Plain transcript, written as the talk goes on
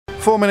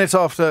4 minutes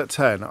after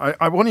 10.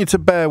 I want you to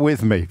bear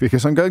with me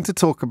because I'm going to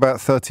talk about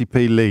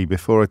 30p Lee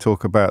before I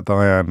talk about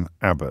Diane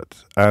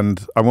Abbott.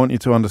 And I want you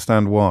to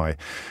understand why.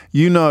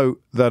 You know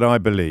that I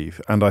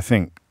believe, and I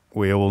think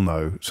we all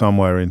know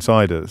somewhere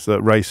inside us,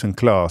 that race and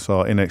class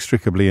are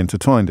inextricably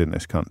intertwined in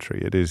this country.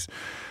 It is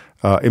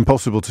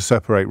impossible to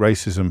separate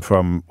racism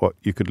from what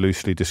you could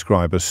loosely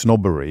describe as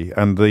snobbery.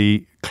 And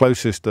the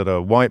closest that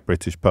a white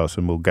British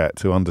person will get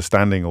to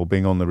understanding or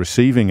being on the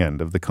receiving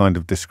end of the kind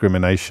of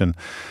discrimination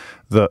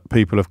that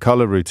people of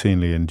colour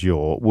routinely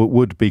endure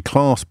would be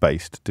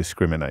class-based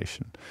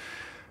discrimination.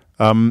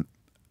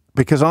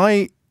 Because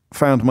I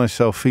found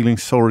myself feeling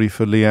sorry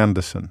for Lee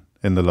Anderson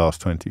in the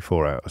last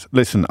 24 hours.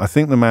 Listen, I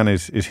think the man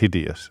is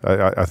hideous.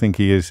 I think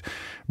he is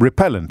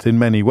repellent in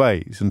many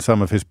ways, and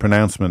some of his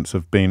pronouncements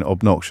have been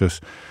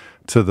obnoxious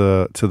to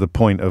the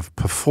point of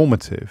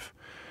performative.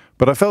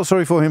 But I felt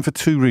sorry for him for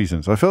two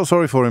reasons. I felt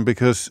sorry for him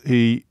because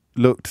he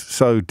looked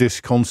so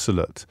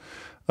disconsolate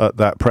at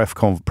that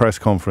press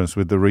conference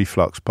with the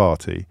Reflux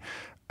Party.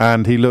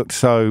 And he looked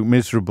so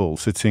miserable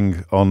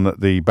sitting on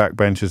the back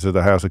benches of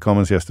the House of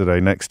Commons yesterday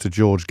next to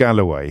George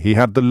Galloway. He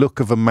had the look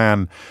of a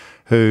man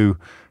who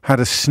had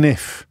a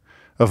sniff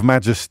of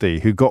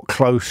majesty, who got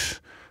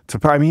close to...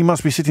 I mean, he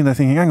must be sitting there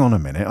thinking, hang on a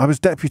minute, I was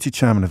Deputy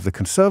Chairman of the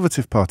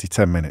Conservative Party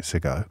 10 minutes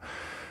ago,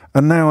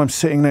 and now I'm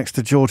sitting next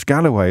to George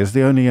Galloway as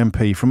the only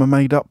MP from a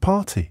made-up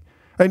party.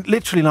 And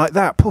literally like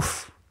that,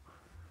 poof,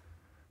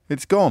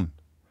 it's gone.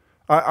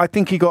 I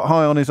think he got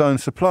high on his own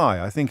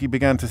supply. I think he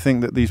began to think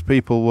that these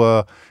people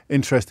were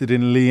interested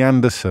in Lee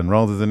Anderson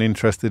rather than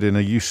interested in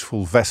a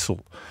useful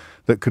vessel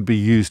that could be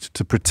used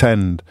to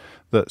pretend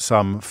that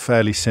some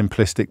fairly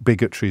simplistic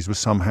bigotries were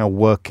somehow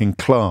working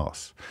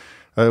class.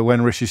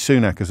 When Rishi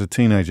Sunak, as a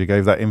teenager,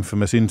 gave that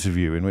infamous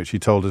interview in which he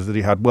told us that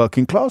he had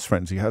working class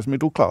friends, he has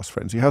middle class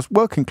friends, he has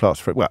working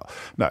class friends. Well,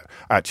 not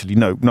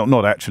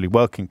actually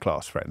working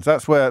class friends.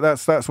 That's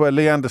where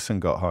Lee Anderson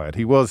got hired.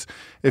 He was,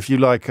 if you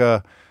like,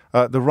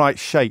 the right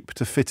shape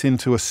to fit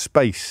into a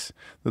space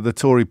that the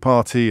Tory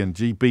party and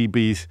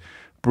GBBs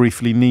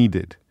briefly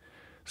needed.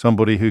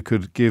 Somebody who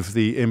could give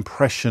the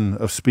impression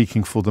of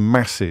speaking for the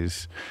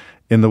masses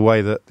in the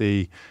way that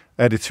the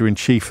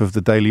editor-in-chief of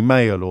the Daily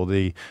Mail or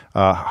the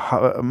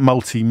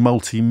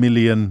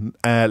multi-million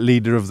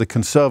leader of the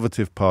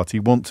Conservative Party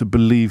want to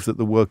believe that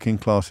the working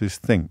classes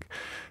think.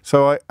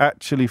 So I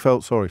actually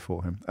felt sorry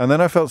for him. And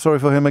then I felt sorry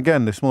for him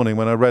again this morning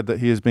when I read that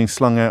he has been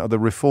slung out of the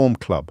Reform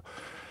Club.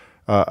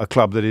 A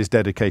club that is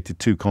dedicated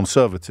to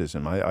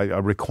conservatism.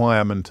 A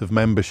requirement of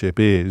membership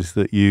is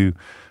that you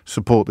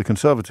support the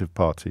Conservative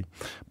Party.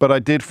 But I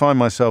did find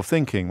myself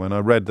thinking, when I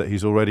read that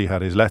he's already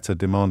had his letter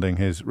demanding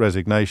his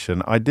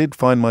resignation, I did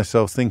find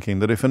myself thinking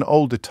that if an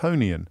old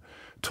Etonian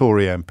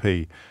Tory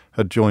MP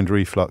had joined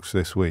Reflux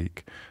this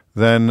week,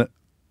 then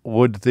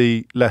would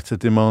the letter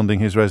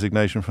demanding his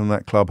resignation from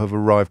that club have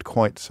arrived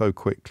quite so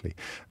quickly?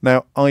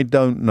 Now, I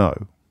don't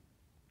know.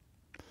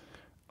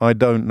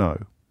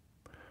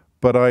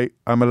 But I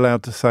am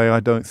allowed to say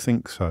I don't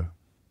think so.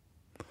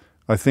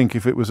 I think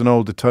if it was an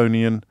old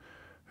Etonian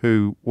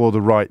who wore the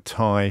right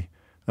tie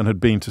and had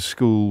been to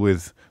school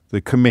with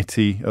the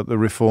committee at the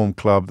Reform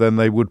Club, then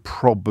they would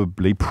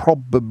probably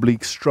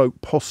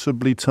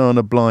turn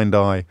a blind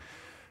eye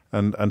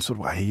and sort of,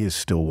 well, he is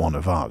still one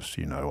of us,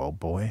 you know, old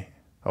boy,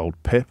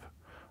 old Pip,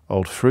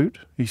 old Fruit.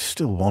 He's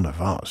still one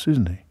of us,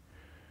 isn't he?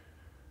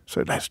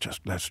 So let's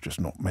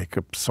just not make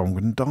a song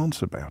and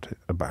dance about it.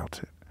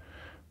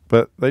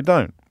 But they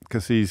don't.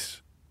 Because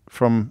he's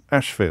from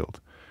Ashfield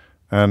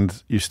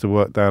and used to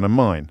work down a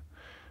mine.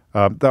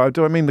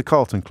 Do I mean the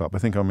Carlton Club? I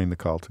think I mean the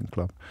Carlton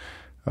Club.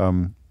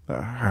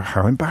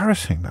 How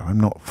embarrassing, though. I'm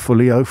not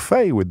fully au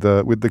fait with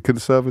the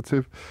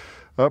Conservative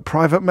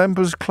private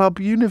members club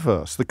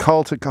universe. The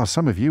Carlton... God,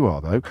 some of you are,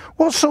 though.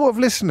 What sort of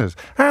listeners?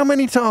 How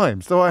many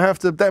times do I have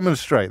to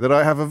demonstrate that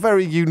I have a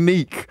very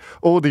unique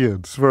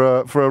audience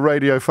for a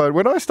radio phone?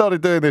 When I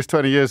started doing this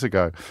 20 years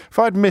ago, if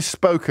I'd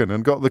misspoken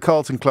and got the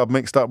Carlton Club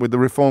mixed up with the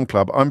Reform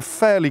Club, I'm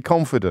fairly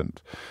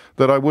confident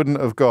that I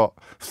wouldn't have got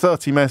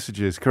 30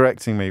 messages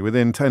correcting me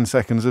within 10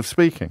 seconds of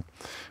speaking.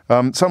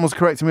 Someone's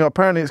correcting me.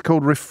 Apparently it's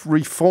called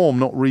Reform,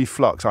 not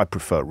Reflux. I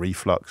prefer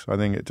Reflux. I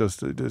think it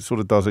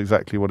sort of does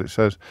exactly what it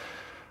says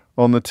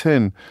on the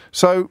tin.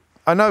 So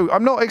I know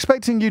I'm not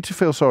expecting you to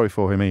feel sorry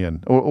for him,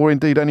 Ian, or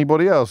indeed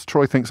anybody else.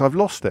 Troy thinks I've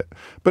lost it.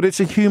 But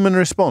it's a human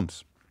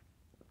response.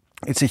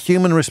 It's a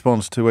human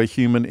response to a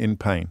human in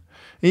pain.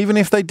 Even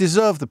if they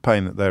deserve the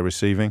pain that they're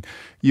receiving,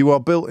 you are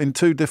built in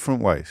two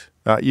different ways.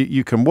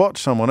 You can watch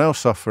someone else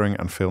suffering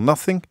and feel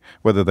nothing,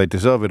 whether they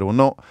deserve it or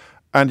not,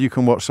 and you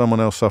can watch someone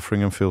else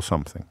suffering and feel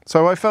something.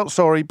 So I felt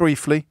sorry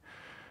briefly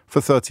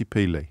for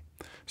 30p Lee.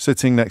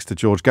 Sitting next to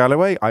George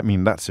Galloway, I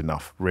mean, that's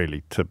enough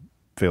really to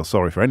feel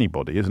sorry for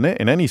anybody, isn't it?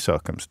 In any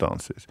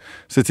circumstances.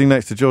 Sitting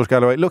next to George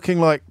Galloway, looking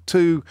like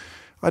two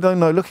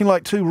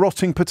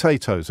rotting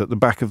potatoes at the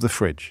back of the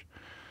fridge.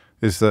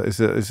 is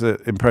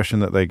the impression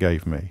that they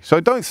gave me. So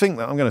don't think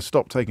that I'm going to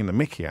stop taking the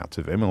mickey out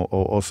of him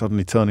or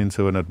suddenly turn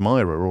into an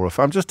admirer or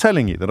I'm just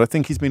telling you that I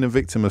think he's been a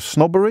victim of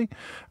snobbery,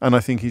 and I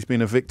think he's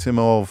been a victim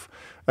of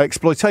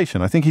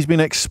exploitation. I think he's been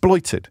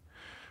exploited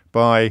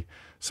by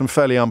some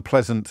fairly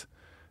unpleasant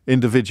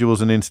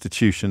individuals and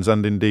institutions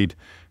and indeed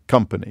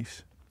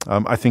companies.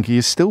 I think he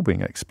is still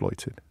being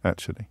exploited,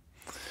 actually.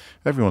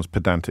 Everyone's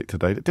pedantic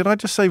today. Did I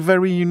just say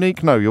very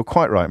unique? No, you're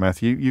quite right,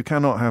 Matthew. You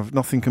cannot have,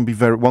 nothing can be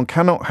very, one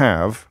cannot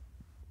have,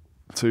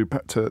 to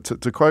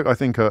quote, I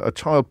think, a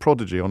child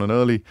prodigy on an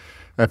early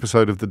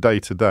episode of The Day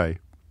Today,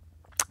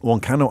 one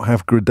cannot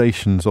have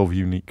gradations of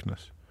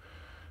uniqueness.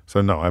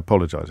 So no, I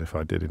apologise if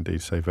I did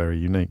indeed say very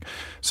unique.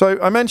 So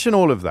I mention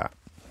all of that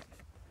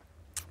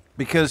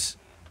because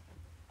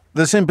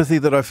the sympathy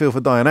that I feel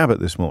for Diane Abbott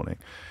this morning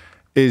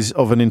is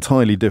of an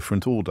entirely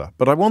different order.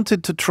 But I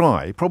wanted to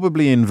try,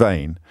 probably in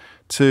vain,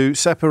 to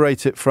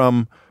separate it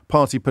from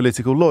party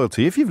political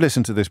loyalty. If you've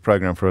listened to this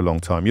programme for a long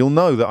time, you'll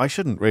know that I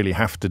shouldn't really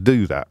have to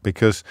do that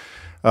because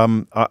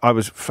I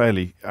was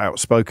fairly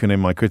outspoken in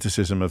my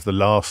criticism of the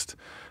last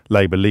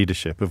Labour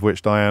leadership, of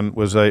which Diane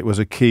was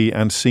a key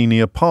and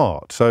senior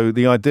part. So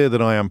the idea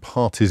that I am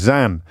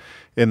partisan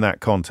in that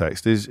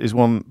context is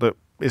one that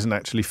isn't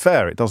actually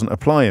fair. It doesn't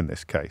apply in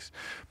this case.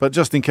 But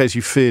just in case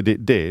you feared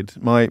it did,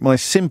 my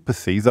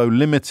sympathy, though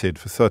limited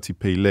for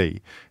 30p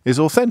Lee, is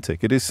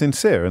authentic. It is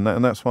sincere, and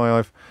that's why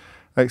I've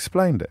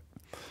explained it.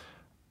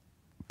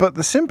 But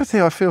the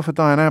sympathy I feel for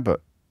Diane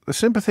Abbott, the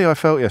sympathy I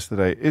felt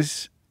yesterday,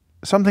 is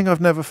something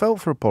I've never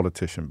felt for a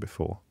politician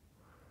before.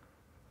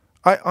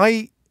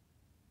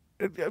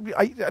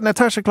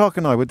 Natasha Clark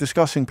and I were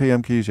discussing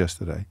PMQs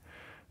yesterday,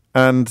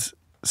 and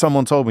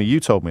someone told me,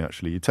 you told me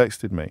actually, you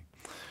texted me,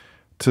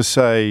 to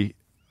say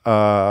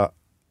that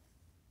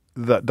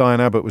Diane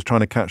Abbott was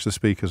trying to catch the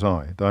Speaker's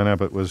eye. Diane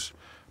Abbott was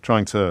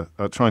trying to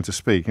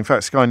speak. In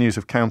fact, Sky News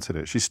have counted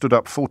it. She stood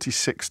up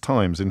 46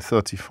 times in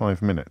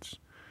 35 minutes,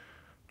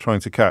 trying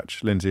to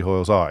catch Lindsay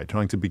Hoyle's eye,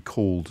 trying to be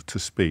called to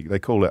speak. They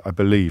call it, I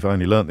believe, I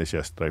only learnt this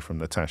yesterday from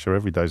Natasha,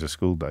 every day's a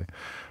school day,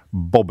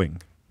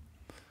 bobbing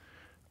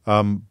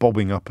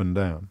up and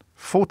down.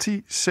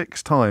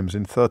 46 times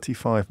in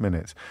 35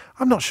 minutes.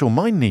 I'm not sure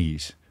my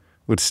knees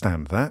would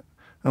stand that,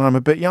 and I'm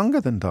a bit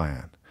younger than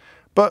Diane.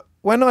 But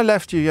when I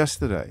left you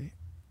yesterday,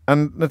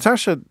 and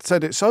Natasha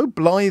said it so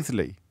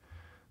blithely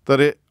that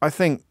it, I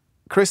think,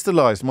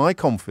 crystallised my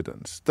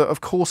confidence that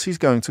of course he's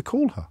going to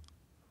call her.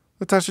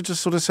 Natasha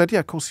just sort of said, yeah,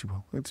 of course he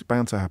will. It's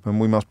bound to happen.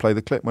 We must play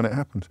the clip when it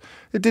happens.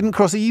 It didn't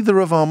cross either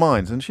of our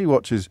minds, and she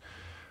watches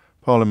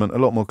Parliament a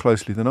lot more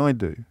closely than I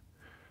do.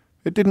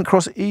 It didn't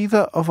cross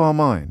either of our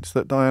minds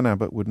that Diane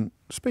Abbott wouldn't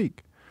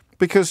speak,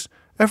 because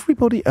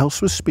everybody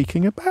else was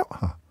speaking about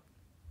her.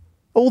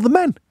 All the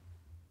men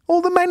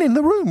in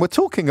the room were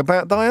talking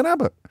about Diane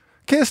Abbott.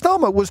 Keir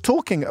Starmer was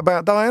talking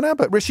about Diane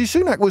Abbott. Rishi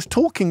Sunak was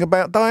talking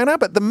about Diane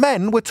Abbott. The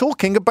men were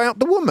talking about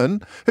the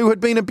woman who had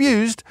been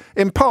abused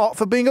in part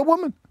for being a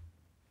woman.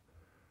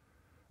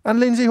 And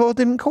Lindsay Hoyle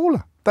didn't call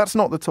her. That's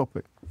not the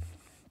topic.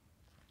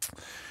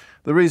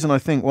 The reason I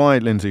think why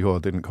Lindsay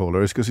Hoyle didn't call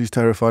her is because he's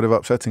terrified of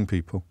upsetting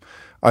people.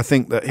 I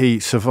think that he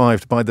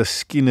survived by the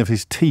skin of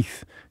his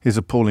teeth his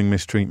appalling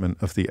mistreatment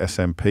of the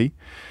SNP.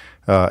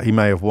 He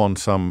may have won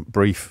some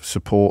brief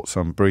support,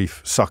 some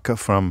brief succour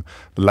from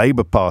the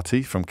Labour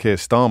Party, from Keir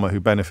Starmer, who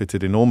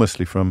benefited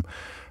enormously from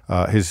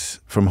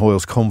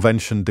Hoyle's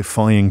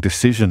convention-defying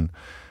decision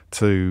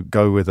to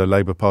go with a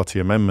Labour Party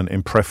amendment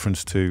in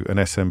preference to an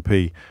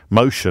SNP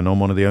motion on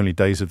one of the only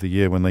days of the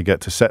year when they get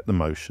to set the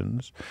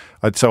motions.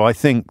 So I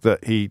think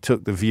that he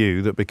took the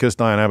view that because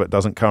Diane Abbott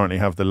doesn't currently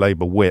have the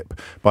Labour whip,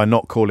 by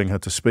not calling her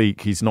to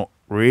speak, he's not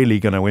really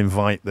going to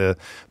invite the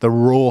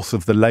wrath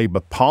of the Labour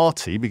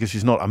Party because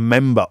she's not a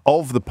member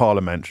of the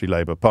Parliamentary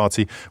Labour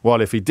Party,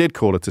 while if he did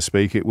call her to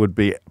speak, it would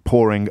be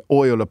pouring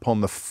oil upon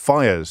the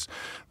fires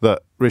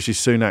that Rishi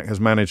Sunak has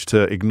managed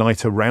to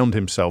ignite around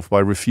himself by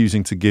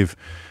refusing to give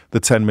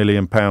the £10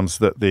 million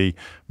that the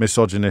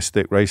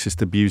misogynistic,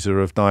 racist abuser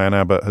of Diane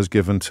Abbott has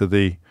given to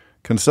the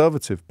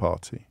Conservative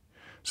Party.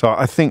 So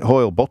I think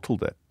Hoyle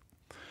bottled it.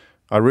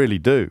 I really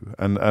do.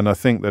 And I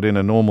think that in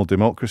a normal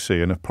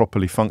democracy, in a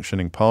properly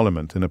functioning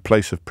parliament, in a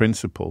place of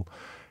principle,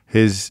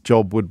 his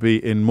job would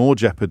be in more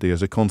jeopardy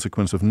as a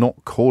consequence of not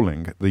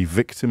calling the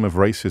victim of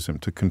racism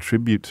to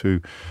contribute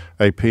to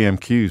a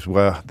PMQs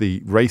where the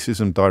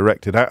racism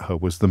directed at her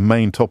was the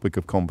main topic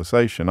of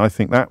conversation. I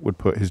think that would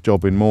put his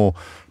job in more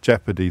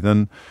jeopardy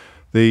than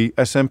the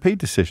SNP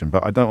decision.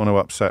 But I don't want to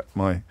upset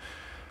my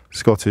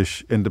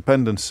Scottish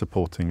independence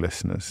supporting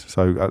listeners.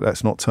 So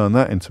let's not turn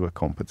that into a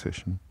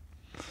competition.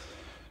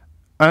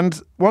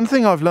 And one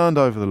thing I've learned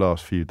over the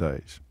last few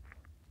days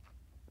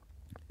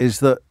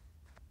is that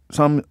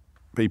some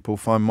people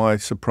find my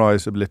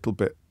surprise a little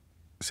bit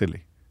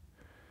silly.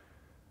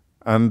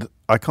 And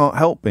I can't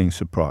help being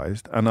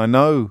surprised. And I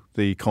know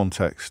the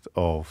context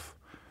of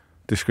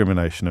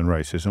discrimination and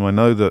racism. I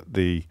know that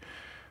the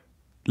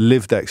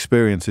lived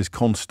experience is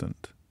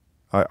constant.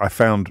 I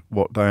found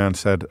what Diane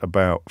said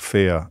about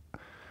fear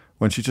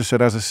when she just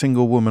said, as a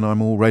single woman,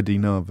 I'm already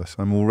nervous.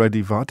 I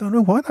don't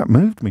know why that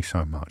moved me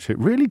so much. It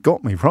really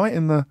got me right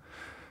in the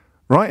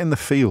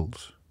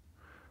feels.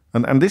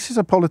 And this is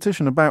a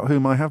politician about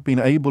whom I have been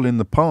able in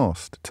the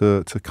past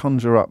to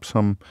conjure up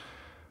some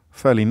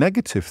fairly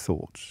negative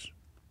thoughts,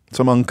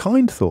 some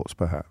unkind thoughts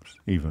perhaps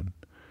even.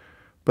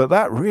 But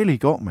that really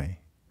got me.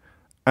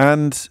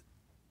 And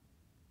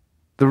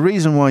the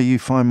reason why you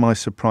find my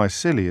surprise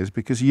silly is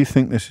because you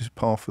think this is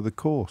par for the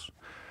course.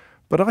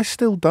 But I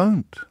still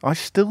don't. I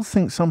still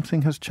think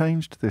something has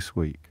changed this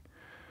week.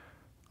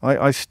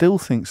 I still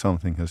think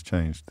something has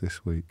changed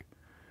this week.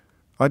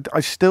 I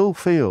still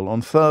feel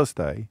on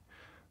Thursday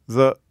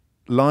that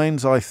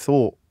lines I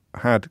thought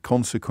had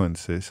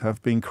consequences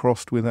have been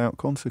crossed without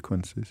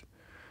consequences.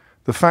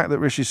 The fact that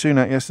Rishi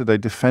Sunak yesterday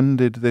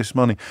defended this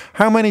money.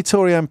 How many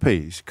Tory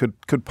MPs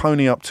could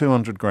pony up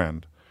 200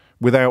 grand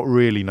without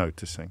really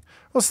noticing?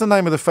 What's the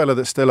name of the fella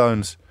that still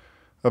owns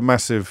a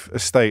massive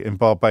estate in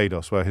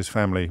Barbados where his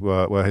family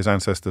where his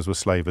ancestors were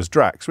slavers?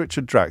 Drax,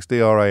 Richard Drax,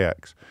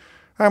 Drax.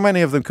 How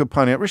many of them could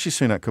pony up? Rishi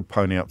Sunak could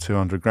pony up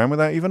 200 grand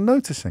without even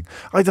noticing.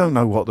 I don't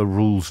know what the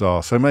rules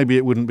are, so maybe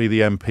it wouldn't be the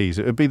MPs.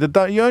 It would be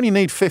you only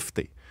need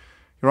 50,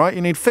 right?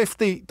 You need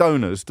 50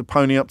 donors to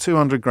pony up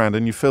 200 grand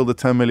and you fill the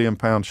 £10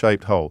 million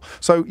shaped hole.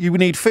 So you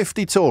need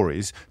 50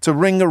 Tories to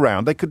ring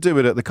around. They could do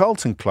it at the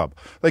Carlton Club.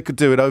 They could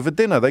do it over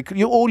dinner.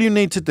 All you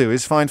need to do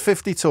is find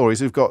 50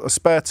 Tories who've got a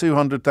spare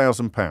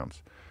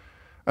 £200,000.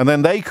 And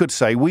then they could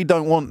say, we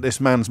don't want this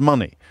man's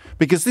money.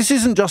 Because this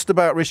isn't just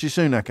about Rishi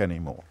Sunak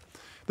anymore.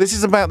 This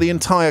is about the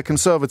entire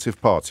Conservative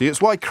Party.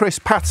 It's why Chris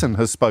Patten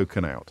has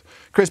spoken out.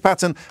 Chris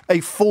Patten, a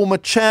former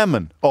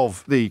chairman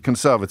of the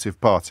Conservative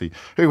Party,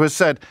 who has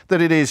said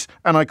that it is,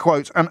 and I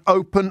quote, an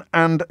open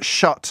and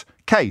shut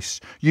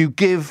case. You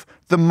give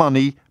the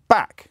money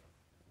back.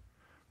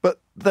 But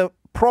the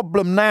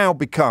problem now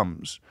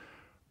becomes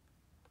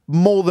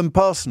more than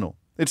personal.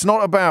 It's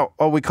not about,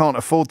 we can't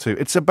afford to.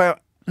 It's about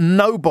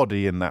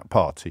nobody in that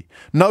party,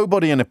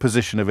 nobody in a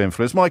position of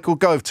influence. Michael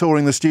Gove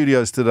touring the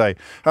studios today,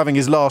 having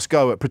his last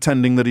go at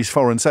pretending that he's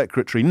foreign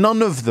secretary.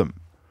 None of them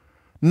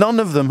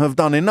have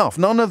done enough.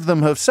 None of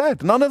them have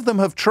said, none of them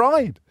have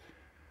tried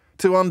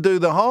to undo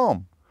the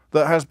harm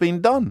that has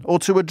been done or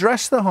to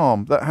address the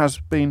harm that has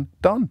been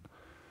done.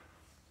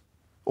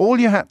 All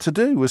you had to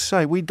do was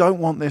say, we don't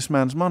want this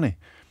man's money.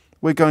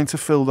 We're going to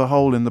fill the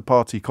hole in the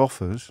party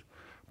coffers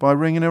by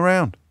ringing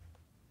around.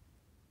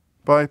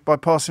 By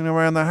passing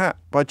around the hat,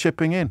 by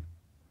chipping in.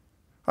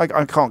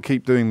 I can't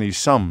keep doing these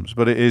sums,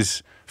 but it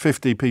is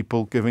 50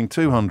 people giving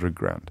 200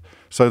 grand.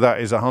 So that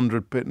is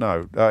 100.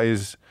 No, that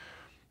is.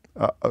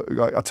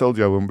 I told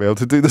you I wouldn't be able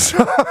to do the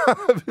sums.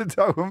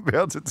 I wouldn't be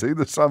able to do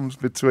the sums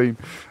between.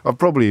 I've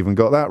probably even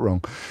got that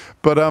wrong,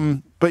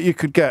 but you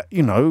could get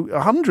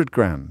 100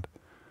 grand,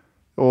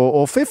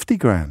 or 50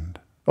 grand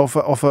off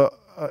a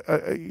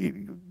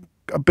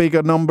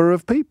bigger number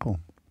of people,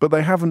 but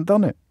they haven't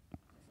done it.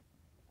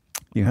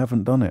 You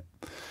haven't done it.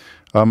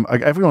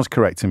 Everyone's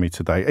correcting me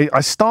today.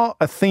 I start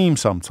a theme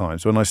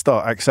sometimes when I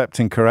start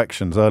accepting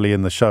corrections early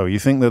in the show. You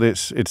think that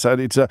this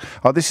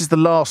is the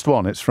last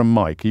one. It's from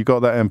Mike. You got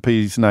that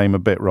MP's name a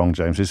bit wrong,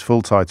 James. His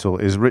full title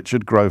is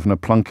Richard Grosvenor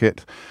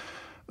Plunkett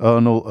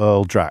Ernle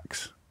Earl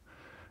Drax.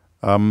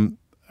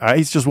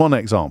 He's just one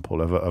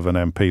example of an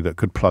MP that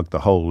could plug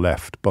the hole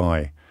left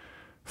by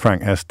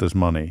Frank Hester's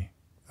money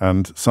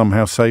and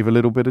somehow save a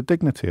little bit of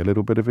dignity, a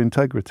little bit of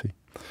integrity.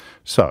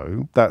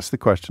 So that's the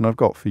question I've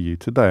got for you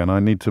today, and I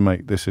need to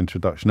make this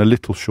introduction a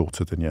little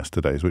shorter than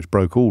yesterday's, which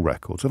broke all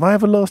records. Have I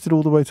ever lasted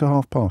all the way to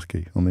half past,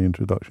 Keith, on the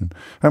introduction?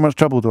 How much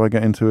trouble do I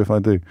get into if I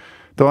do?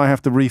 Do I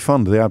have to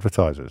refund the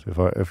advertisers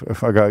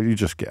if I go, you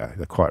just get,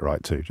 they're quite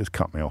right too, just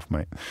cut me off,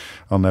 mate.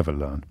 I'll never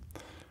learn.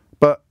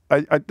 But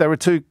there are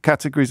two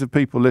categories of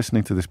people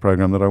listening to this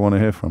programme that I want to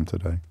hear from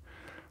today.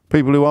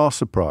 People who are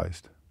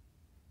surprised.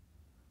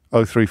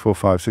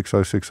 0345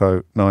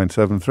 6060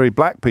 973.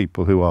 Black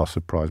people who are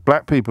surprised.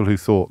 Black people who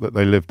thought that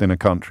they lived in a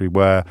country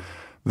where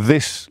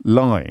this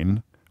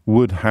line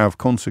would have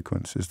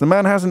consequences. The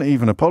man hasn't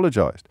even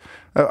apologised.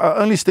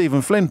 Only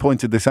Stephen Flynn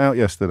pointed this out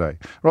yesterday.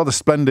 Rather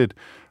splendid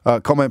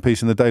comment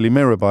piece in the Daily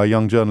Mirror by a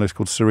young journalist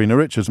called Serena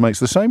Richards makes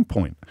the same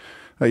point.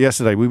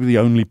 Yesterday, we were the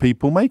only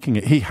people making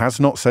it. He has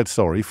not said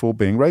sorry for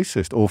being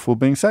racist or for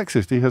being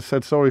sexist. He has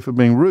said sorry for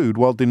being rude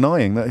while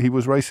denying that he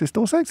was racist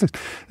or sexist.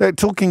 They're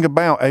talking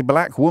about a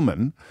black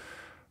woman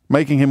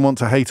making him want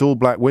to hate all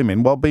black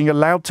women while being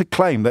allowed to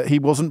claim that he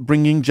wasn't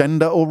bringing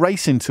gender or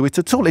race into it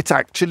at all.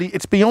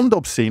 It's beyond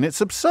obscene.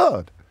 It's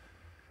absurd.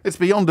 It's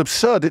beyond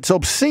absurd. It's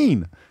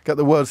obscene. Get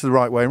the words the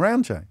right way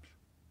around, James.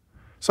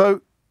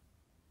 So,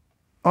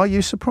 are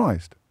you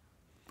surprised?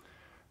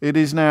 It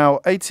is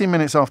now 18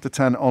 minutes after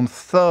 10 on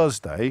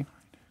Thursday,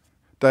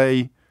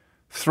 day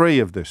 3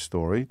 of this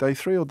story. Day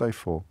 3 or day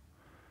 4?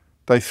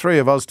 Day 3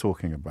 of us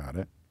talking about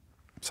it.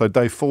 So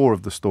day 4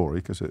 of the story,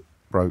 because it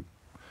broke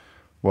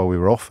while we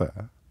were off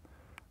air.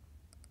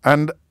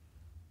 And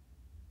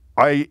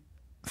I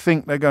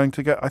think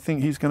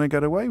he's going to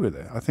get away with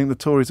it. I think the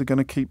Tories are going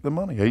to keep the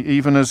money.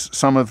 Even as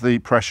some of the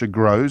pressure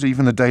grows,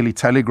 even the Daily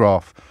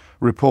Telegraph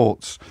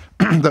reports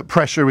that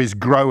pressure is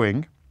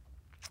growing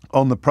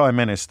on the Prime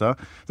Minister.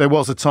 There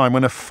was a time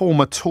when a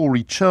former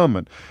Tory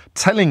chairman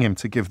telling him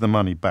to give the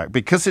money back,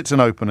 because it's an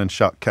open and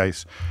shut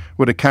case,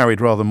 would have carried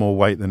rather more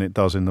weight than it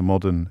does in the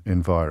modern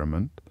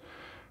environment.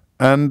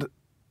 And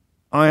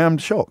I am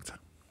shocked.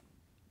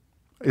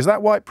 Is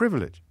that white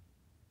privilege?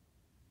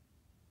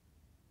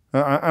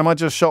 Am I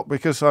just shocked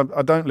because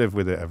I don't live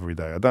with it every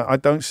day? I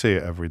don't see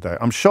it every day.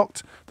 I'm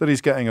shocked that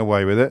he's getting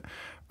away with it.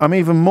 I'm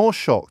even more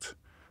shocked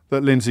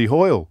that Lindsay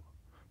Hoyle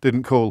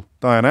didn't call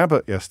Diane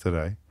Abbott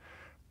yesterday.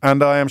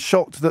 And I am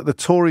shocked that the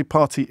Tory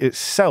party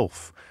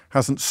itself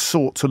hasn't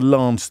sought to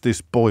lance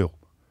this boil.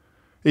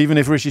 Even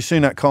if Rishi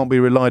Sunak can't be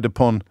relied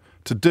upon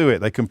to do it,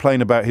 they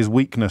complain about his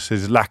weakness,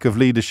 his lack of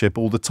leadership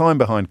all the time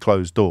behind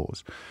closed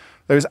doors.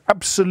 There is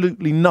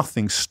absolutely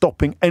nothing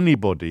stopping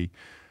anybody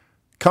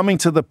coming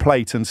to the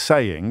plate and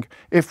saying,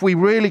 if we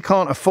really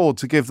can't afford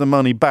to give the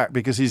money back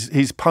because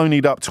he's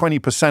ponied up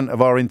 20%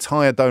 of our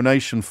entire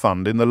donation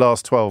fund in the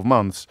last 12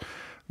 months,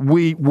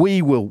 we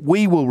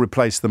will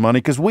replace the money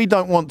because we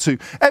don't want to.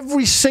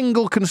 Every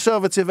single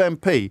Conservative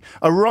MP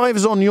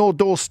arrives on your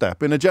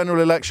doorstep in a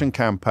general election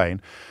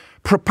campaign,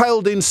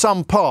 propelled in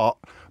some part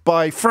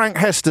by Frank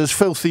Hester's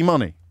filthy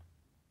money.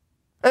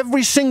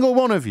 Every single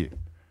one of you.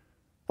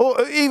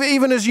 Or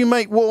even as you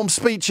make warm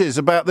speeches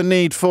about the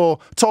need for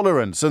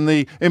tolerance and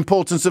the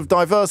importance of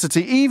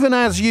diversity, even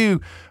as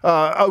you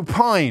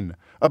opine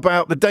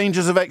about the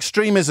dangers of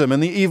extremism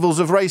and the evils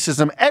of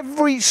racism,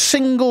 every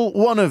single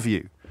one of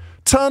you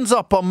turns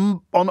up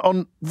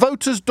on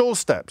voters'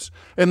 doorsteps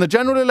in the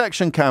general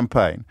election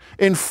campaign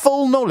in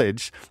full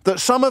knowledge that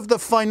some of the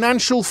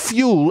financial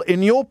fuel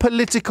in your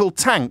political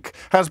tank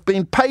has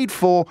been paid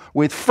for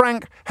with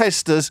Frank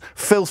Hester's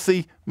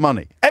filthy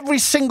money. Every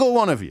single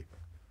one of you.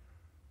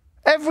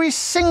 Every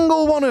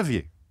single one of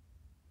you.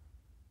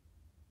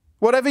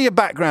 Whatever your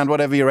background,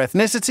 whatever your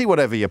ethnicity,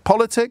 whatever your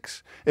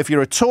politics, if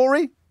you're a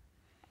Tory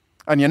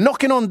and you're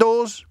knocking on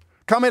doors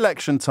come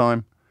election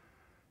time,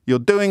 you're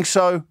doing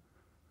so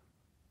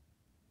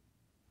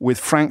with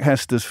Frank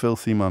Hester's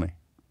filthy money.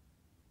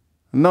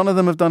 None of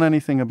them have done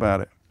anything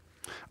about it.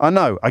 I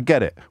know, I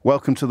get it.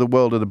 Welcome to the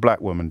world of the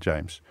black woman,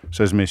 James,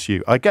 says Miss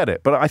You. I get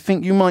it, but I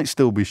think you might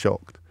still be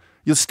shocked.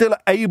 You're still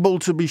able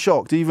to be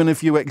shocked, even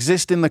if you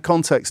exist in the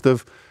context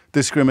of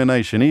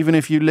discrimination, even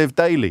if you live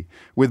daily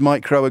with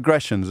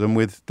microaggressions and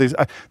with this,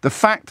 the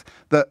fact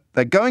that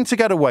they're going to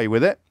get away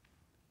with it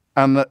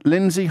and that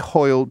Lindsay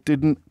Hoyle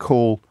didn't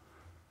call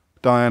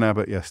Diane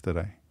Abbott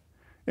yesterday.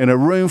 In a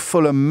room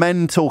full of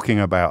men talking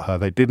about her,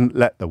 they didn't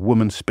let the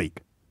woman speak.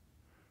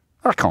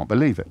 I can't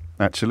believe it,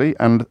 actually.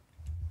 And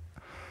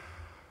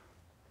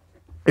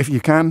if you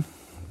can,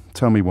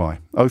 tell me why.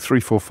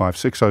 0345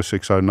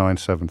 6060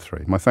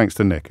 973. My thanks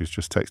to Nick, who's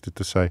just texted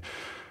to say,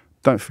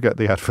 don't forget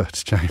the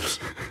adverts, James.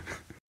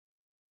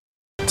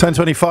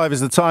 10:25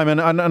 is the time,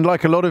 and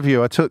like a lot of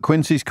you, I took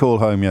Quincy's call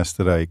home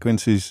yesterday.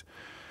 Quincy's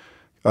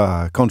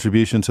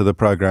contribution to the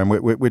programme,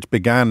 which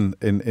began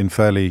in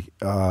fairly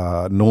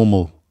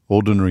normal,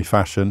 ordinary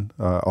fashion,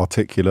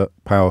 articulate,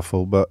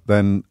 powerful, but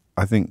then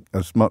I think,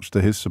 as much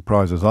to his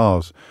surprise as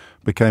ours,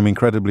 became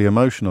incredibly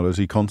emotional as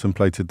he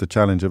contemplated the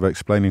challenge of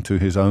explaining to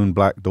his own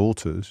black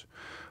daughters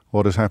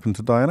what has happened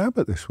to Diane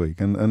Abbott this week,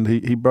 and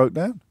he broke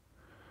down.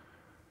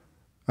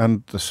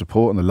 And the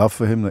support and the love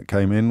for him that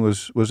came in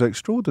was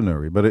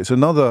extraordinary. But it's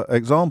another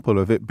example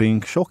of it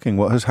being shocking.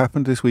 What has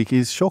happened this week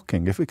is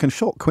shocking. If it can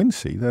shock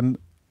Quincy, then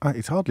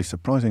it's hardly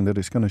surprising that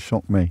it's going to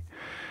shock me.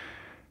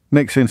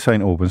 Nick's in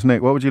St Albans.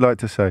 Nick, what would you like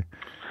to say?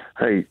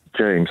 Hey,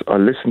 James, I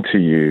listen to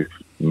you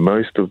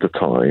most of the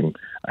time.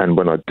 And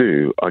when I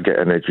do, I get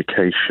an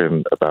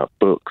education about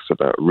books,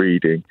 about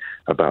reading,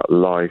 about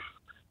life.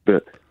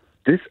 But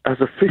this, as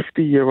a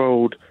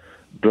 50-year-old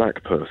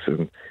black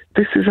person,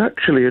 this is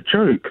actually a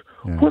joke.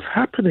 Yeah. What's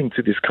happening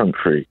to this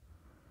country?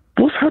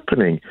 What's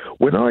happening?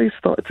 When I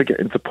started to get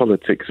into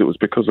politics, it was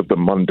because of the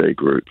Monday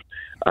Group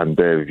and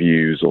their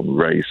views on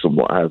race and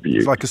what have you.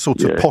 It's like a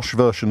sort of posh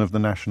version of the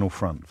National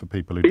Front for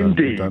people who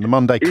don't. The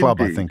Monday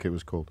Club, I think it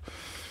was called.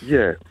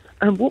 Yeah.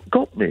 And what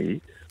got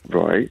me,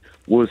 right,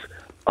 was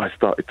I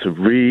started to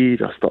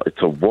read, I started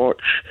to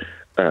watch,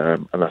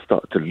 and I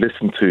started to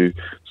listen to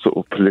sort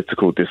of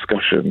political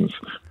discussions,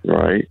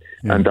 right?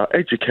 Yeah. And I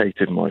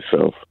educated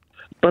myself.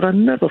 But I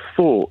never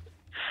thought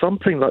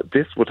something like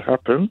this would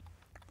happen.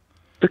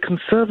 The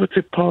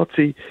Conservative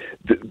Party,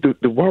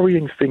 the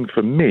worrying thing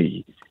for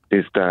me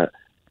is that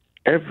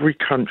every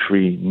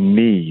country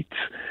needs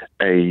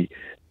a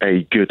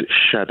good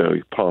shadow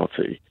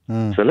party.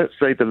 So let's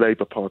say the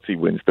Labour Party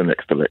wins the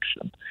next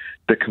election.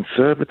 The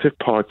Conservative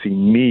Party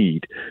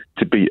need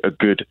to be a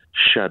good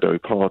shadow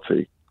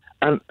party.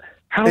 And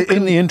how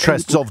in the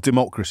interests of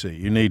democracy,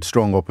 you need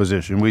strong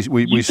opposition.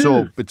 We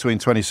saw between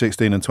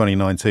 2016 and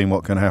 2019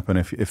 what can happen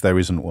if there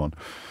isn't one.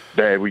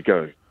 There we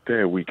go.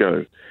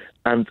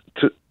 And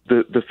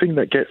the thing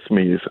that gets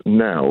me is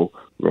now,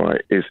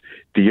 right, is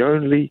the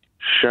only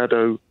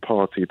shadow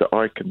party that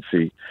I can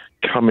see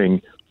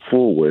coming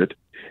forward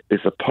is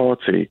a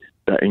party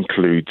that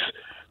includes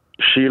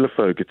Sheila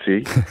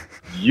Fogarty,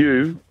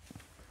 you,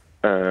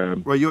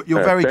 Well, you're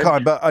very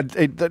kind, but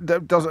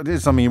it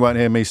is something you won't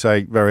hear me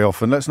say very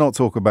often. Let's not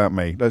talk about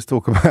me. Let's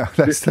talk about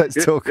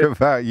talk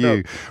about you.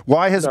 No,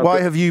 why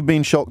have you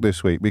been shocked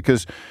this week?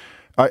 Because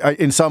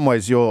in some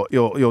ways, your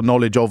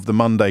knowledge of the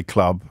Monday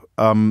Club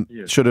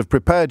should have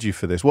prepared you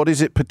for this. What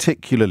is it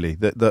particularly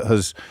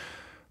that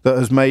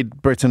has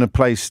made Britain a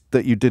place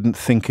that you didn't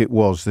think it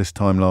was this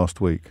time last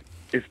week?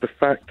 It's the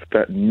fact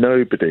that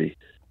nobody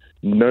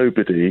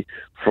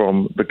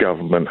from the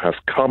government has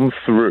come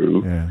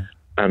through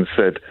and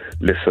said,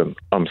 "Listen,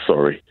 I'm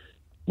sorry.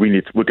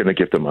 We're going to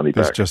give the money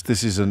back."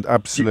 This is an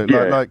absolute,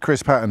 like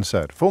Chris Patton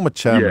said, former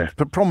chairman,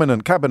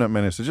 prominent cabinet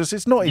minister.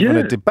 It's not even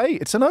a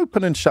debate. It's an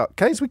open and shut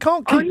case. We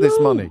can't keep this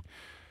money.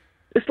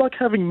 It's like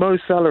having Mo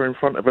Salah in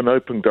front of an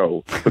open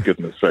goal, for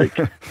goodness sake.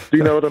 Do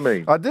you know what I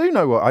mean? I do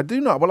know.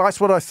 Well, that's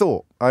what I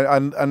thought.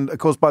 And of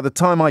course, by the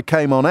time I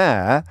came on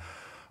air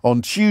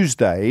on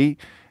Tuesday,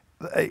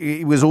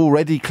 it was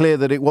already clear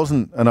that it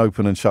wasn't an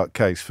open and shut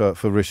case for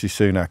Rishi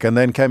Sunak. And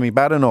then Kemi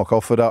Badenoch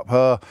offered up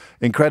her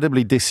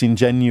incredibly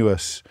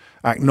disingenuous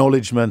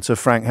acknowledgement of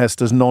Frank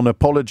Hester's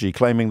non-apology,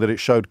 claiming that it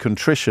showed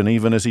contrition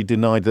even as he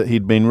denied that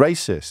he'd been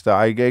racist.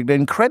 An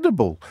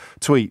incredible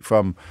tweet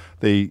from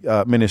the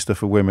Minister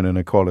for Women and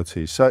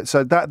Equality. So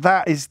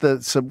that is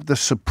the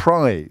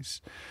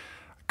surprise,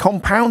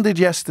 compounded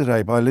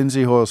yesterday by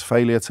Lindsay Hoyle's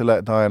failure to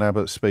let Diane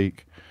Abbott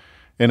speak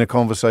in a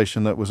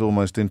conversation that was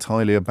almost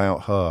entirely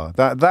about her.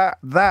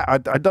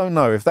 I don't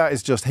know if that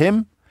is just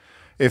him,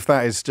 if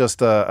that is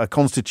just a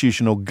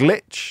constitutional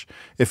glitch,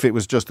 if it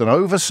was just an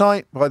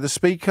oversight by the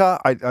Speaker.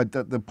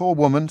 The poor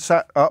woman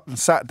sat up and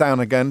sat down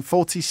again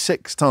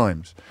 46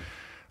 times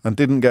and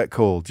didn't get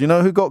called. Do you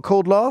know who got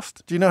called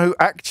last? Do you know who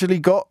actually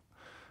got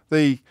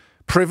the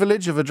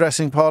privilege of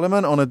addressing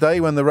Parliament on a day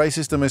when the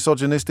racist and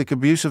misogynistic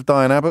abuse of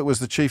Diane Abbott was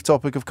the chief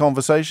topic of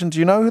conversation? Do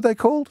you know who they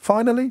called,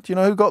 finally? Do you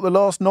know who got the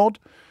last nod?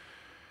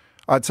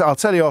 I'll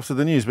tell you after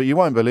the news, but you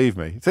won't believe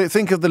me.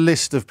 Think of the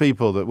list of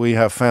people that we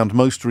have found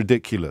most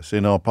ridiculous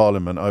in our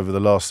Parliament over the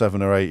last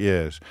 7 or 8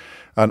 years.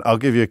 And I'll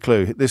give you a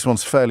clue. This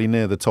one's fairly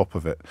near the top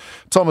of it.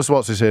 Thomas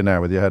Watts is here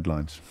now with your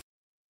headlines.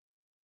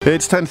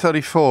 It's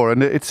 10:34,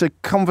 and it's a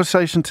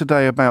conversation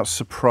today about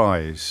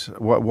surprise.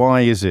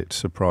 Why is it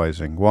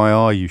surprising? Why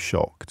are you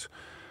shocked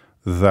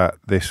that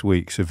this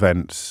week's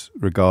events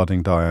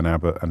regarding Diane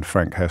Abbott and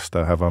Frank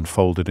Hester have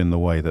unfolded in the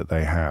way that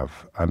they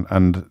have?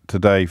 And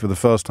today, for the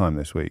first time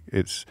this week,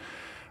 it's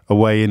a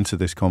way into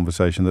this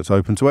conversation that's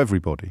open to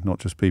everybody, not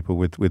just people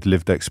with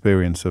lived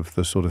experience of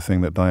the sort of thing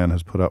that Diane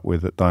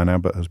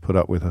Abbott has put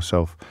up with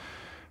herself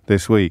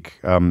this week,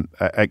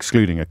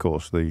 excluding, of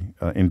course, the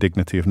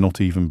indignity of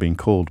not even being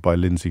called by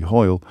Lindsay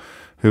Hoyle,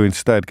 who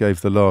instead gave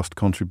the last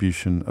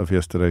contribution of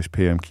yesterday's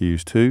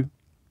PMQs to,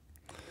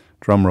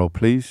 drumroll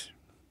please,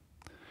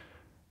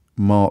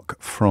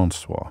 Marc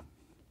Francois.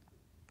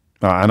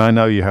 And I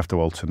know you have to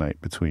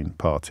alternate between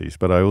parties,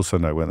 but I also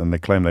know when they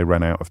claim they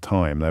ran out of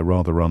time, they're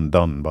rather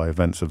undone by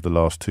events of the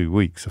last 2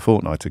 weeks. A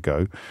fortnight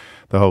ago,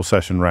 the whole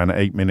session ran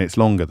 8 minutes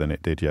longer than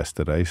it did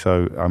yesterday,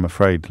 so I'm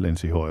afraid,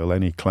 Lindsay Hoyle,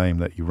 any claim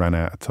that you ran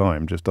out of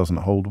time just doesn't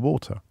hold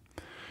water.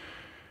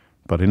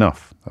 But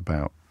enough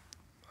about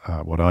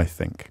what I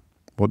think.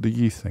 What do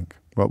you think?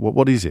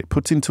 What is it?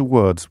 Put into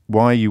words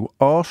why you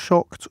are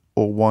shocked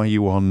or why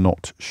you are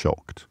not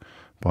shocked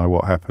by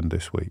what happened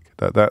this week.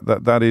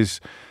 That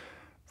is,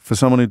 for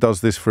someone who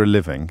does this for a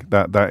living,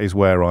 that is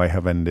where I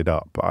have ended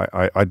up.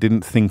 I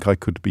didn't think I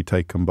could be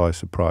taken by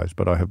surprise,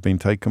 but I have been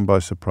taken by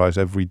surprise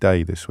every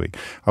day this week.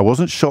 I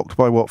wasn't shocked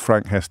by what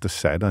Frank Hester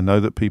said. I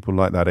know that people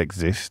like that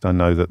exist. I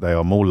know that they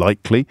are more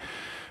likely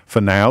for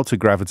now to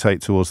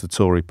gravitate towards the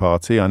Tory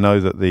party. I know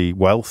that the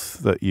wealth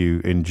that you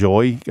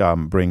enjoy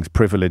brings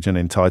privilege and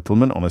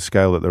entitlement on a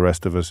scale that the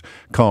rest of us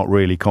can't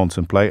really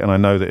contemplate. And I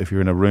know that if you're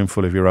in a room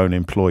full of your own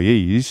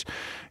employees,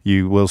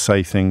 you will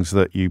say things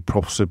that you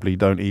possibly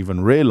don't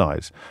even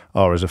realise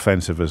are as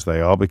offensive as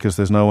they are, because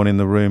there's no one in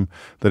the room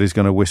that is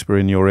going to whisper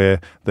in your ear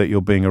that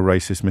you're being a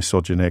racist,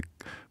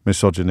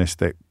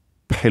 misogynistic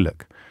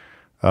pillock.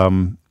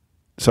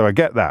 So I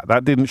get that.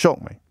 That didn't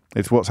shock me.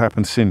 It's what's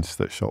happened since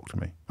that shocked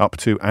me, up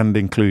to and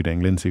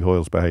including Lindsay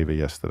Hoyle's behaviour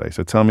yesterday.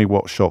 So tell me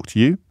what shocked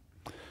you,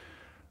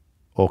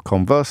 or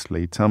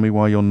conversely, tell me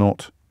why you're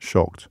not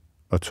shocked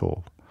at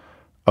all.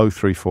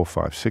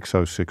 0345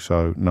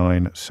 6060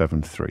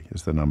 973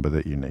 is the number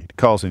that you need.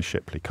 Carl's in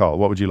Shipley. Carl,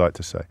 what would you like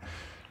to say?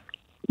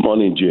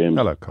 Morning, James.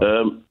 Hello,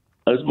 Carl.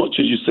 As much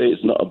as you say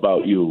it's not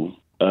about you,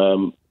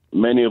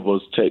 many of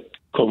us take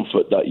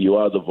comfort that you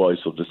are the voice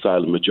of the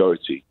silent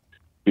majority,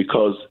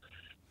 because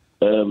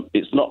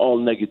it's not all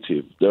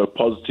negative. There are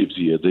positives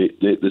here.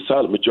 The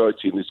silent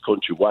majority in this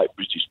country, white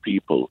British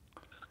people,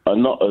 are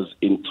not as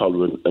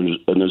intolerant and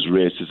as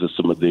racist as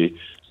some of the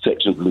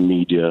sections of the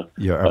media.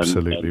 You're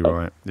absolutely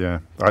right. Yeah.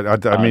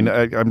 I mean,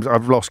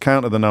 I've lost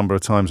count of the number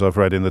of times I've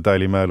read in the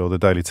Daily Mail or the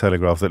Daily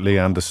Telegraph that Lee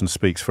Anderson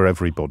speaks for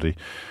everybody.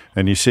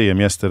 And you see him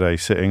yesterday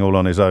sitting all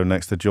on his own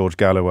next to George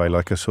Galloway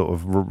like a sort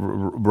of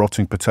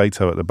rotting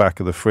potato at the back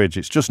of the fridge.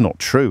 It's just not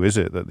true, is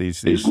it? That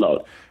It's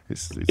not.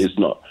 It's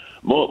not.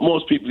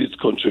 Most people in this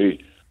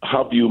country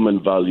have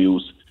human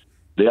values.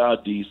 They are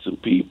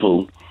decent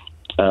people.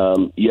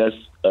 Yes,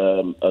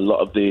 a lot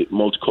of the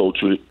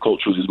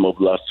multiculturalism over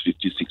the last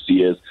 50, 60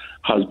 years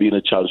has been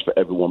a challenge for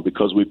everyone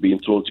because we've been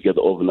thrown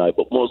together overnight.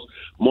 But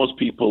most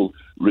people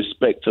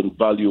respect and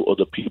value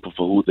other people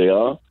for who they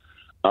are.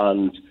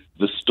 And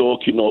the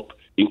stoking up,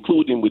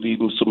 including with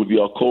even some of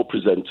your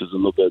co-presenters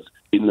and others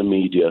in the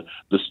media,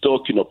 the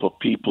stoking up of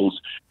people's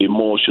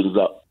emotions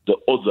that the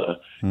other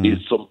is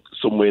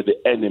some way the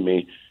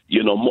enemy.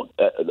 You know,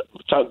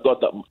 thank God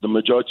that the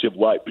majority of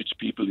white British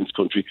people in this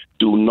country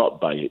do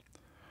not buy it.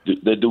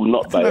 They do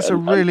not buy it. That's a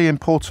really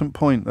important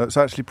point that's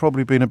actually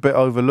probably been a bit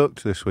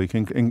overlooked this week,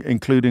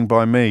 including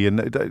by me. And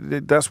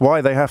that's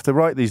why they have to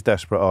write these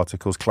desperate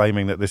articles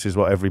claiming that this is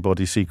what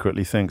everybody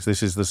secretly thinks.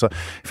 This is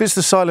if it's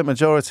the silent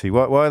majority,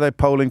 why are they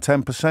polling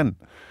 10%?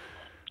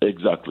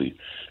 Exactly.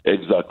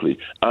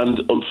 And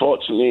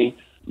unfortunately,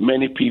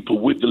 many people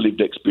with the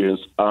lived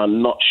experience are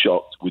not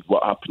shocked with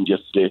what happened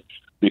yesterday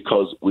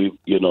because we've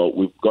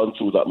gone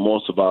through that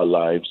most of our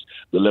lives,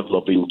 the level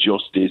of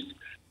injustice,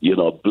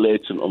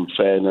 blatant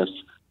unfairness,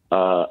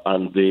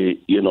 and the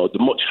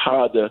much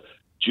harder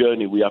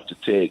journey we have to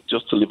take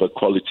just to live a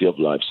quality of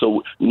life.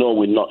 So, no,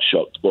 we're not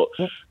shocked. But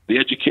the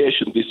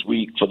education this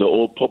week for the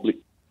whole public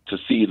to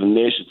see, the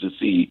nation to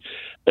see,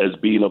 has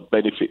been of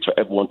benefit for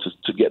everyone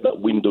to get that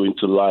window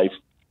into life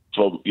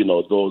from,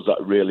 those that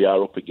really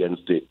are up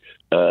against it,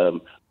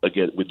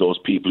 again, with those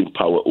people in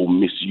power who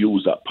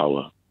misuse that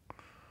power.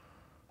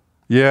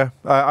 Yeah,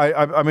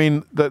 I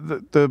mean,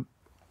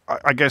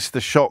 I guess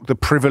the shock, the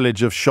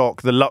privilege of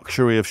shock, the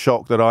luxury of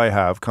shock that I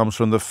have comes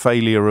from the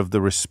failure of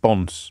the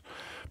response.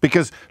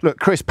 Because, look,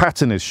 Chris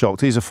Patten is shocked.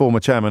 He's a former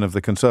chairman of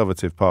the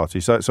Conservative Party.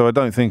 So I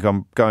don't think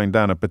I'm going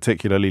down a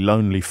particularly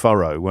lonely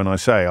furrow when I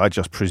say I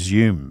just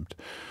presumed.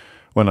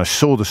 When I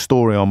saw the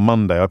story on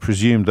Monday, I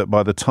presumed that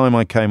by the time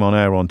I came on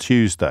air on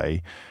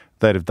Tuesday,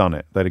 they'd have done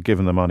it. They'd have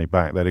given the money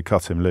back. They'd have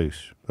cut him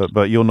loose.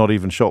 But you're not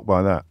even shocked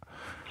by that?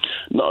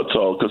 Not at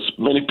all, because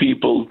many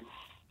people,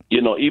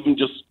 even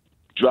just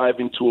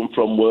driving to and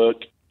from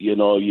work,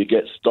 you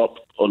get stopped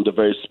under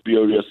very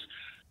spurious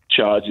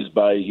charges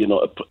by,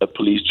 a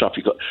police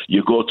traffic.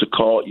 You go to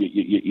court,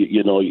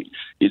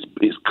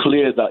 it's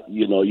clear that,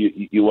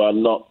 you are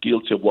not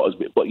guilty of what has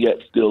been, but yet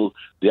still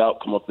the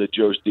outcome of the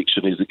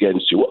jurisdiction is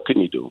against you. What can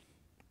you do?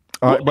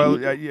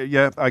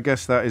 I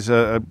guess that is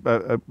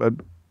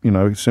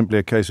simply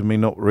a case of me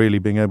not really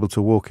being able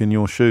to walk in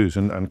your shoes.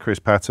 And Chris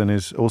Patten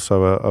is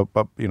also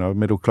a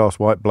middle-class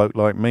white bloke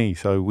like me.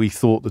 So we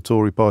thought the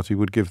Tory party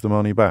would give the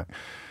money back.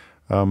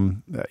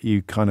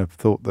 You kind of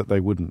thought that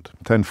they wouldn't.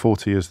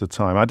 10:40 is the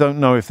time. I don't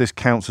know if this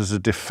counts as a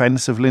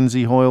defence of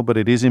Lindsay Hoyle, but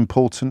it is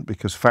important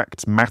because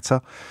facts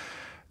matter.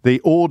 The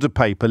order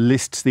paper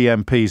lists the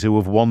MPs who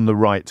have won the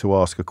right to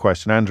ask a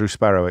question. Andrew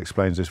Sparrow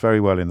explains this very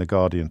well in The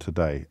Guardian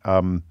today.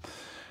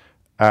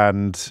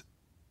 And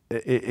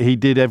he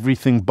did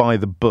everything by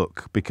the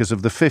book because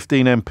of the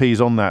 15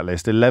 MPs on that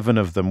list, 11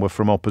 of them were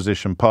from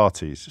opposition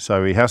parties.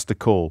 So he has to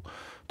call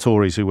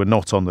Tories who were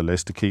not on the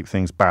list to keep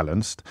things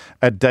balanced.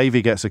 Ed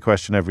Davey gets a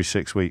question every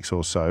 6 weeks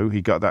or so.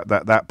 He got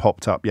that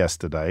popped up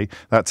yesterday.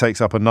 That takes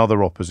up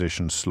another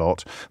opposition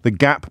slot. The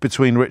gap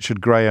between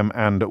Richard Graham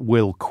and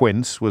Will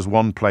Quince was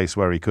one place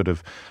where he could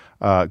have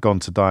gone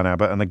to Diane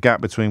Abbott, and the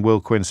gap between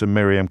Will Quince and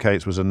Miriam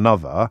Cates was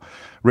another.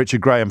 Richard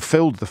Graham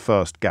filled the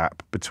first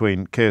gap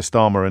between Keir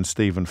Starmer and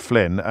Stephen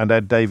Flynn, and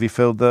Ed Davey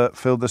filled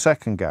the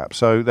second gap.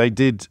 So they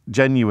did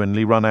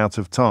genuinely run out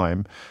of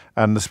time,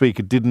 and the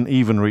Speaker didn't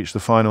even reach the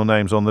final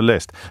names on the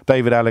list.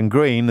 David Allen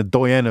Green, the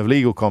doyen of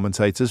legal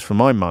commentators, for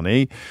my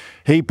money,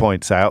 he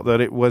points out that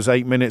it was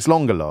 8 minutes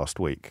longer last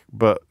week.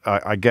 But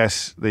I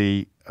guess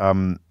the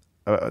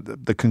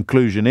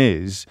conclusion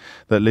is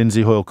that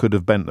Lindsay Hoyle could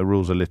have bent the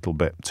rules a little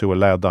bit to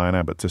allow Diane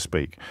Abbott to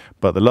speak.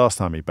 But the last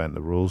time he bent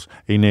the rules,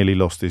 he nearly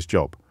lost his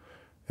job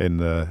in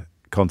the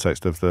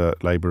context of the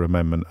Labour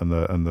amendment and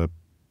the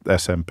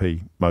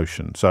SNP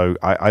motion. So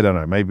I don't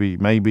know.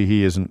 Maybe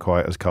he isn't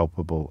quite as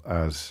culpable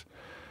as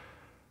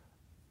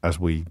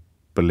we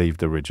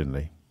believed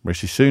originally.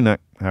 Rishi Sunak,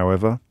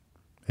 however,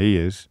 he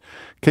is.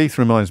 Keith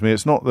reminds me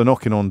it's not the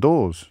knocking on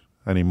doors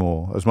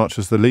anymore as much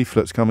as the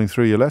leaflets coming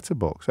through your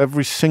letterbox.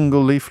 Every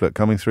single leaflet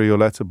coming through your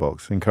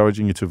letterbox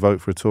encouraging you to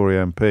vote for a Tory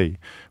MP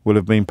will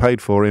have been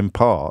paid for in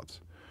part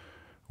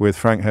with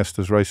Frank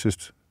Hester's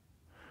racist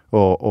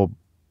or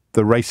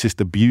the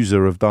racist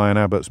abuser of Diane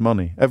Abbott's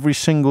money. Every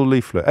single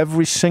leaflet,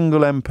 every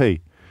single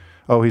MP.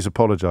 Oh, he's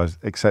apologised,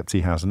 except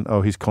he hasn't.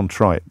 Oh, he's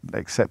contrite,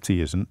 except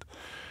he isn't.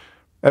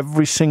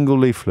 Every single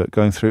leaflet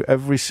going through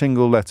every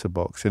single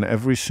letterbox in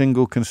every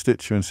single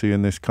constituency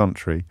in this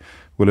country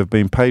will have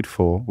been paid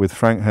for with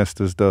Frank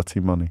Hester's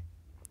dirty money,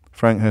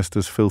 Frank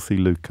Hester's filthy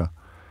lucre.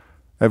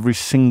 Every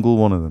single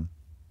one of them.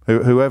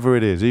 Whoever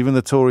it is, even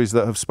the Tories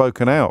that have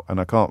spoken out, and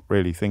I can't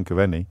really think of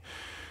any,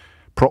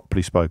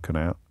 properly spoken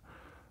out,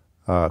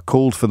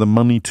 called for the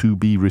money to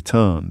be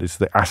returned. It's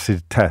the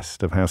acid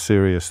test of how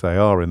serious they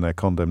are in their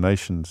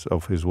condemnations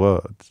of his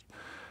words.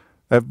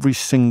 Every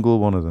single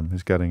one of them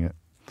is getting it.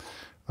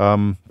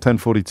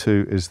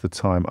 10:42 is the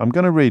time. I'm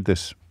going to read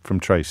this from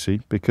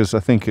Tracy, because I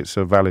think it's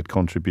a valid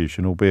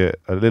contribution, albeit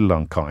a little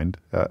unkind.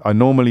 I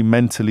normally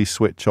mentally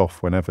switch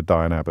off whenever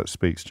Diane Abbott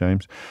speaks,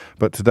 James,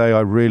 but today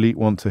I really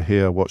want to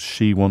hear what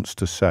she wants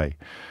to say.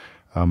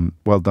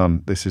 Well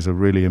done. This is a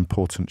really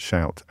important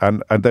shout.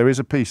 And there is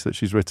a piece that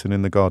she's written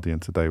in The Guardian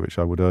today, which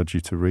I would urge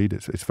you to read.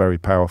 It's very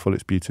powerful.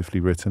 It's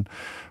beautifully written.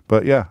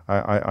 But yeah,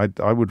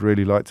 I would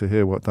really like to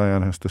hear what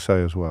Diane has to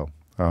say as well.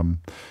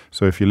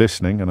 So if you're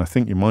listening, and I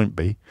think you might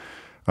be,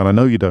 and I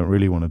know you don't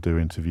really want to do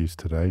interviews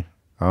today,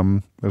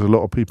 there's a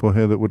lot of people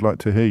here that would like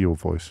to hear your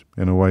voice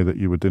in a way that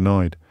you were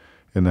denied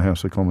in the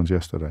House of Commons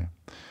yesterday.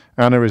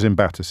 Anna is in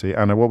Battersea.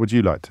 Anna, what would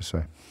you like to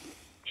say?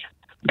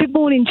 Good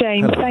morning,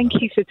 James. Hello.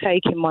 Thank you for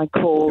taking my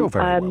call. You're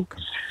very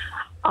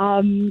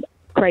welcome.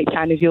 Great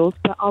fan of yours,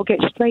 but I'll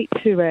get straight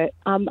to it.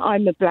 I'm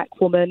a black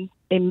woman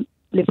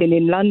living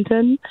in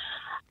London,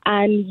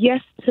 and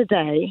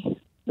yesterday,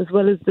 as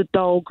well as the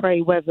dull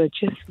grey weather,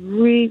 just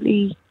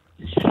really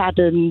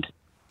saddened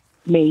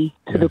me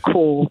to the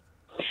core.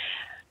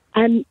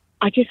 And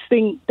I just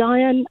think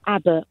Diane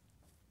Abbott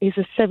is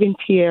a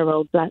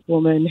 70-year-old black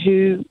woman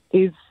who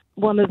is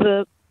one of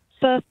the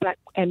first black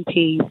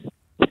MPs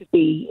to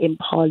be in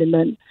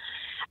Parliament.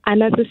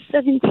 And as a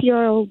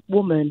 70-year-old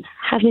woman,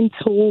 having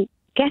to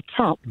get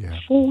up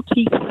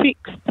 46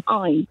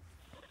 times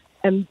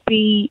and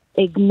be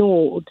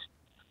ignored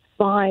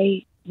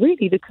by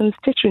really the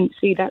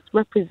constituency that's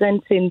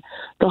representing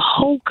the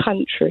whole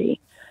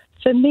country,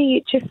 for me,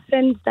 it just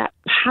sends that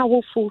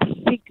powerful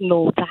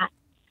signal that,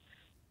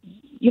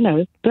 you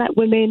know, black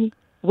women,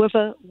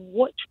 whether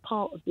which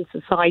part of the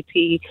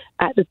society,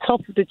 at the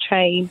top of the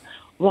chain,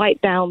 right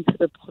down to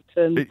the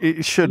bottom.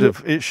 It should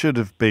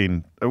have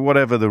been,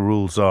 whatever the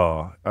rules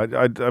are.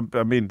 I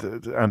mean,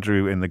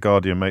 Andrew in The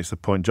Guardian makes the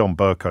point, John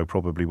Bercow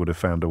probably would have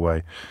found a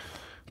way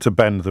to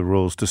bend the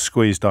rules, to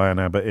squeeze Diane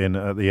Abbott in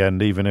at the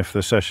end, even if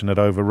the session had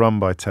overrun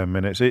by 10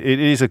 minutes. It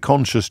is a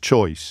conscious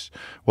choice,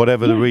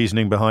 whatever the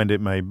reasoning behind it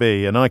may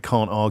be, and I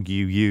can't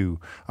argue you.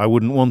 I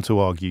wouldn't want to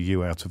argue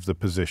you out of the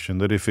position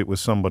that if it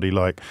was somebody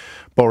like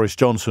Boris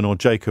Johnson or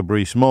Jacob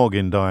Rees-Mogg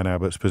in Diane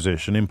Abbott's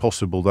position,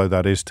 impossible though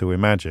that is to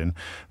imagine,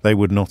 they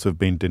would not have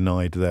been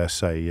denied their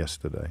say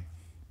yesterday.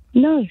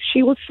 No,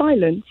 she was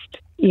silenced,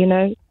 you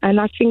know,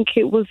 and I think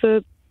it was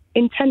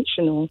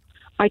intentional.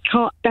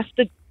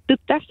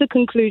 That's the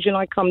conclusion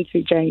I come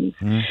to, James.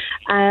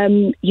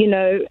 You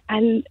know,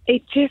 and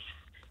it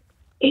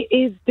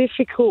is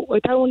difficult. I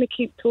don't want to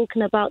keep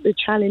talking about the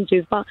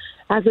challenges, but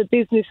as a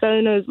business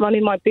owner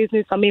running my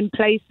business, I'm in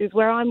places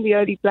where I'm the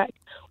only black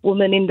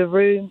woman in the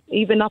room,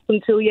 even up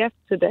until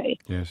yesterday,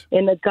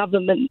 in a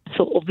government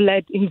sort of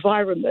led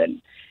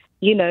environment.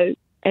 You know,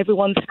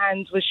 everyone's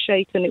hands were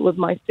shaken. It was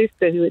my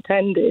sister who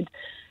attended,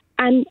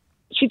 and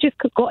she just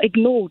got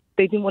ignored.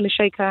 They didn't want to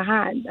shake her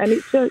hand, and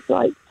it's just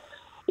like,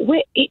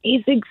 it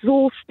is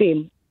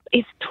exhausting.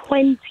 It's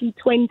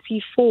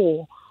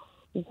 2024.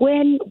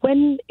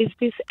 When is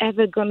this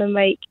ever going to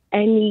make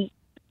any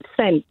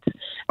sense?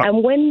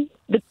 And when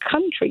the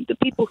country, the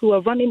people who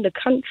are running the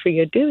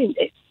country are doing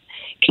this,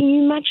 can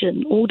you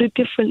imagine all the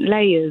different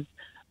layers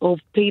of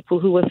people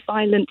who are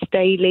silenced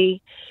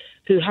daily,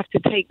 who have to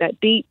take that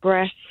deep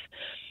breath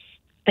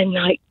and,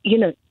 like, you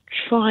know,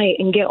 try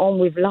and get on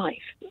with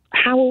life?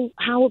 How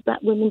are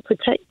black women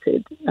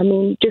protected? I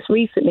mean, just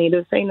recently they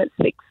were saying that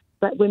 6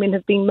 black women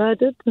have been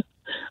murdered,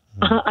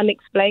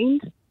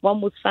 unexplained.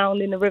 One was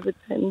found in the River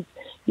Thames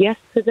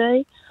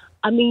yesterday.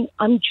 I mean,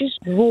 I'm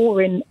just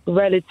drawing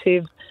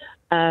relative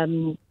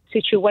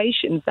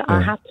situations that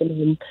are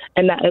happening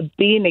and that are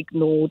being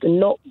ignored and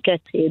not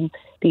getting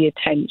the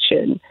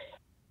attention.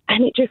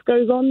 And it just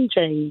goes on,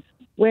 James.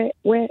 Where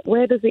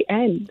does it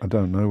end? I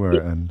don't know where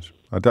it ends.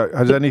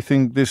 Has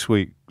anything this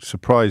week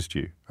surprised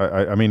you?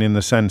 I mean, in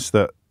the sense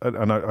that,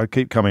 and I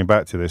keep coming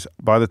back to this,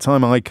 by the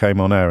time I came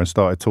on air and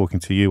started talking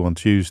to you on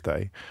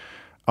Tuesday,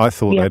 I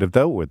thought they'd have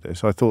dealt with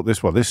this. I thought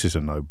this is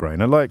a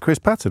no-brainer. Like Chris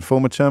Patten,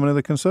 former chairman of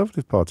the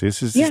Conservative Party,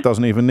 this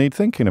doesn't even need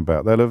thinking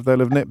about. They'll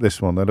have nipped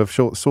this one. They'll have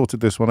sorted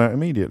this one out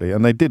immediately,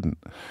 and they didn't.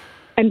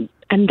 And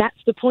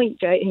that's the point,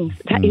 James.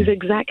 That is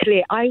exactly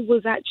it. I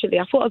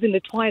thought I was in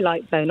the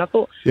twilight zone. I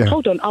thought,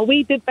 hold on, are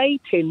we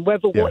debating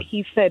whether what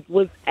he said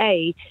was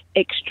A,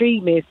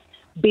 extremist,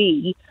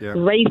 B,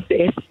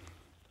 racist?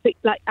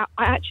 Like, I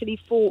actually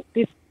thought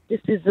this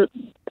is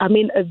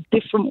a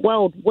different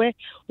world.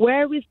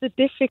 Where is the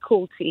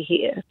difficulty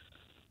here?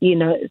 You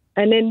know,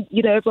 and then,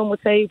 you know, everyone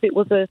would say if it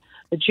was a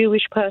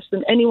Jewish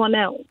person, anyone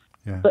else,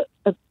 but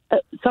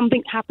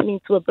something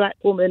happening to a black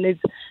woman is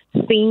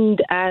seen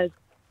as,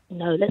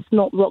 no, let's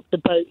not rock the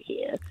boat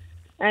here.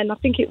 And I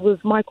think it was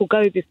Michael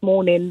Gove this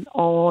morning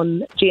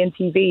on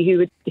GNTV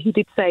who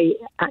did say,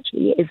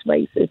 actually, it is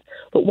racist.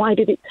 But why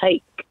did it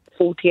take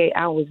 48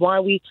 hours? Why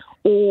are we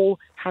all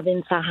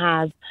having to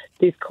have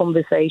this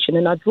conversation?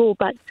 And I draw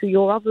back to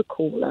your other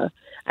caller,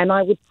 and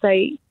I would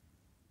say,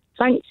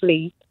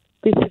 thankfully,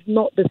 this is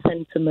not the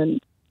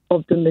sentiment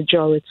of the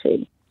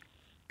majority.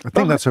 I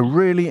think that's a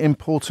really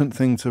important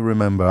thing to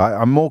remember.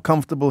 I'm more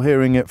comfortable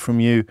hearing it from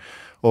you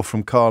or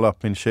from Carl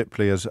up in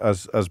Shipley as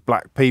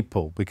black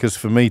people, because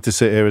for me to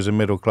sit here as a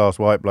middle-class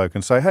white bloke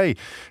and say, hey,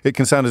 it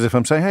can sound as if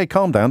I'm saying, hey,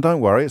 calm down,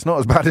 don't worry, it's not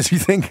as bad as you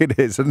think it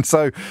is. And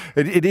so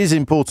it is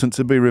important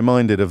to be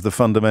reminded of the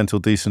fundamental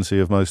decency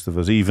of most of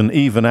us,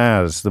 even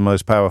as the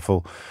most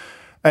powerful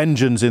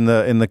engines in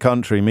the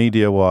country,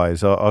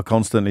 media-wise, are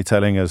constantly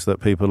telling us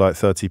that people like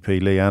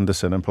 30p Lee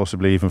Anderson and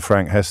possibly even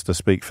Frank Hester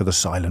speak for the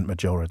silent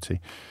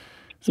majority.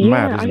 It's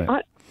mad, isn't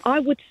it? I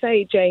would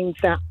say, James,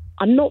 that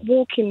I'm not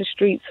walking the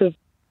streets of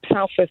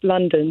Southwest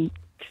London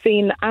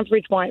seeing the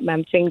average white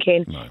man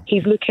thinking,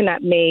 he's looking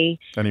at me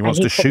and he wants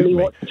to shoot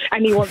me.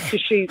 And he wants to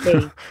shoot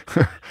me.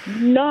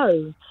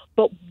 No.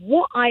 But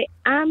what I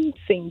am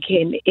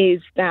thinking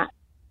is that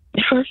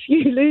there are a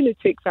few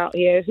lunatics out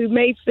here who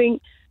may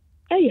think,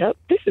 hey,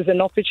 this is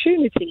an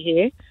opportunity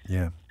here.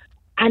 Yeah.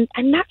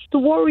 And that's the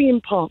worrying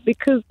part,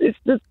 because it's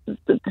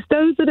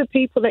those are the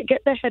people that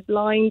get the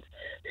headlines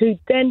who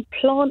then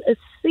plant a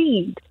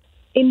seed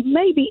in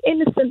maybe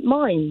innocent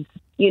minds,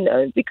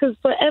 because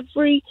for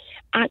every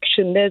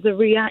action, there's a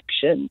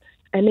reaction.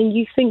 And then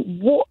you think,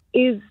 what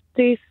is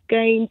this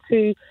going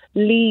to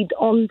lead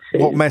on to?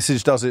 What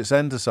message does it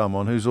send to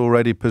someone who's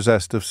already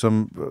possessed of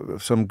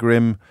some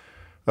grim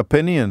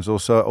opinions or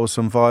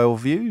some vile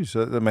views?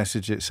 The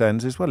message it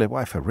sends is, well,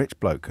 if a rich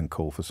bloke can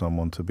call for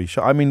someone to be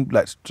shot, I mean,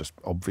 let's just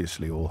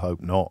obviously all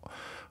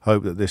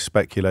hope that this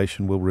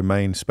speculation will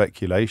remain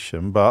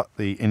speculation, but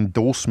the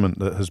endorsement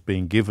that has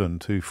been given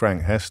to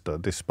Frank Hester,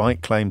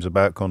 despite claims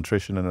about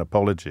contrition and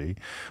apology,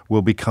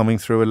 will be coming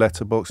through a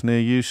letterbox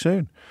near you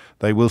soon.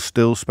 They will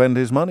still spend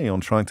his money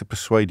on trying to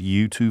persuade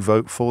you to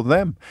vote for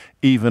them,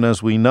 even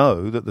as we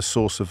know that the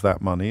source of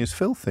that money is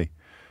filthy.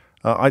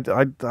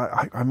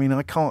 I mean,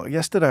 I can't.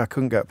 Yesterday, I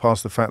couldn't get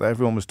past the fact that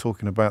everyone was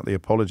talking about the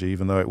apology,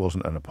 even though it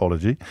wasn't an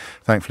apology.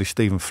 Thankfully,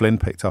 Stephen Flynn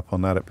picked up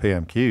on that at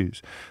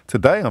PMQs.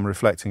 Today, I'm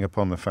reflecting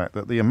upon the fact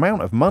that the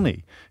amount of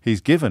money he's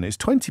given is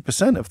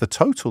 20% of the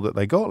total that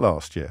they got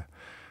last year,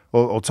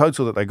 or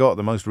total that they got at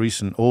the most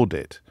recent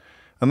audit.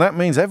 And that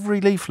means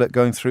every leaflet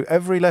going through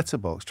every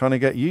letterbox trying to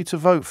get you to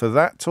vote for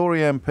that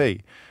Tory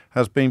MP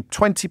has been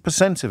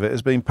 20% of it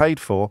has been paid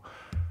for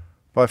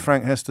by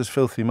Frank Hester's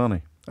filthy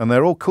money. And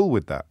they're all cool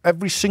with that.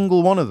 Every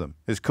single one of them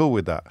is cool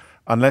with that,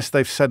 unless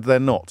they've said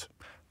they're not.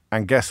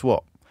 And guess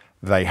what?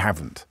 They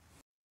haven't.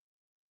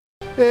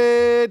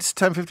 It's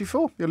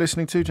 10:54. You're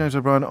listening to James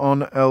O'Brien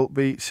on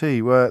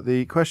LBC, where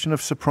the question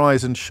of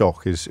surprise and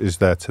shock is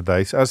there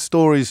today. So as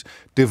stories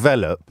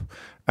develop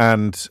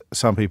and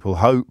some people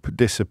hope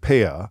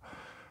disappear,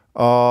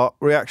 our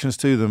reactions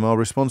to them, our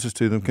responses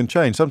to them can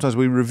change. Sometimes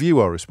we review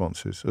our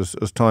responses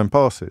as time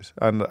passes.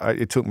 And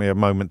it took me a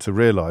moment to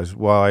realise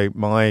why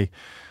my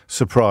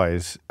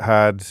surprise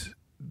had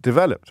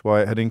developed,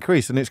 why it had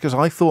increased. And it's because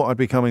I thought I'd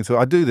be coming to...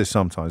 I do this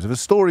sometimes. If a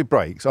story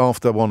breaks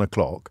after 1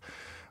 o'clock,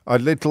 I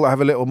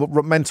have a little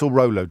mental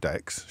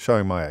Rolodex,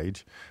 showing my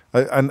age,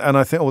 and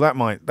I think, that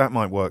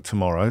might work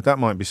tomorrow. That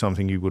might be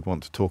something you would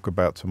want to talk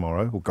about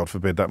tomorrow. Or God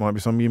forbid, that might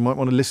be something you might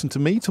want to listen to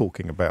me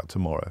talking about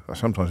tomorrow. I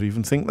sometimes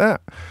even think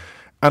that.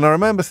 And I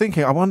remember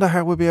thinking, I wonder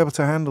how we'll be able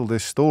to handle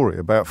this story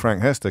about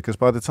Frank Hester, because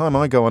by the time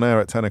I go on air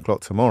at 10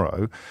 o'clock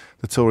tomorrow,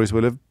 the Tories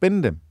will have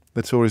binned him.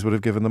 The Tories would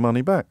have given the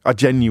money back. I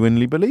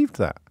genuinely believed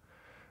that.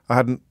 I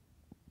hadn't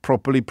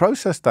properly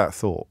processed that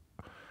thought.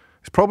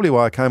 It's probably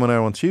why I came on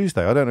air on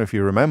Tuesday. I don't know if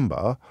you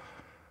remember.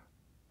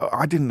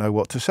 I didn't know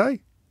what to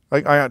say.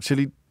 I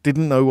actually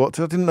didn't know I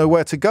didn't know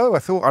where to go. I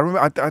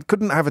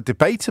couldn't have a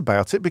debate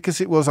about it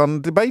because it was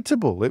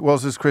undebatable. It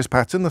was, as Chris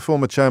Patten, the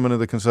former chairman of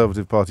the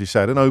Conservative Party,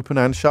 said, an open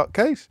and shut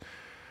case.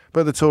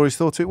 But the Tories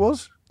thought it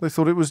was. They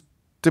thought it was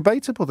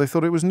debatable. They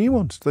thought it was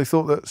nuanced. They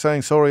thought that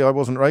saying sorry I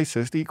wasn't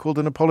racist equaled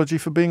an apology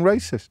for being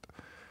racist.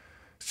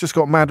 It's just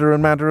got madder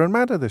and madder and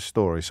madder, this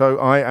story. So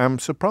I am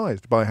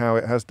surprised by how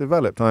it has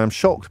developed. I am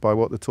shocked by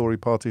what the Tory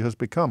party has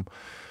become.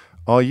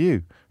 Are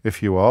you?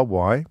 If you are,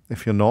 why?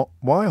 If you're not,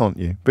 why aren't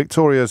you?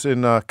 Victoria's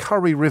in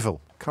Curry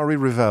Revell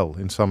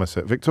in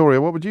Somerset.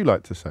 Victoria, what would you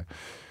like to say?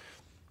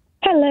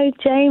 Hello,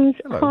 James.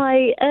 Hello.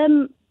 Hi.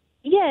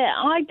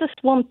 I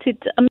just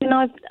wanted...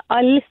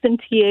 I listen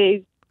to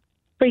you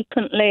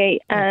frequently,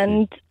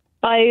 and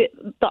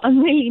I'm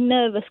really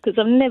nervous because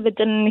I've never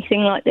done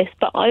anything like this,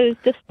 but I was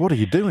just... What are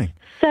you doing?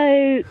 So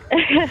I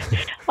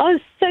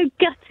was so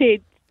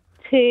gutted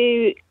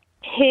to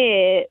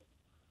hear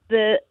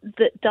that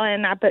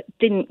Diane Abbott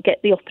didn't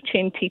get the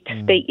opportunity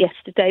to speak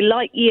yesterday.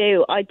 Like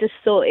you, I just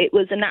thought it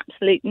was an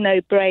absolute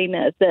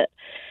no-brainer that,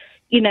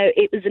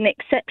 it was an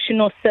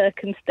exceptional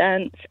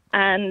circumstance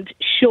and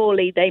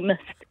surely they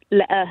must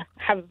let her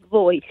have a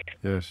voice.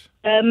 Yes.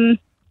 And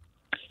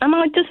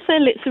I just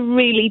feel it's a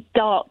really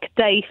dark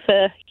day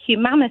for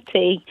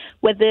humanity,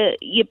 whether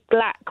you're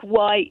black,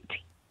 white,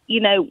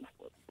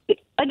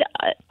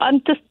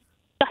 I'm just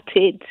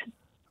gutted.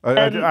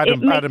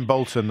 Adam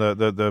Bolton,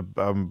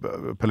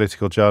 the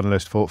political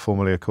journalist,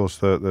 formerly, of course,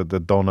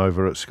 the Don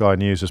over at Sky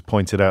News, has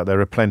pointed out there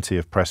are plenty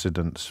of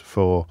precedents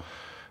for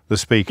the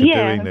Speaker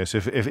doing this.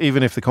 If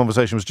even if the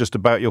conversation was just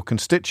about your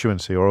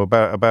constituency or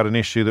about an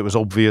issue that was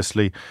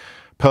obviously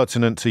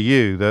pertinent to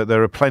you,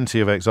 there are plenty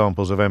of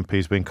examples of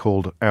MPs being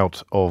called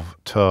out of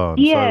turn.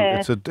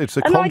 Yeah. So it's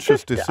a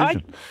conscious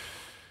decision.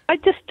 I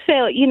just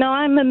feel,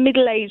 I'm a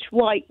middle-aged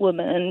white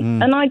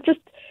woman, and I just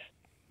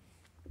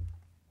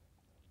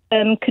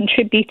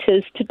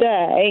contributors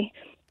today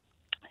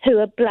who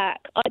are black.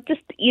 I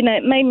just,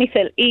 it made me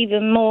feel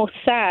even more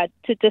sad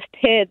to just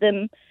hear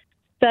them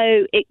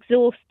so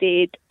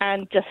exhausted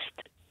and just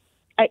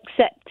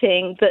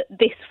accepting that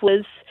this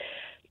was,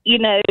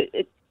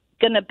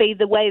 going to be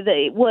the way that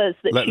it was,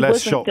 that she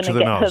wasn't going to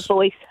get her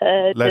voice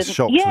heard. Less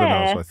shock to the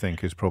nose, I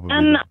think, is probably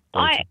the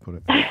way to put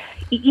it.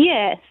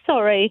 Yeah,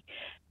 sorry.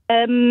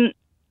 And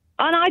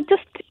I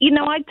just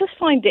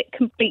find it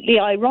completely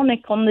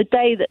ironic on the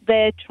day that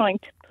they're trying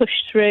to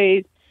push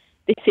through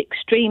this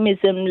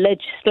extremism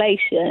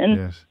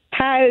legislation,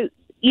 how,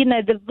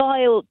 the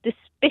vile,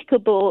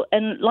 despicable,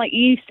 and like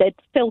you said,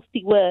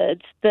 filthy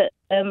words that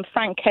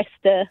Frank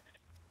Hester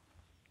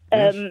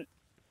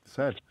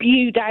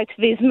spewed out of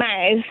his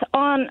mouth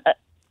aren't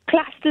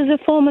classed as a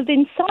form of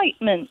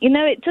incitement.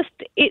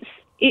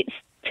 It's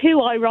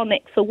too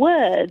ironic for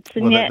words.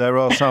 And yet there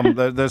are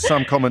there's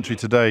some commentary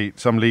today,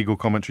 some legal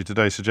commentary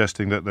today,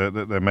 suggesting that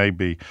there may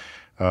be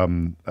a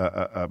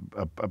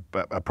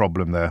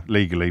problem there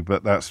legally,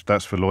 but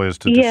that's for lawyers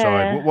to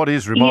decide. What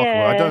is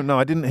remarkable, I don't know.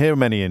 I didn't hear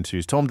many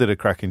interviews. Tom did a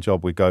cracking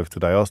job with Gove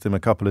today. Asked him a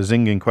couple of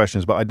zinging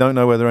questions, but I don't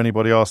know whether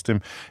anybody asked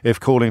him if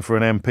calling for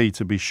an MP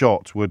to be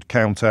shot would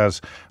count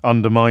as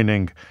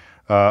undermining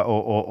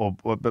or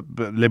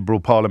liberal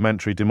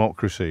parliamentary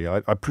democracy.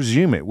 I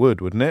presume it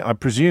would, wouldn't it? I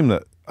presume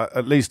that,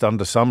 at least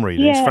under some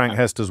readings, Frank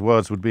Hester's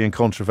words would be in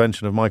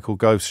contravention of Michael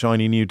Gove's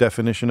shiny new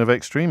definition of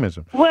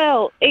extremism.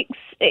 Well,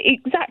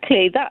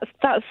 exactly.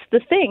 That's the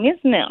thing,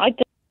 isn't it?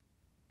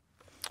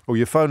 Oh,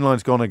 your phone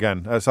line's gone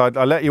again. So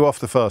I let you off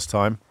the first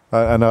time,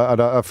 and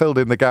I filled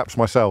in the gaps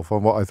myself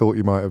on what I thought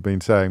you might have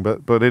been saying.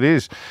 But it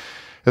is.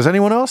 Has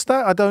anyone asked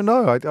that? I don't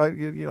know. I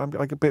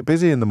get a bit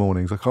busy in the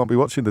mornings. I can't be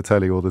watching the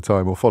telly all the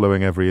time or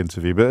following every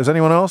interview. But has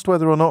anyone asked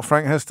whether or not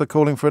Frank Hester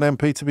calling for an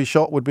MP to be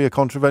shot would be a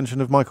contravention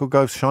of Michael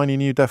Gove's shiny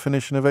new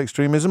definition of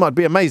extremism? I'd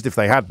be amazed if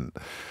they hadn't.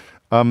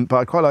 But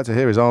I'd quite like to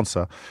hear his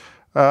answer.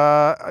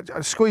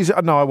 Squeeze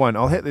it. No, I won't.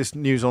 I'll hit this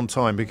news on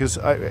time because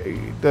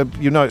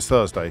it's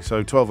Thursday,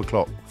 so 12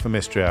 o'clock for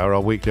Mystery Hour,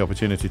 our weekly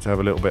opportunity to have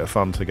a little bit of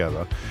fun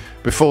together.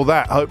 Before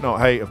that, Hope Not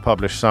Hate have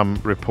published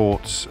some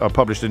reports.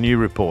 Published a new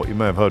report. You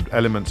may have heard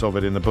elements of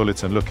it in the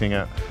bulletin, looking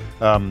at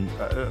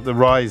the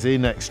rise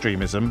in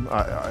extremism.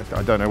 I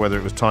don't know whether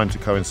it was timed to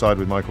coincide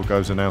with Michael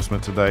Gove's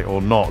announcement today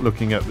or not.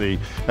 Looking at the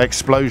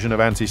explosion of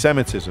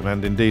anti-Semitism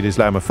and indeed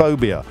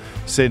Islamophobia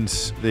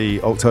since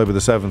the October the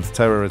 7th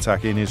terror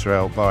attack in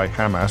Israel by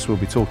Hamas. We'll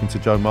be talking to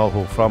Joe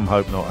Mulhall from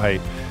Hope Not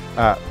Hate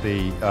at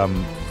the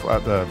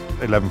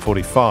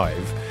 11:45.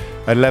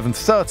 At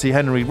 11:30,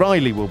 Henry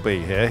Riley will be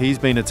here. He's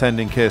been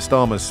attending Keir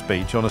Starmer's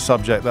speech on a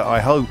subject that I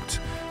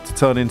hoped to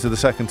turn into the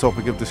second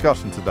topic of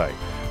discussion today.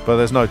 But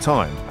there's no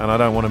time, and I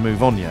don't want to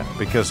move on yet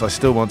because I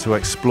still want to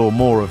explore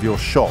more of your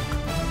shock.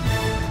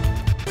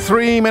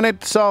 3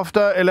 minutes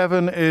after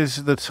 11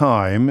 is the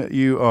time.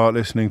 You are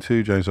listening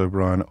to James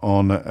O'Brien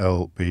on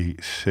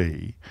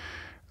LBC.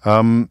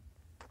 I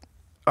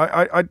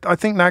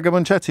think Naga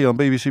Munchetti on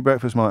BBC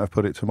Breakfast might have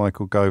put it to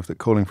Michael Gove that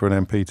calling for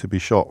an MP to be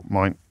shot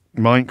might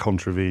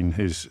contravene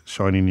his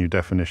shiny new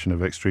definition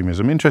of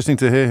extremism. Interesting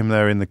to hear him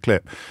there in the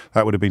clip.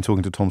 That would have been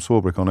talking to Tom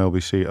Swarbrick on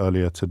LBC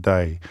earlier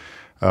today,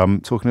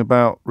 talking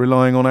about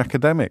relying on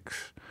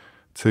academics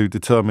to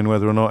determine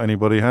whether or not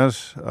anybody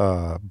has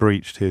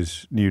breached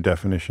his new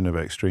definition of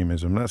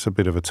extremism. That's a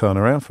bit of a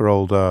turnaround for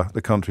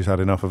the country's had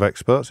enough of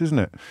experts, isn't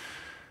it?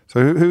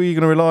 So who are you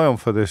going to rely on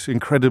for this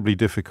incredibly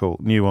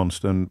difficult,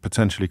 nuanced and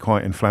potentially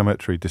quite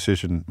inflammatory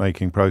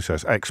decision-making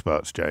process?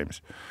 Experts,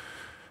 James.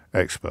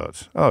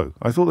 Experts. Oh,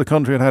 I thought the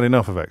country had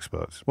enough of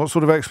experts. What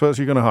sort of experts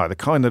are you going to hire? The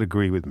kind that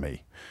agree with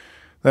me.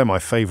 They're my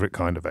favourite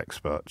kind of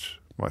experts.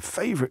 My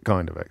favourite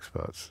kind of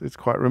experts. It's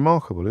quite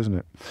remarkable, isn't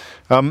it?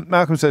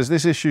 Malcolm says,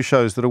 this issue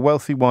shows that a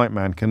wealthy white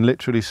man can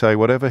literally say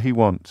whatever he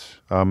wants,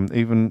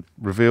 even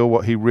reveal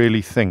what he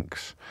really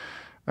thinks,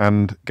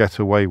 and get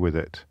away with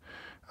it.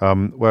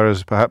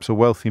 Whereas perhaps a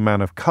wealthy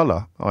man of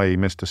colour, i.e.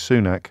 Mr.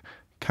 Sunak,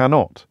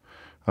 cannot.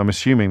 I'm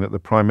assuming that the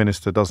Prime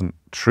Minister doesn't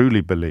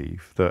truly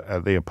believe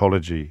that the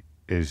apology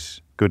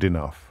is good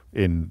enough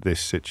in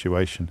this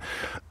situation.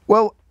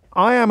 Well,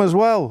 I am as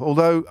well,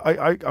 although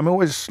I'm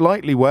always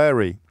slightly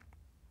wary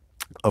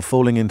of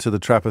falling into the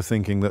trap of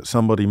thinking that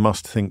somebody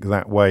must think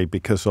that way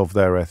because of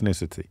their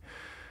ethnicity.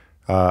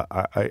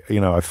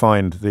 I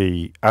find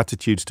the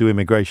attitudes to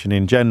immigration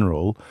in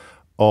general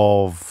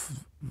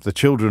of the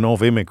children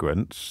of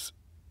immigrants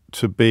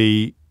to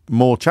be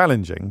more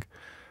challenging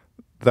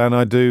than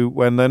I do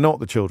when they're not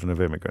the children of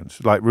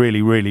immigrants, like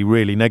really, really,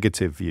 really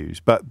negative views.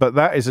 But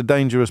that is a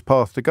dangerous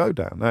path to go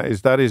down.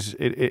 That is,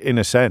 in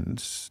a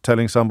sense,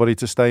 telling somebody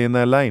to stay in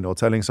their lane or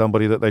telling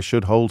somebody that they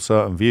should hold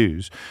certain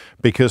views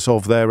because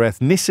of their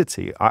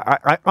ethnicity.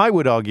 I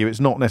would argue it's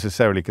not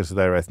necessarily because of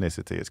their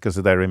ethnicity, it's because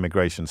of their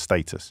immigration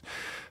status.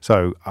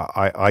 So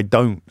I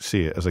don't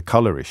see it as a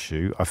colour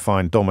issue. I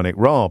find Dominic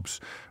Raab's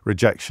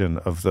rejection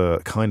of the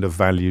kind of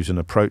values and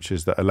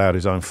approaches that allowed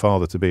his own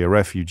father to be a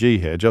refugee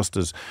here just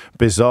as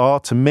bizarre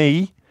to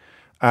me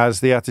as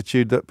the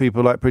attitude that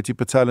people like Priti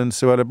Patel and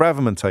Suella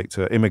Braverman take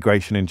to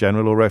immigration in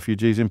general or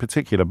refugees in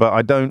particular. But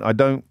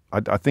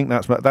I think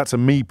that's a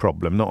me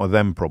problem, not a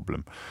them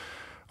problem.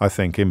 I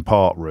think in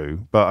part,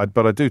 Roo. But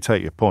I do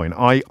take your point.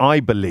 I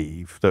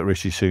believe that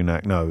Rishi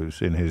Sunak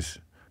knows in his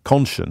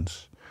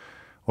conscience,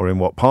 or in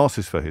what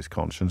passes for his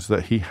conscience,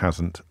 that he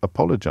hasn't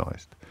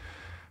apologised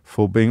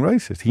for being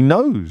racist. He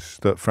knows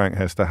that Frank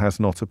Hester has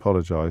not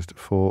apologised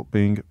for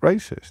being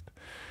racist.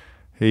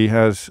 He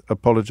has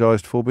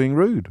apologised for being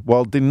rude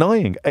while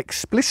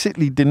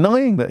explicitly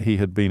denying that he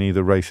had been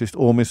either racist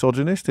or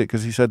misogynistic,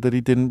 because he said that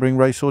he didn't bring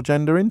race or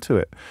gender into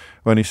it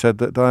when he said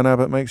that Diane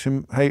Abbott makes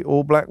him hate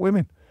all black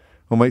women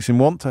or makes him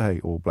want to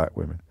hate all black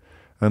women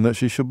and that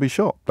she should be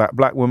shot. That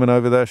black woman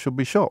over there should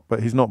be shot,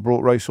 but he's not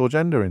brought race or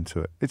gender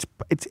into it.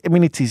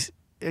 It is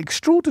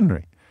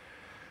extraordinary.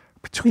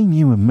 Between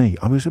you and me,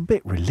 I was a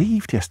bit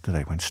relieved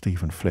yesterday when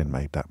Stephen Flynn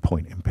made that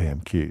point in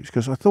PMQs,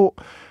 because I thought,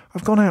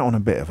 I've gone out on a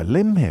bit of a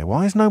limb here.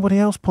 Why is nobody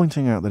else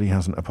pointing out that he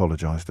hasn't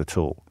apologised at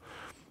all?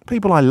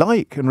 People I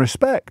like and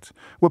respect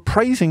were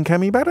praising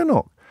Kemi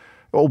Badenoch,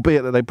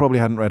 albeit that they probably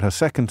hadn't read her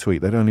second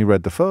tweet. They'd only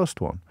read the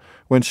first one,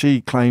 when she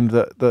claimed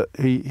that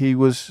he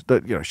was,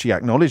 that, you know, she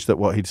acknowledged that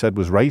what he'd said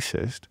was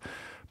racist,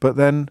 but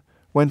then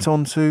went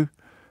on to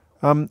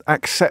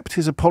accept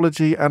his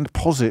apology and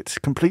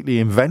completely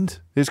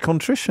invent his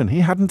contrition. He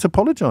hadn't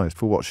apologised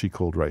for what she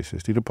called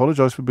racist. He'd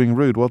apologised for being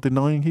rude while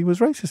denying he was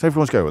racist.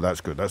 Everyone's going, well,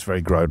 that's good. That's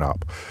very grown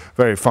up.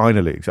 Very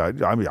finally. I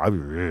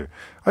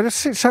just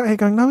sat here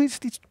going, no,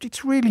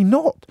 it's really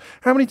not.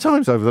 How many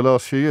times over the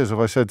last few years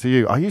have I said to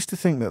you, I used to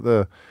think that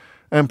the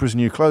Emperor's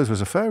New Clothes was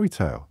a fairy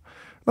tale.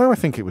 Now I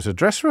think it was a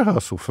dress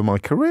rehearsal for my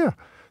career.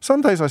 Some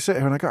days I sit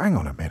here and I go, hang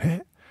on a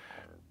minute.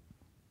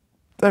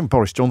 Then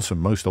Boris Johnson,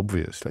 most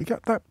obviously.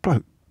 That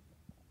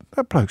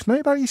bloke's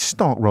naked. He's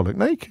stark rollick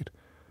naked.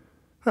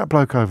 That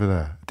bloke over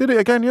there. Did it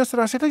again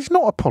yesterday. I said, he's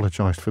not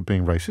apologised for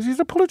being racist. He's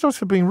apologised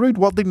for being rude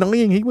while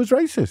denying he was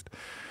racist.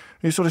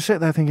 You sort of sit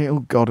there thinking,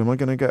 oh, God, are we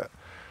going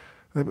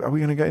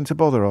to get into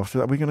bother after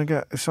that? Are we going to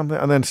get something?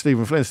 And then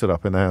Stephen Flynn stood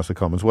up in the House of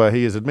Commons, where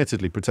he is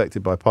admittedly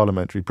protected by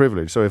parliamentary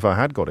privilege. So if I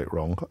had got it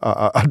wrong,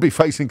 I'd be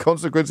facing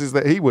consequences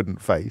that he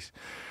wouldn't face.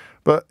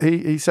 But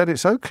he said it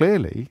so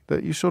clearly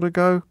that you sort of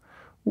go,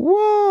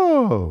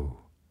 whoa,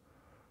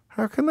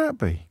 how can that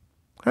be?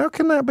 How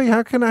can that be?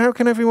 How can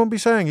everyone be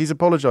saying he's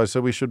apologised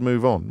so we should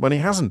move on when he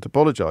hasn't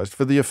apologised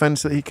for the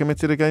offence that he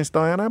committed against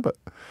Diane Abbott?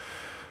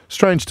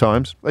 Strange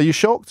times. Are you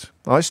shocked?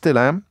 I still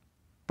am.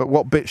 But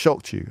what bit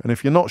shocked you? And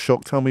if you're not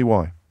shocked, tell me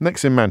why.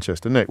 Nick's in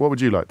Manchester. Nick, what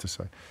would you like to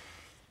say?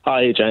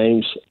 Hi,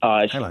 James.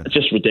 It's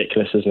just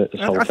ridiculous, isn't it,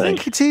 this whole thing? I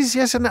think it is,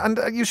 yes. And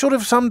you sort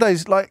of some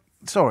days, like,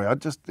 sorry, I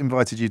just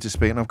invited you to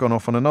speak and I've gone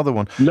off on another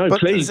one. No,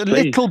 but please, there's a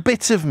little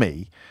bit of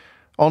me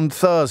on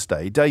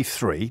Thursday, day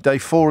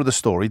 4 of the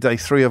story, day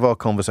 3 of our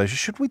conversation.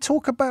 Should we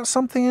talk about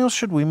something else?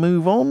 Should we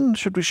move on?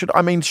 Should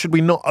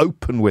we not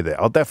open with it?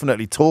 I'll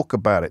definitely talk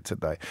about it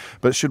today.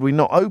 But should we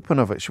not open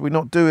of it? Should we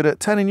not do it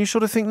at 10? And you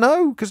sort of think,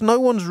 no, because no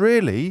one's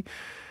really...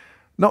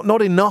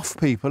 Not enough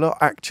people are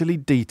actually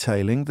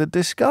detailing the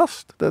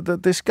disgust, the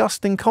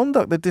disgusting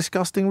conduct, the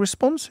disgusting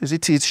responses.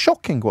 It is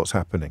shocking what's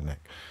happening, Nick.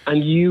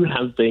 And you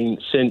have been,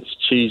 since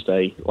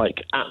Tuesday,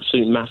 like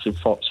absolute massive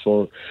props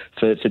for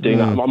doing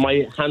that.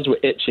 My hands were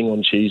itching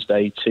on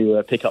Tuesday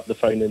to pick up the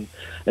phone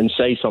and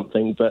say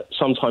something, but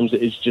sometimes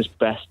it is just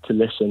best to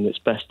listen. It's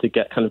best to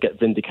get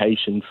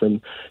vindication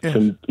from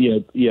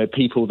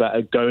people that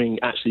are going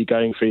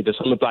through this.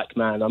 I'm a black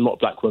man. I'm not a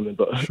black woman,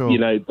 but sure.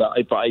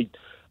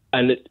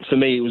 And for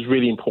me, it was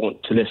really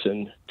important to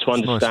listen, to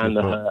understand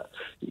the hurt.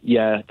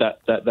 Yeah, that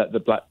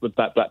the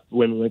black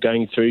women were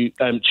going through.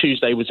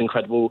 Tuesday was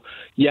incredible.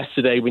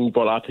 Yesterday, when you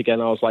brought it up again,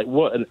 I was like,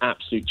 "What an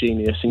absolute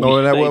genius!" And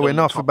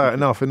enough.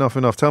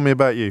 Tell me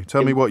about you.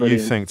 Tell me what you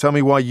think. Tell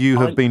me why you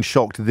have been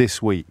shocked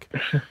this week.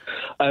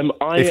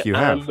 If you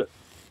have,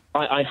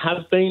 I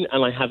have been,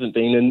 and I haven't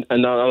been,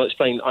 and I'll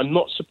explain. I'm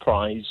not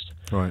surprised.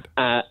 Right.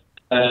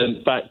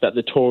 Fact that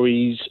the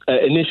Tories,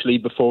 initially,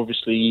 before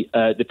obviously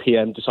the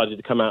PM decided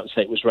to come out and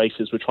say it was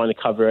racist, were trying to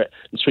cover it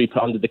and sweep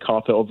it under the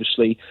carpet,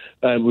 obviously,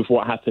 with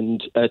what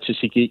happened to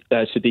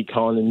Sadiq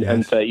Khan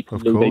and 30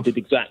 people. They did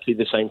exactly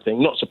the same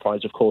thing. Not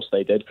surprised, of course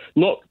they did.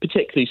 Not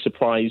particularly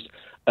surprised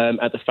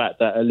at the fact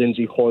that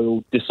Lindsay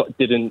Hoyle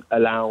didn't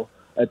allow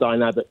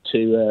Diane Abbott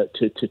to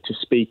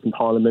speak in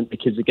Parliament,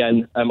 because,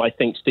 again, I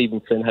think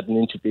Stephen Flynn had an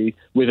interview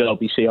with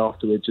LBC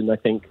afterwards, and I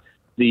think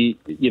he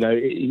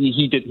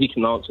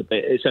can answer, but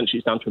essentially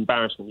it's down to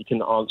embarrassment. He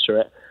can answer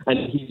it,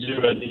 and he's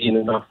already in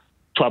enough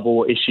trouble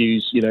or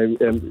issues,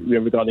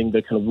 regarding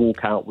the kind of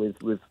walkout with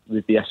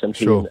the SNP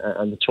Sure.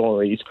 and the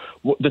Tories.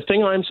 The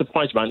thing I am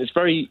surprised about,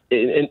 and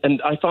it's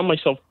and I found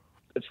myself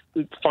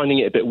finding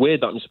it a bit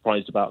weird that I'm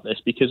surprised about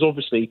this, because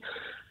obviously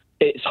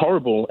it's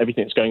horrible,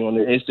 everything that's going on.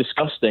 It is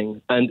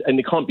disgusting, and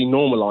it can't be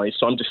normalised,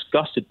 so I'm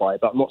disgusted by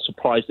it, but I'm not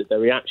surprised at their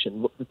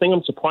reaction. The thing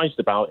I'm surprised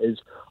about is,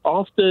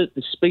 after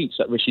the speech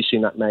that Rishi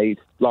Sunak made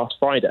last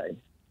Friday,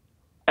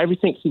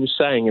 everything he was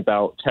saying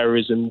about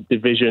terrorism,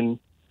 division,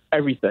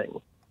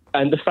 everything,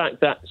 and the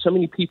fact that so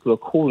many people are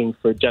calling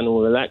for a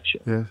general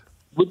election, Yes.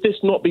 would this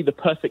not be the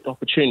perfect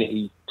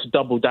opportunity to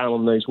double down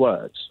on those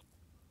words?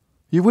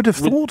 You would have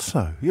thought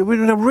so. You would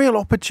have a real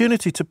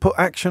opportunity to put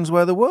actions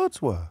where the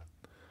words were.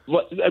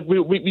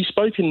 We've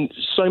spoken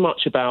so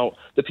much about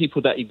the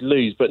people that he'd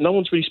lose, but no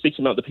one's really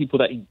speaking about the people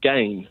that he'd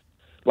gain.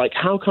 Like,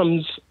 how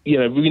comes,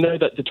 we know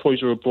that the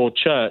Tories are a broad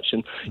church,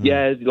 and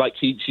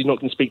she's not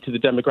going to speak to the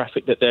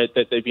demographic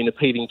that they've been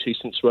appealing to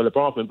since Suella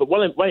Braverman. But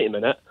wait a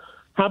minute.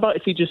 How about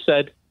if he just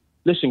said,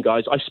 listen,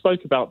 guys, I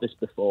spoke about this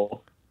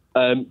before.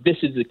 This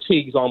is a key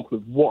example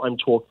of what I'm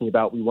talking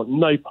about. We want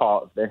no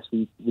part of this.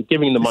 We're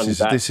giving the money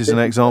back. This is an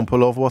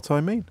example of what I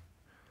mean.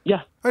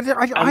 Yeah.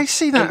 I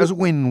see that as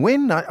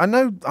win-win. I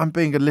know I'm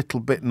being a little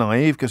bit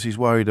naive because he's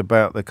worried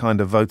about the kind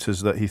of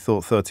voters that he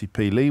thought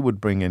 30p Lee would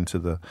bring into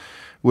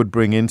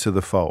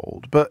the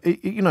fold. But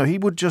he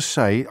would just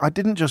say, I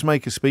didn't just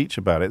make a speech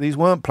about it. These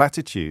weren't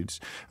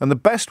platitudes. And the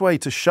best way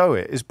to show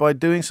it is by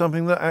doing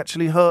something that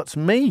actually hurts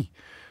me.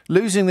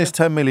 Losing this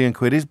 10 million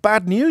quid is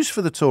bad news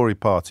for the Tory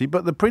party,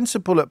 but the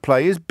principle at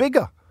play is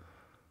bigger.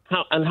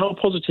 How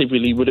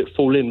positively would it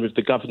fall in with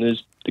the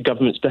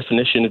government's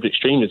definition of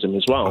extremism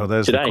as well? Oh,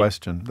 there's today? the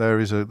question. There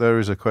is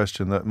a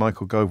question that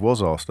Michael Gove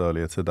was asked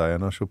earlier today,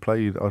 and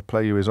I'll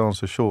play you his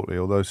answer shortly.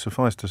 Although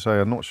suffice to say,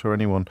 I'm not sure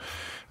anyone,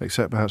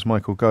 except perhaps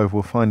Michael Gove,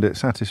 will find it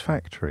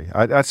satisfactory.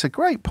 That's a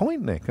great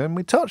point, Nick, and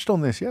we touched on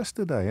this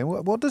yesterday. And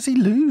what does he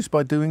lose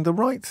by doing the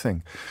right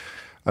thing?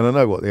 And I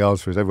know what the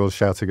answer is. Everyone's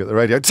shouting at the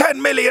radio,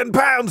 £10 million,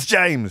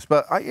 James!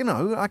 But,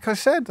 like I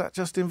said, that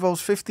just involves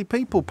 50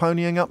 people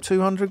ponying up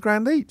 200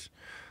 grand each.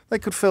 They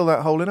could fill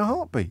that hole in a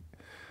heartbeat.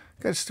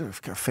 Go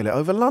fill it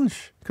over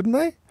lunch, couldn't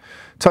they?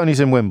 Tony's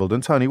in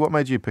Wimbledon. Tony, what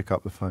made you pick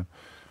up the phone?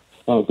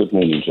 Oh, good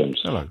morning, James.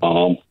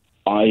 Hello.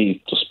 I've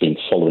just been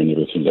following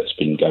everything that's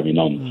been going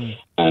on,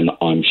 and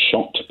I'm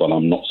shocked, but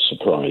I'm not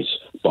surprised,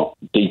 but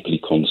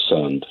deeply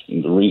concerned.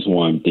 And the reason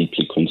why I'm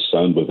deeply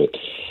concerned with it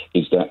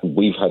is that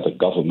we've had a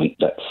government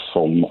that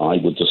I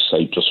would just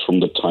say, just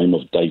from the time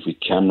of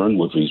David Cameron,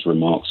 with his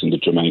remarks in the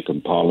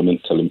Jamaican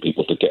Parliament, telling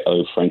people to get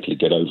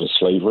over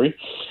slavery,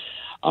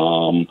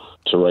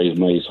 Theresa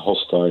May's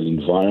hostile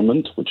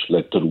environment, which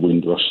led to the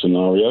Windrush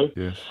scenario.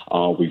 Yes.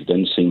 We've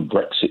then seen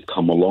Brexit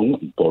come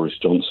along, Boris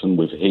Johnson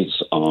with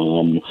his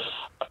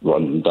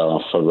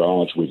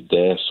Farage with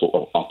their sort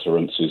of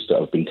utterances that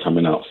have been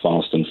coming out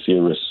fast and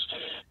furious.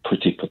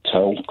 Priti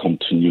Patel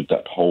continued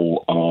that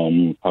whole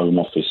Home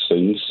Office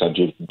thing.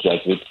 Sajid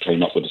Javid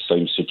came up with the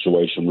same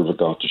situation with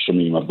regard to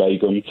Shamima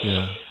Begum.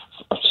 Yeah.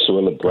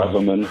 Suella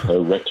Braverman, her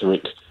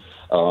rhetoric,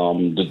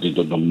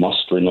 the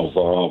mustering of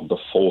the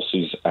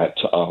forces at,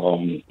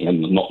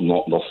 and not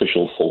the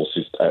official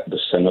forces at the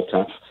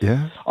cenotaph.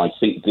 Yeah. I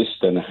think this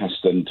then has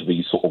to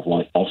be sort of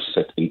like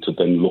offset into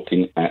then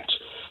looking at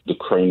the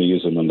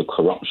cronyism and the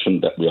corruption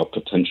that we are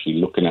potentially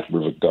looking at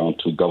with regard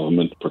to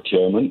government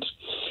procurement.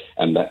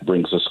 And that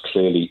brings us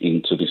clearly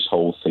into this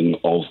whole thing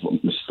of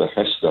Mr.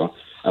 Hester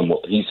and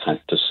what he's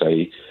had to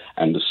say,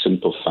 and the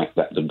simple fact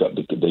that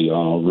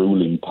the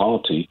ruling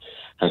party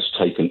has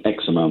taken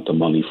X amount of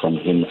money from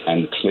him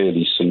and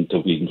clearly seem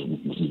to be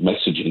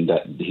messaging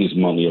that his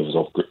money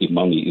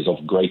is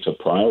of greater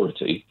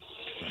priority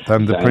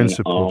than the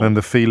principle, than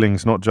the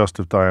feelings not just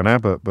of Diane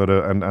Abbott, but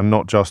and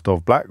not just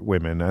of black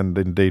women and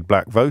indeed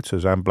black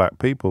voters and black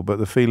people, but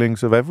the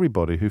feelings of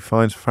everybody who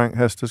finds Frank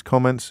Hester's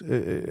comments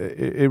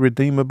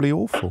irredeemably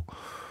awful.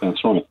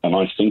 That's right. And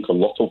I think a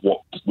lot of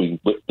what we're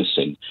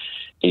witnessing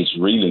is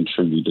really and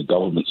truly the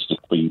government's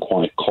being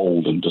quite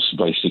cold and just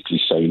basically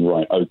saying,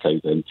 right,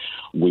 okay, then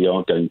we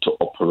are going to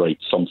operate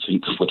something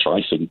which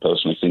I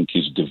personally think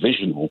is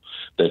divisional.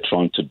 They're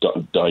trying to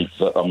divide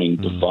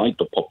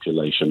the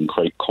population,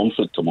 create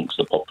conflict amongst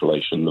the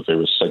population, the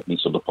various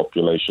segments of the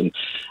population,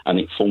 and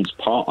it forms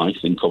part, I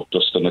think, of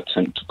just an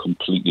attempt to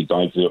completely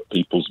divert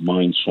people's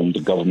minds from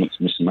the government's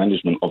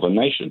mismanagement of a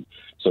nation.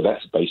 So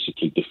that's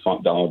basically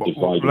our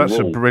dividing That's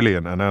rule. a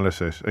brilliant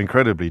analysis,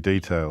 incredibly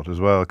detailed as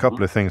well. A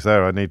couple of things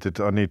there I need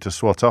to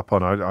swat up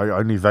on. I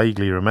only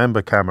vaguely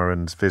remember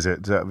Cameron's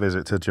visit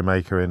to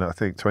Jamaica in, I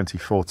think,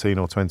 2014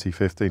 or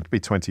 2015. It'd be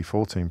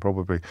 2014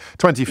 probably.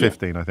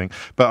 2015, I think.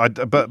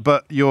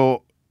 But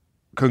your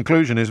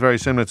conclusion is very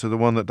similar to the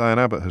one that Diane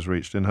Abbott has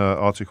reached in her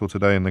article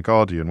today in The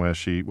Guardian, where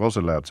she was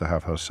allowed to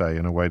have her say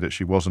in a way that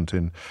she wasn't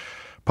in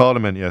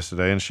Parliament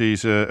yesterday, and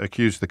she's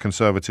accused the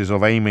Conservatives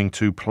of aiming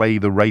to play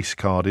the race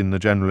card in the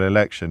general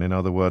election. In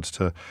other words,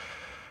 to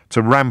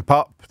to ramp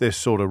up this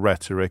sort of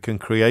rhetoric and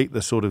create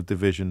the sort of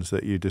divisions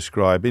that you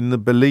describe, in the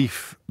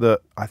belief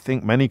that I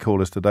think many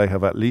callers today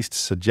have at least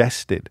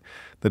suggested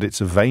that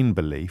it's a vain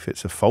belief,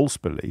 it's a false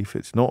belief,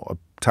 it's not a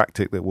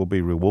tactic that will be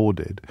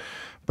rewarded,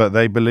 but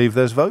they believe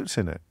there's votes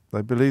in it.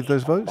 They believe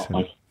there's votes in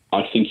it.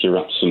 I think you're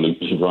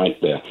absolutely right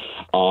there.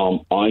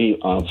 I'm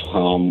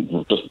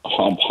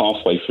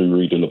halfway through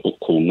reading a book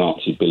called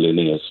Nazi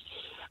Billionaires,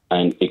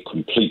 and it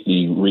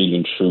completely, really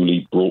and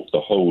truly brought the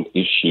whole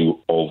issue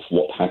of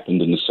what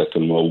happened in the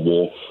Second World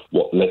War,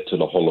 what led to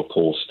the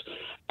Holocaust.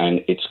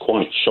 And it's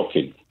quite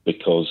shocking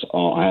because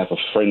I have a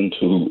friend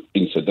who,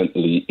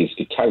 incidentally, is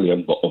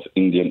Italian but of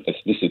Indian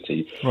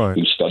ethnicity, right,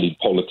 who studied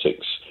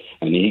politics.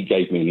 And he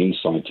gave me an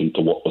insight into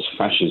what was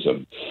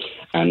fascism.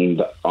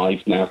 And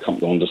I've now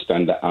come to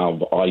understand that our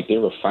idea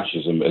of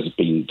fascism has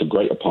been, the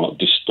greater part,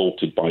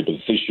 distorted by the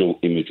visual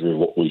imagery of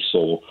what we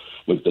saw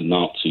with the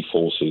Nazi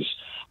forces,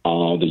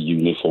 the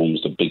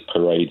uniforms, the big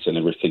parades and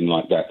everything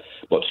like that.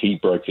 But he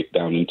broke it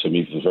down into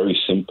me very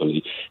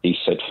simply. He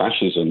said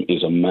fascism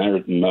is a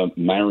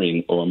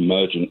marrying or a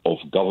merging of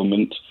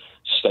government,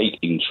 state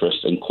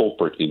interest and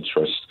corporate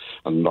interest.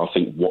 And I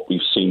think what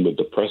we've seen with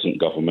the present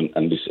government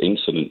and this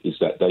incident is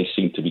that they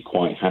seem to be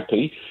quite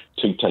happy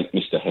to take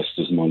Mr.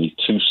 Hester's money,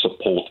 to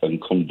support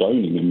and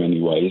condone him in many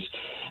ways.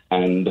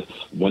 And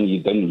when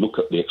you then look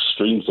at the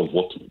extremes of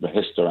what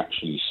Hester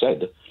actually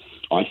said,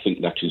 I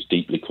think that is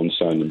deeply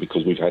concerning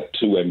because we've had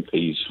 2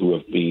 MPs who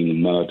have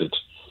been murdered.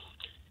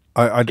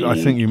 I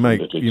think you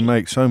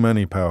make so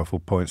many powerful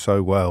points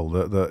so well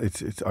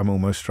that I'm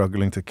almost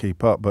struggling to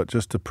keep up. But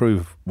just to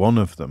prove one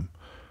of them,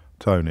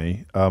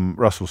 Tony,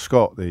 Russell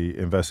Scott, the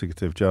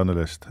investigative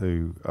journalist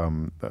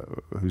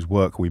whose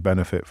work we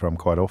benefit from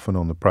quite often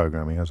on the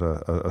programme, he has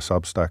a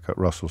Substack at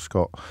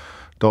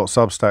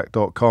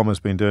russellscott.substack.com, has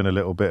been doing a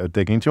little bit of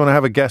digging. Do you want to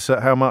have a guess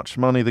at how much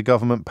money the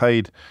government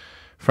paid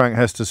Frank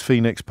Hester's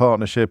Phoenix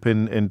partnership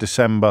in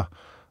December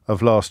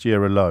of last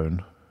year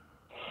alone?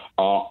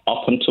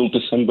 Up until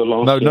December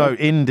last year? No,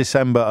 in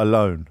December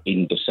alone.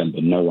 In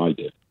December, no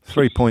idea.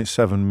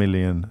 3.7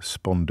 million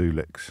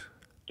spondulics.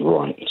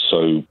 Right,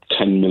 so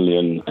 10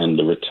 million and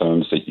the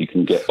returns that you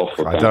can get off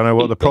of that. I don't know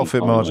what the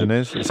profit margin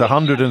is. It's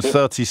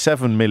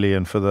 137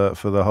 million for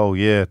the whole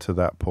year to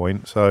that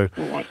point. So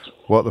right.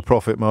 What the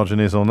profit margin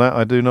is on that,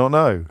 I do not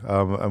know.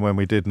 And when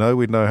we did know,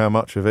 we'd know how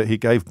much of it he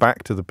gave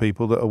back to the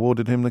people that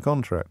awarded him the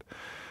contract.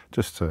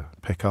 Just to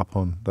pick up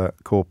on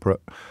that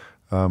corporate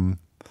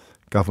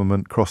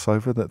government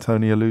crossover that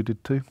Tony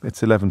alluded to.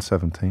 It's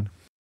 11:17.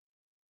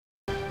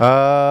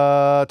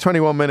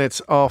 21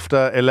 minutes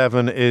after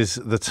 11 is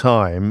the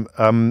time.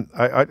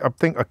 I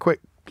think a quick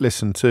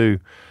listen to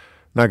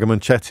Naga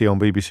Munchetty on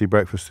BBC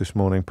Breakfast this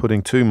morning,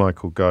 putting to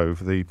Michael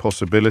Gove the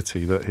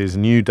possibility that his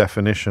new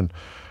definition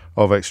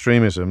of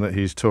extremism that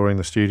he's touring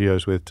the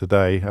studios with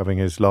today, having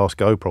his last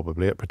go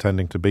probably at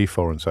pretending to be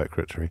Foreign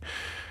Secretary,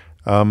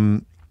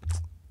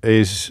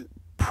 is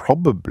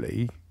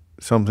probably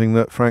something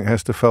that Frank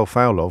Hester fell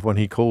foul of when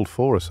he called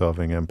for a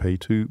serving MP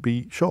to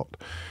be shot.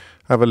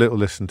 Have a little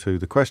listen to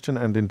the question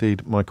and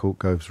indeed Michael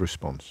Gove's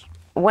response.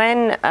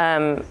 When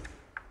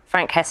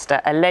Frank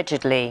Hester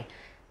allegedly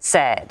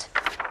said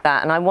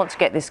that, and I want to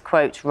get this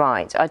quote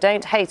right, "I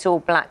don't hate all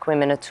black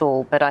women at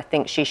all, but I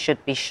think she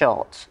should be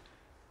shot."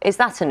 Is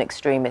that an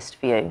extremist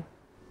view?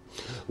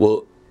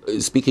 Well,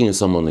 speaking as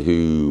someone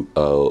who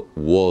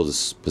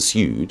was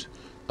pursued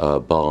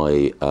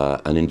by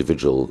an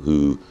individual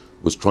who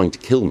was trying to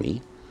kill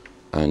me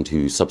and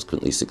who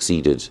subsequently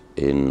succeeded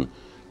in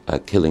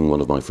killing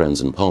one of my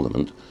friends in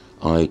Parliament,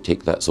 I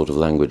take that sort of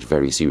language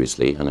very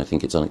seriously and I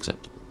think it's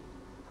unacceptable.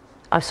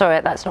 I'm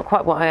sorry, that's not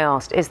quite what I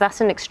asked. Is that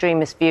an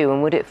extremist view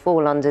and would it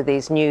fall under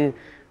these new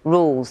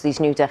rules, these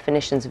new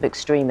definitions of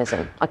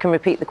extremism? I can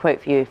repeat the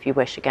quote for you if you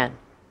wish again.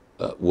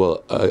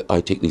 Well, I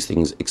take these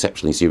things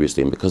exceptionally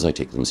seriously, and because I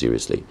take them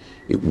seriously,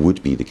 it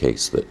would be the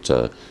case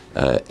that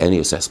any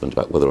assessment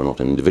about whether or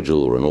not an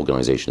individual or an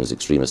organisation is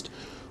extremist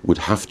would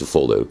have to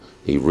follow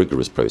a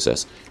rigorous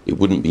process. It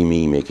wouldn't be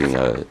me making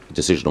a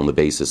decision on the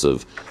basis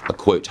of a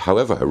quote,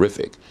 however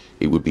horrific.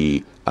 It would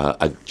be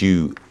a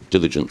due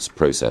diligence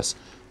process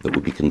that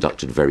would be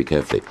conducted very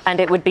carefully. And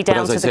it would be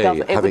down to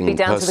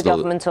the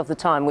government of the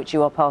time, which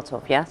you are part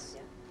of, yes?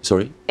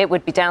 Sorry? It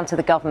would be down to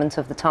the government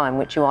of the time,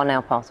 which you are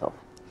now part of.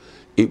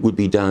 It would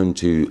be down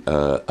to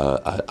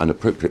an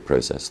appropriate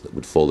process that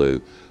would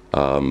follow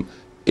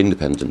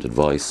independent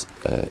advice,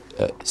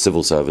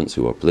 civil servants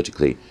who are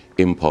politically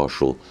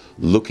impartial,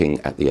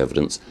 looking at the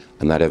evidence,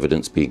 and that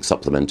evidence being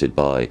supplemented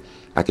by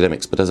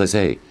academics. But as I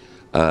say,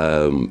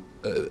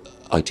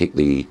 I take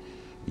the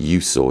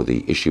use or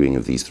the issuing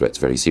of these threats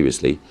very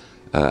seriously,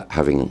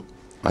 having,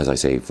 as I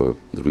say, for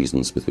the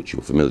reasons with which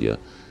you're familiar,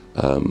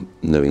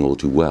 knowing all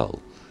too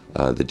well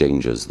the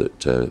dangers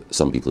that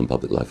some people in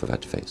public life have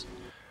had to face.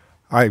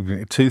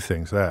 Two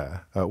things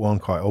there. One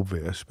quite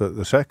obvious, but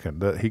the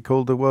second, that he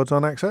called the words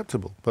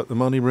unacceptable, but the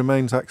money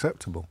remains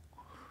acceptable.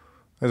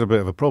 There's a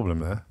bit of a problem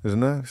there, isn't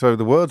there? So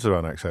the words are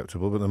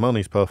unacceptable, but the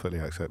money's perfectly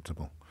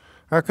acceptable.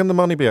 How can the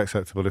money be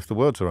acceptable if the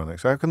words are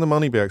unacceptable? How can the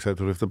money be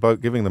acceptable if the bloke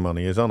giving the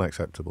money is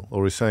unacceptable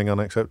or is saying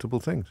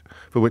unacceptable things,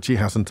 for which he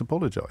hasn't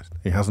apologised?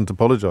 He hasn't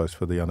apologised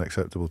for the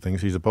unacceptable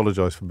things. He's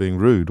apologised for being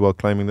rude while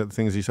claiming that the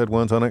things he said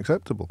weren't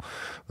unacceptable.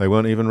 They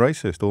weren't even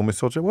racist or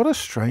misogynist. What a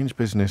strange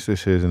business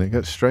this is, and it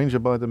gets stranger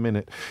by the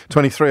minute.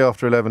 23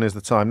 after 11 is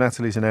the time.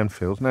 Natalie's in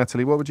Enfield.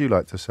 Natalie, what would you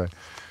like to say?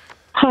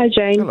 Hi,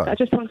 James. Hello. I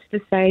just wanted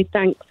to say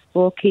thanks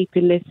for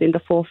keeping this in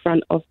the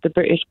forefront of the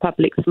British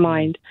public's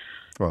mind.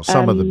 Well,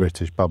 some of the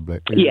British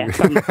public. Yeah,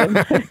 some of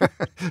them.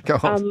 Go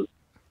on.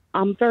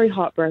 I'm very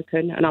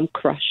heartbroken and I'm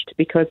crushed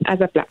because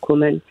as a black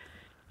woman,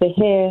 to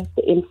hear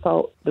the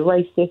insult, the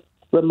racist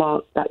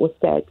remark that was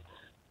said,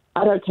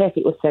 I don't care if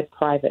it was said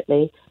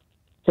privately,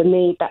 to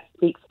me that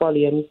speaks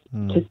volumes.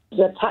 To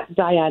attack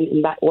Diane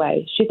in that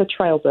way, she's a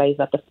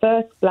trailblazer, the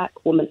first black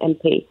woman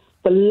MP,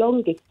 the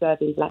longest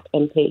serving black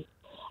MP.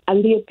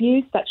 And the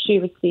abuse that she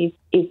receives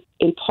is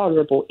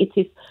intolerable. It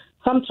is.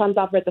 Sometimes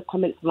I've read the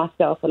comments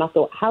myself and I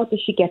thought, how does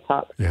she get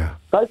up,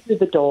 go through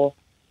the door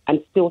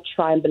and still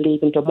try and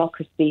believe in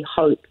democracy,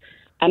 hope?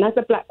 And as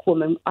a black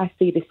woman, I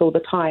see this all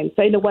the time.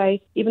 So in a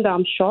way, even though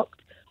I'm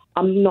shocked,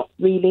 I'm not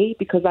really,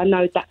 because I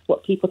know that's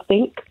what people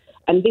think.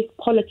 And this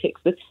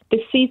politics, this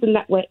season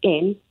that we're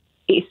in,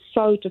 is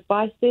so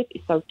divisive,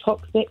 it's so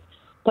toxic.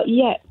 But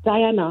yet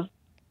Diana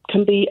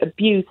can be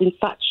abused in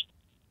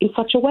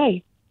such a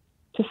way.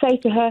 To say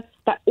to her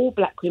that all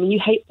black women, you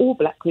hate all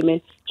black women,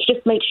 she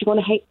just makes you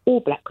want to hate all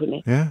black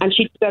women. Yeah. And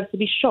she deserves to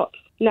be shot.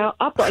 Now,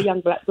 I've got a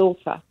young black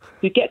daughter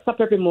who gets up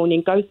every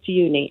morning, goes to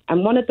uni,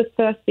 and one of the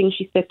first things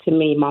she said to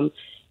me, Mum,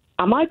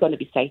 am I going to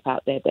be safe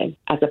out there then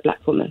as a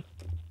black woman?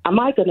 Am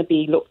I going to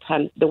be looked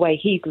at the way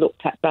he's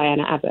looked at Diane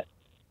Abbott?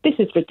 This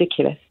is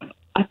ridiculous.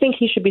 I think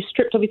he should be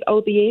stripped of his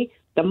OBE.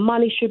 The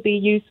money should be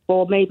used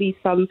for maybe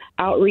some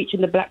outreach in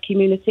the black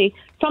community,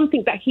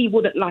 something that he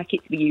wouldn't like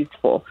it to be used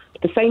for.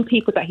 The same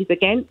people that he's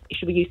against, it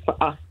should be used for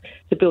us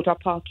to build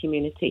up our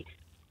community.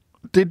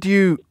 Did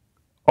you,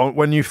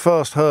 when you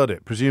first heard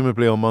it,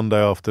 presumably on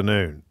Monday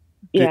afternoon,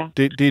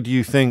 did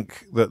you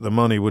think that the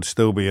money would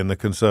still be in the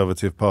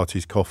Conservative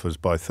Party's coffers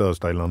by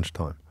Thursday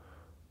lunchtime?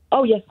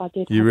 Oh, yes, I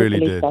did. You really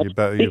did.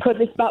 Because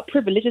it's about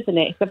privilege, isn't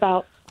it?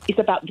 It's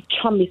about the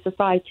chummy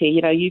society.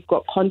 You know, you've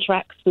got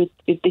contracts with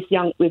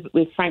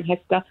Frank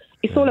Hester.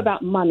 It's all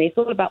about money. It's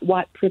all about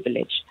white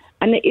privilege.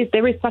 And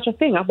there is such a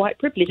thing, a white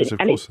privilege. Yes,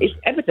 and it's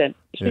evident.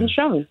 It's been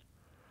shown.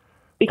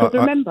 Because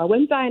remember,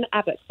 when Diane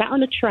Abbott sat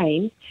on a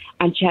train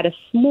and she had a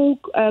small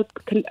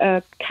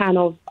can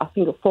of, I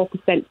think,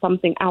 4%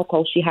 something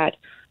alcohol she had,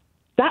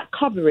 that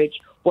coverage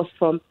was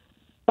from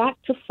back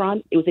to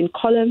front. It was in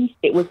columns,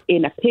 it was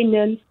in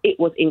opinions, it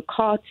was in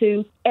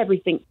cartoons,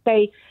 everything.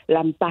 They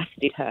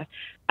lambasted her.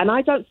 And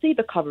I don't see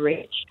the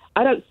coverage.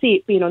 I don't see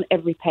it being on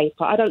every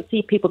paper. I don't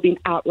see people being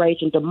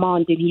outraged and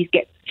demanding he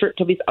gets stripped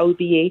of his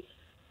OBE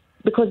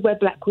because we're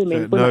black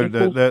women.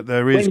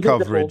 There is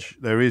coverage.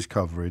 There is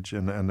coverage,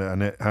 and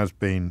it has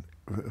been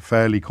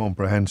fairly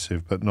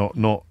comprehensive, but not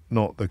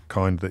the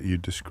kind that you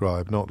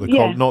described. Not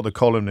the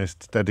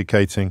columnists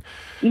dedicating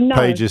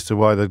pages to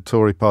why the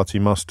Tory party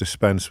must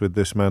dispense with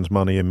this man's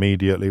money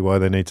immediately, why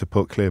they need to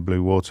put clear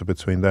blue water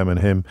between them and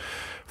him,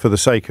 for the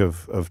sake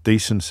of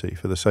decency,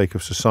 for the sake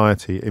of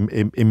society,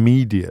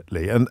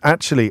 immediately. And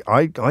actually,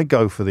 I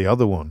go for the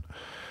other one.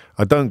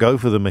 I don't go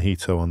for the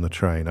mojito on the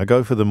train. I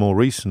go for the more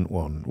recent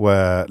one,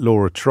 where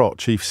Laura Trott,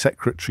 Chief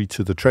Secretary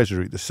to the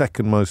Treasury, the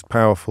second most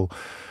powerful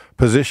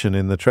position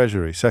in the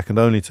Treasury, second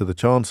only to the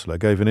Chancellor,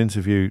 gave an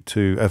interview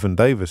to Evan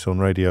Davis on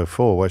Radio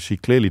 4 where she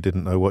clearly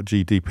didn't know what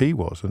GDP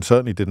was and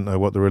certainly didn't know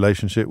what the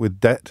relationship with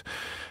debt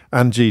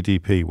and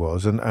GDP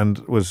was, and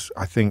was,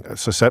 I think,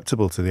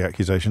 susceptible to the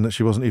accusation that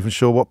she wasn't even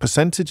sure what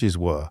percentages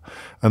were.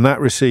 And that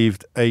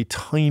received a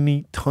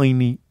tiny,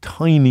 tiny,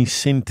 tiny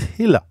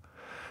scintilla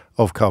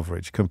of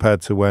coverage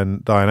compared to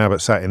when Diane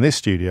Abbott sat in this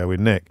studio with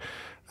Nick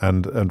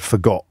and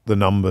forgot the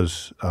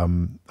numbers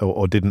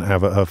or didn't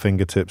have at her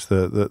fingertips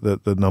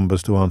the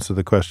numbers to answer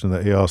the question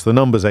that he asked. The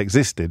numbers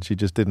existed, she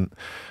just didn't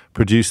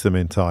produce them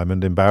in time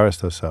and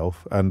embarrassed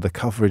herself. And the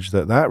coverage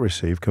that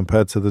received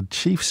compared to the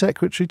Chief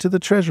Secretary to the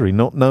Treasury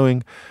not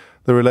knowing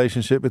the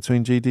relationship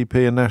between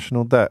GDP and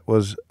national debt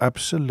was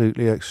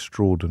absolutely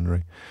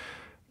extraordinary.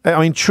 I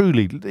mean,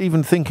 truly,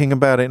 even thinking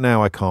about it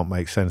now, I can't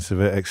make sense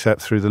of it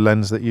except through the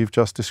lens that you've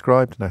just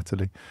described,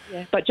 Natalie.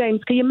 Yeah, but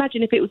James, can you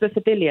imagine if it was a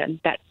civilian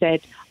that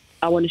said,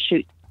 I want to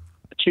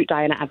shoot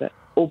Diana Abbott,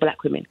 all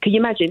black women? Can you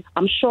imagine?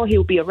 I'm sure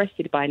he'll be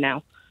arrested by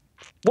now.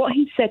 What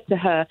he said to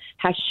her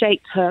has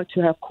shaken her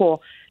to her core.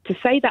 To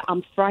say that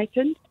I'm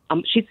frightened,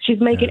 she's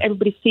making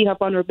everybody see her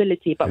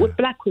vulnerability. But with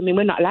black women,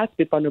 we're not allowed to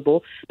be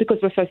vulnerable because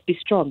we're supposed to be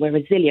strong. We're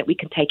resilient. We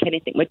can take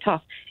anything. We're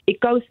tough. It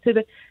goes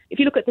to if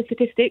you look at the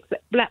statistics,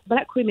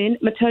 black women,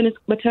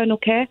 maternal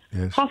care,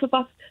 half of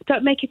us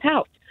don't make it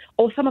out.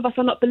 Or some of us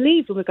are not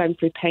believed when we're going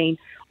through pain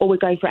or we're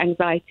going through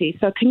anxiety.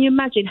 So can you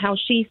imagine how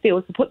she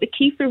feels to put the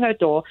key through her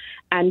door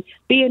and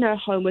be in her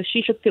home where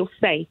she should feel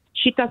safe?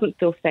 She doesn't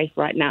feel safe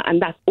right now. And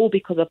that's all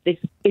because of this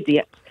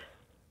idiot.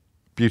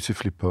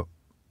 Beautifully put.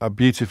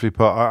 Beautifully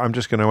put. I'm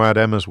just going to add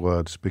Emma's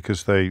words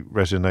because they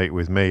resonate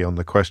with me on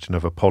the question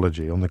of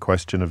apology, on the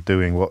question of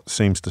doing what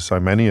seems to so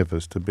many of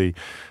us to be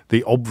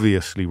the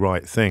obviously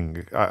right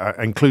thing,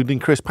 including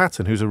Chris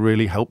Patten, who's a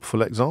really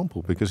helpful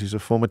example because he's a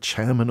former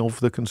chairman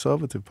of the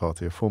Conservative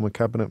Party, a former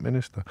cabinet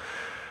minister.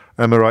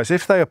 Emma writes,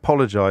 if they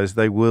apologise,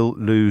 they will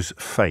lose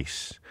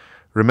face.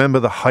 Remember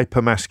the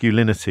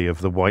hypermasculinity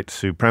of the white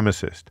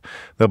supremacist.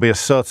 There'll be a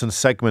certain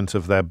segment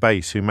of their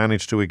base who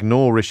manage to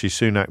ignore Rishi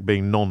Sunak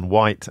being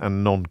non-white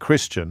and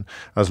non-Christian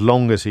as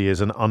long as he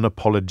is an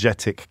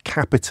unapologetic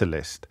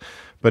capitalist.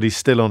 But he's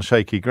still on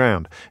shaky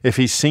ground. If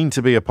he's seen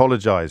to be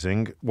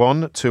apologising,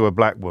 1, to a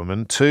black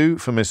woman, 2,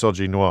 for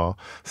misogynoir,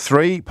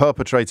 3,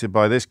 perpetrated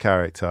by this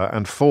character,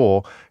 and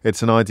 4,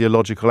 it's an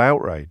ideological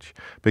outrage.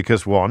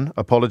 Because 1,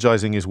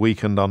 apologising is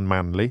weak and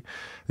unmanly.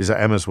 These are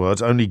Emma's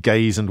words. Only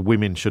gays and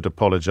women should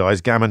apologise.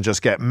 Gammon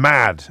just get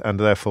mad and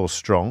therefore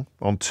strong.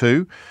 On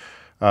 2,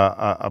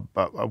 a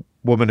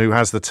woman who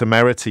has the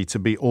temerity to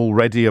be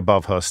already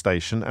above her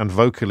station and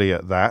vocally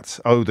at that.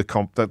 Oh,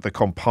 the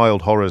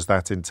compiled horrors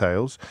that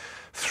entails.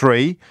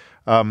 3,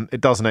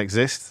 it doesn't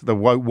exist. The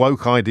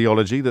woke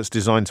ideology that's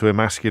designed to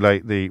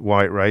emasculate the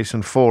white race.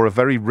 And 4, a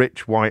very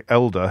rich white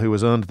elder who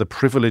has earned the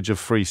privilege of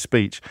free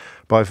speech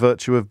by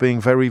virtue of being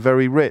very,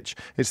 very rich.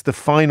 It's the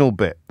final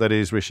bit that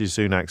is Rishi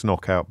Sunak's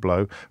knockout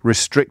blow,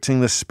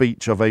 restricting the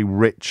speech of a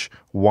rich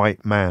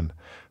white man.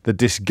 The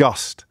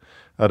disgust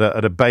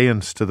at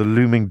abeyance to the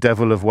looming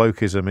devil of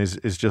wokeism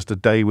is just a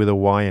day with a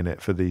Y in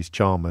it for these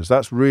charmers.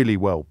 That's really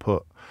well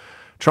put.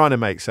 Trying to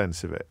make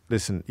sense of it.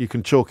 Listen, you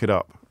can chalk it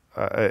up.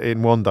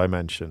 In 1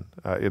 dimension,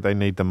 they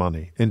need the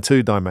money. In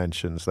 2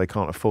 dimensions, they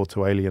can't afford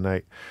to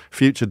alienate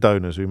future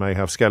donors who may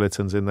have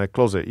skeletons in their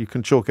closet. You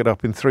can chalk it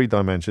up in 3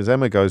 dimensions.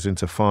 Emma goes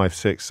into 5,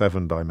 6,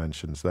 7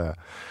 dimensions there.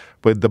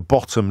 But the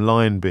bottom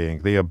line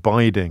being, the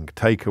abiding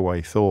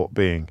takeaway thought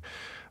being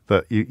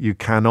that he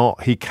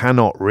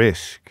cannot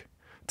risk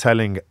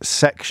telling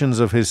sections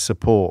of his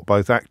support,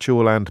 both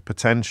actual and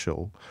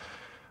potential,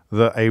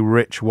 that a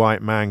rich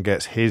white man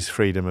gets his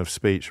freedom of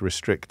speech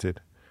restricted.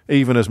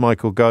 Even as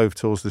Michael Gove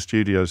tours the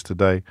studios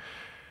today,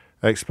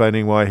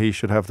 explaining why he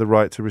should have the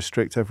right to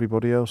restrict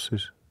everybody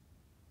else's.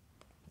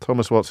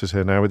 Thomas Watts is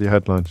here now with your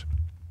headlines.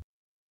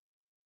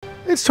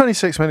 It's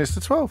 26 minutes to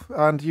 12,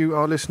 and you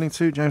are listening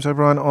to James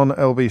O'Brien on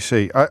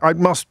LBC. I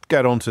must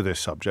get onto this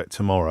subject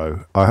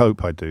tomorrow. I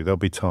hope I do. There'll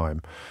be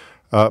time.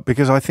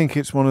 Because I think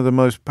it's one of the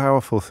most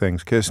powerful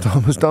things Keir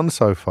Starmer's done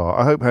so far.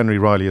 I hope Henry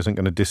Riley isn't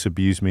going to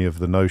disabuse me of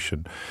the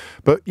notion.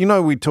 But,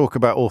 we talk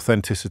about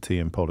authenticity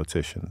in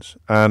politicians.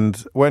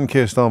 And when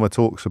Keir Starmer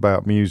talks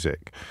about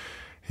music,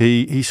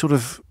 he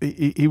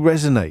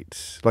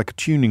resonates like a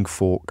tuning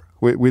fork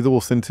with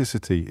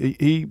authenticity.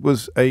 He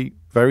was a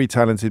very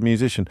talented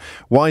musician,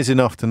 wise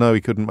enough to know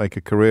he couldn't make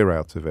a career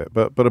out of it,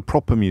 but a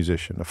proper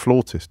musician, a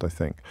flautist, I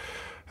think.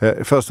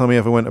 First time he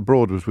ever went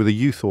abroad was with a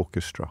youth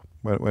orchestra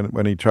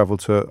when he travelled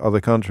to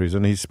other countries,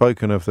 and he's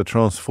spoken of the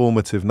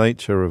transformative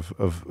nature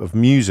of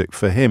music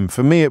for him.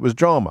 For me, it was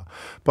drama,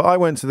 but I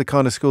went to the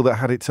kind of school that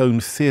had its own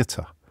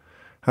theatre,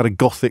 had a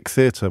Gothic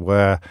theatre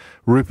where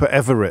Rupert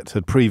Everett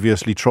had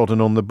previously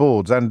trodden on the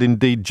boards, and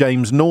indeed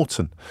James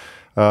Norton.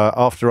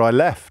 After I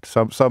left,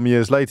 some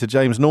years later,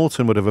 James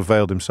Norton would have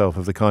availed himself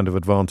of the kind of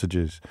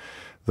advantages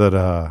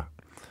that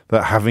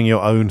having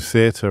your own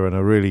theatre and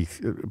a really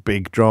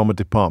big drama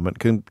department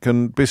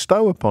can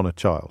bestow upon a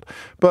child.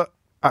 But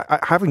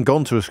having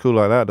gone to a school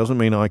like that doesn't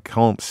mean I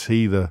can't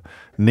see the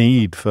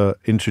need for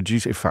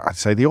introducing. In fact, I'd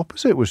say the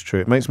opposite was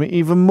true. It makes me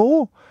even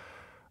more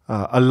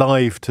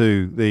alive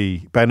to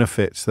the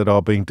benefits that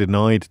are being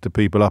denied to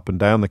people up and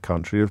down the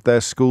country if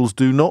their schools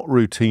do not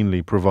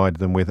routinely provide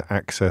them with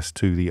access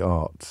to the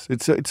arts.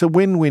 It's a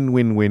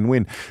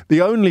win-win-win-win-win.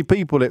 The only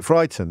people it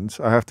frightens,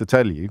 I have to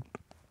tell you,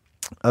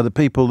 are the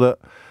people that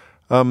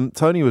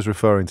Tony was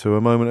referring to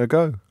a moment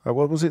ago.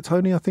 What was it,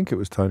 Tony? I think it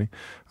was Tony.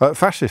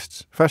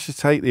 Fascists.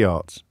 Fascists hate the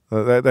arts.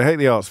 They hate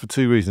the arts for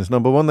 2 reasons.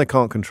 Number 1, they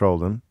can't control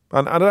them.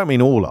 And I don't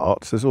mean all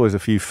arts. There's always a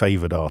few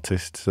favoured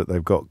artists that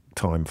they've got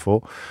time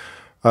for.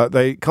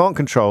 They can't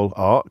control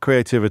art.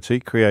 Creativity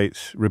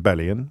creates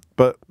rebellion.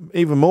 But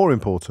even more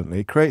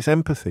importantly, creates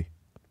empathy.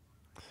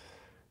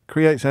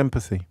 Creates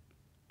empathy.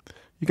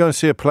 You go and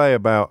see a play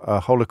about a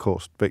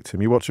Holocaust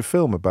victim. You watch a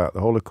film about the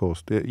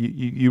Holocaust.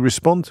 You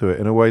respond to it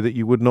in a way that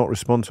you would not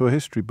respond to a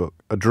history book,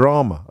 a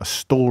drama, a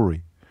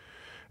story.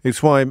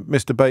 It's why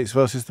Mr. Bates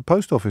versus the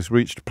Post Office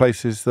reached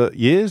places that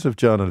years of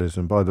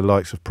journalism by the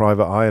likes of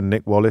Private Eye and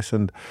Nick Wallace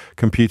and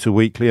Computer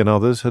Weekly and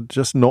others had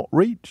just not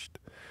reached.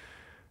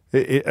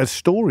 A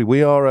story.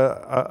 We are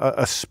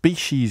a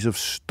species of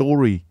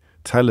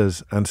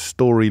storytellers and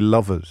story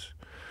lovers.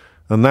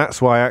 And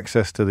that's why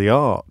access to the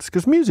arts,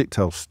 because music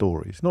tells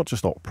stories, not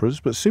just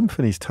operas, but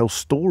symphonies tell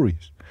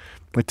stories.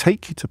 They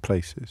take you to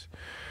places.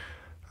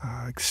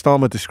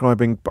 Starmer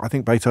describing, I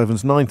think,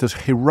 Beethoven's Ninth as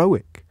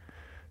heroic.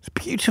 It's a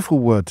beautiful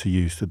word to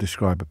use to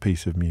describe a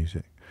piece of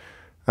music.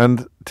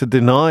 And to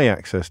deny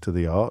access to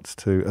the arts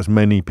to as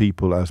many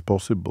people as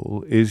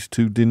possible is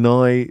to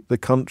deny the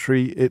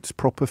country its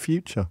proper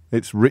future,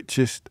 its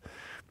richest,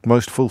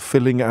 most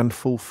fulfilling and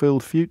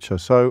fulfilled future.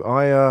 So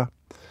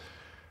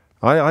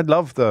I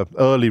love the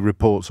early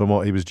reports on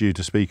what he was due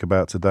to speak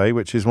about today,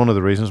 which is one of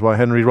the reasons why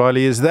Henry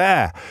Riley is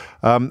there.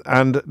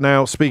 And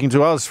now speaking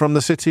to us from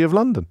the City of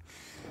London.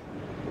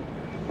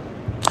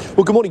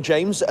 Well, good morning,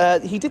 James.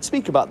 He did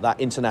speak about that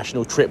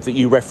international trip that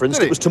you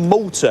referenced. It was to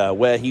Malta,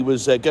 where he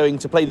was going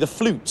to play the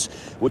flute,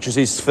 which was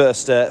his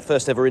first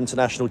ever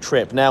international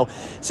trip. Now,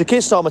 Sir Keir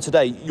Starmer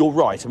today, you're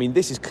right. I mean,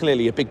 this is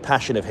clearly a big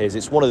passion of his.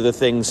 It's one of the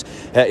things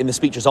in the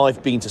speeches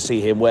I've been to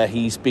see him where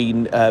he's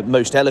been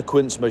most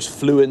eloquent, most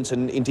fluent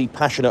and indeed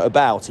passionate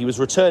about. He was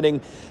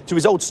returning to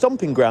his old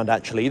stomping ground,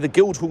 actually, the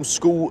Guildhall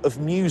School of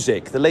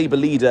Music. The Labour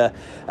leader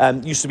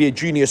used to be a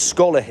junior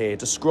scholar here,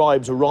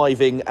 describes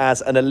arriving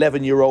as an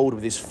 11-year-old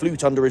with his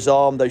flute under his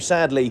arm, though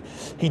sadly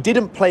he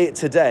didn't play it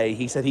today.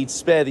 He said he'd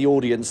spare the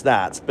audience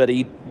that, but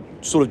he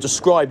sort of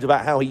described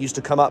about how he used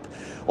to come up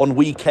on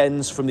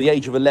weekends from the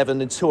age of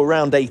 11 until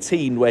around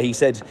 18, where he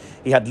said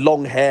he had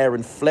long hair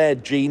and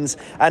flared jeans.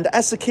 And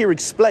as Sir Keir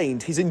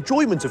explained, his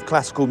enjoyment of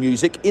classical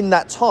music in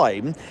that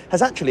time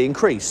has actually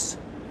increased.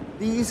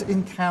 These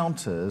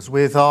encounters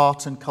with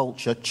art and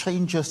culture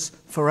change us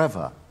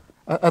forever,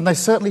 and they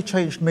certainly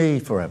changed me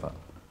forever.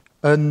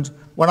 And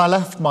when I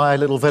left my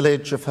little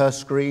village of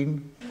Hurst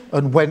Green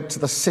and went to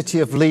the city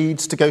of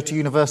Leeds to go to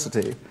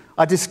university,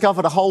 I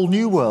discovered a whole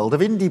new world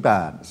of indie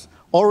bands,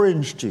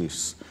 Orange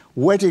Juice,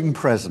 Wedding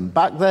Present,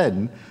 back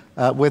then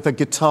with a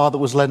guitar that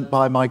was lent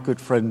by my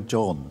good friend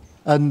John.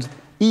 And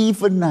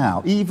even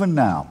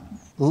now,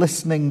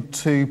 listening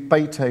to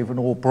Beethoven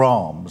or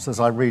Brahms as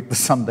I read the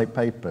Sunday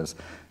papers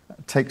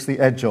takes the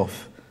edge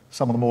off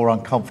some of the more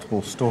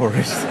uncomfortable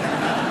stories.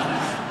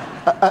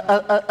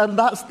 And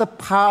that's the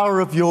power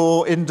of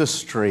your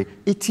industry.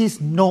 It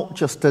is not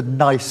just a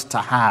nice to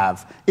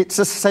have. It's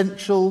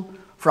essential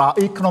for our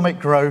economic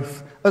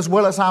growth as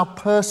well as our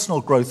personal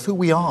growth, who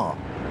we are.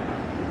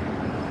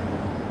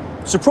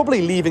 So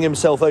probably leaving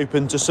himself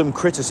open to some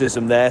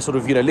criticism there, sort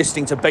of,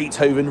 listening to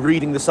Beethoven,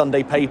 reading the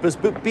Sunday papers,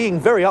 but being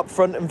very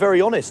upfront and very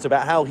honest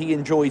about how he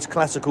enjoys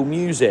classical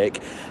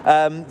music.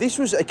 This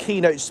was a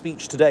keynote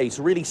speech today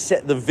to really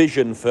set the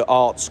vision for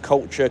arts,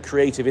 culture,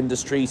 creative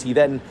industries. He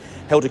then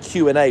held a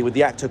Q&A with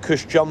the actor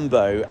Cush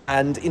Jumbo.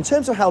 And in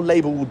terms of how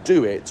Labour will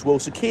do it, well,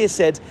 Sir Keir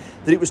said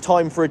that it was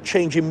time for a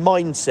change in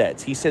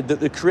mindset. He said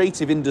that the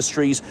creative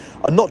industries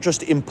are not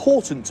just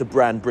important to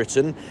Brand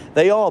Britain,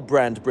 they are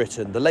Brand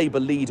Britain. The Labour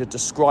leader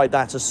described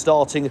that as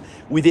starting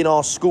within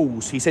our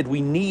schools. He said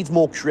we need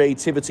more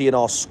creativity in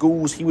our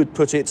schools. He would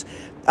put it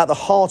at the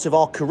heart of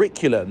our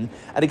curriculum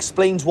and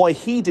explains why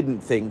he didn't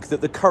think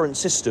that the current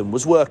system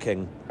was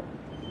working.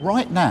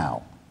 Right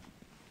now,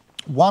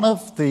 one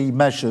of the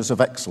measures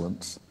of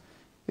excellence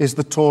is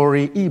the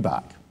Tory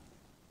EBAC,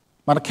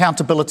 an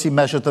accountability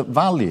measure that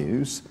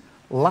values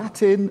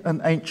Latin and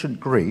ancient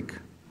Greek,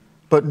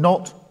 but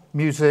not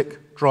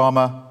music,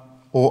 drama,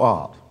 or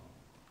art.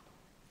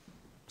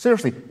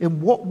 Seriously,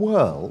 in what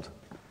world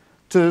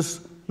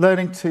does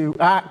learning to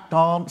act,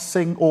 dance,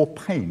 sing, or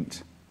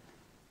paint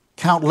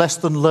count less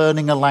than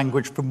learning a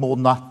language from more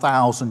than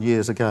 1,000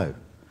 years ago?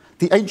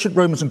 The ancient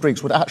Romans and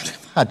Greeks would actually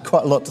have had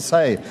quite a lot to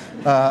say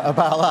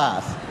about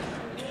that.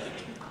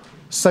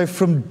 So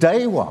from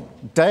day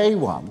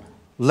one,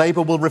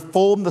 Labour will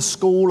reform the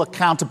school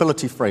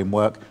accountability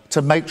framework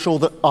to make sure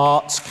that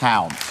arts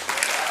count.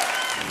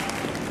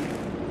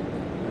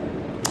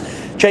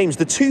 James,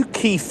 the two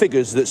key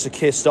figures that Sir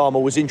Keir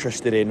Starmer was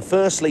interested in.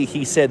 Firstly,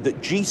 he said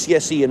that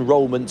GCSE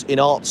enrolment in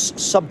arts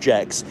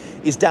subjects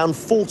is down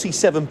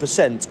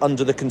 47%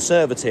 under the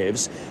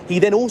Conservatives. He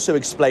then also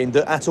explained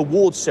that at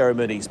awards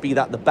ceremonies, be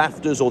that the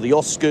BAFTAs or the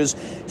Oscars,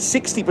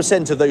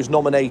 60% of those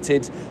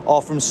nominated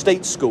are from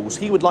state schools.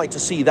 He would like to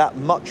see that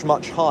much,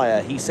 much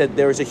higher. He said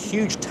there is a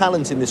huge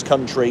talent in this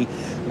country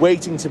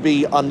waiting to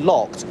be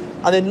unlocked.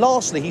 And then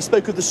lastly, he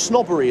spoke of the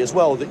snobbery as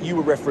well that you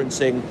were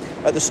referencing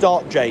at the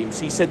start, James.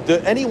 He said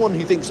that anyone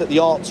who thinks that the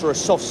arts are a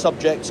soft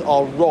subject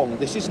are wrong.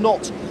 This is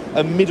not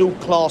a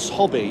middle-class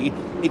hobby.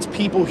 It's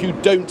people who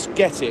don't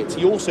get it.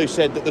 He also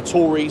said that the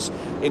Tories,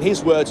 in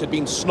his words, had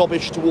been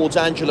snobbish towards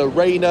Angela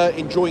Rayner,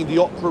 enjoying the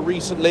opera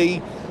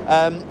recently,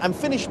 and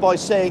finished by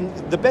saying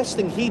the best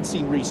thing he'd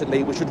seen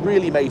recently, which had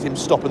really made him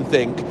stop and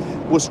think,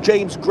 was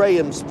James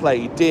Graham's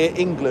play, Dear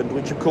England,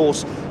 which, of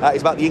course,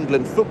 is about the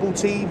England football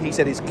team. He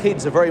said his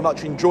kids are very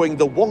much enjoying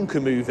the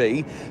Wonka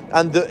movie,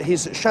 and that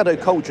his Shadow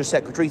Culture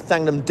Secretary,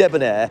 Thangnam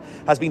Debonair,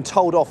 has been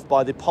told off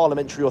by the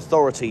parliamentary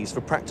authorities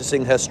for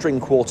practising her string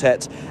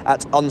quartet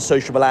at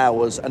unsociable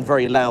hours and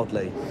very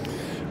loudly.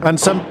 And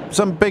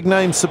some big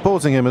names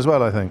supporting him as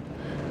well, I think.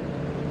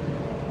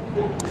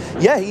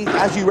 Yeah,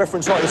 as you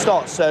referenced right at the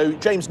start, so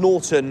James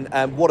Norton,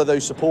 one of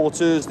those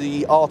supporters,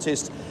 the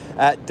artist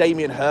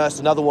Damien Hirst,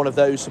 another one of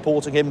those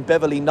supporting him,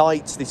 Beverly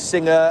Knight, the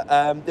singer.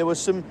 There were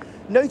some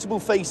notable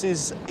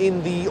faces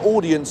in the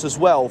audience as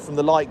well, from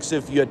the likes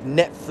of, you had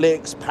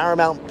Netflix,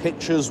 Paramount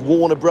Pictures,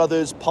 Warner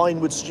Brothers,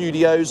 Pinewood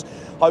Studios.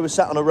 I was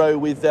sat on a row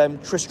with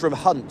Tristram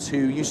Hunt, who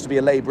used to be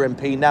a Labour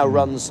MP, now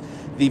runs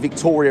the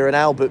Victoria and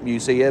Albert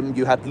Museum.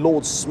 You had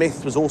Lord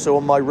Smith was also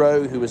on my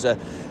row, who was a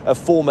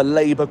former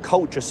Labour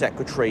Culture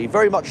Secretary.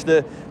 Very much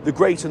the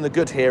great and the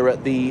good here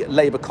at the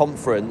Labour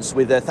conference,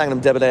 with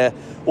Thangnam Debonair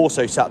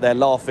also sat there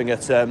laughing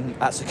at Sir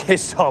Keir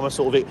Starmer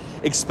sort of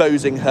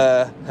exposing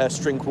her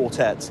string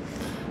quartet.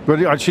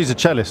 Well, she's a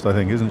cellist, I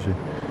think, isn't she?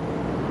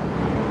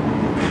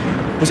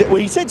 Well,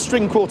 he said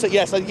string quartet.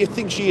 Yes, you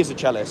think she is a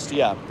cellist.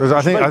 Yeah.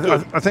 I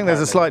think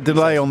there's a slight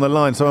delay on the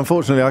line, so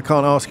unfortunately I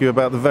can't ask you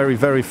about the very,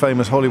 very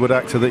famous Hollywood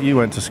actor that you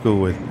went to school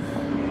with.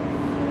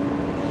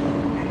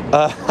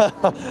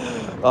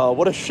 Oh,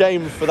 what a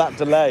shame for that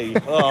delay.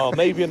 Oh,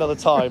 maybe another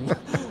time.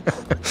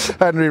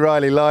 Henry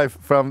Riley, live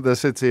from the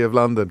City of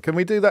London. Can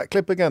we do that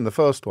clip again, the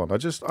first one?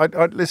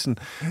 I'd listen.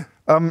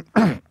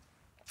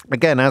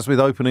 Again, as with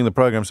opening the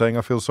programme saying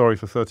I feel sorry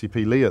for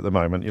 30p Lee at the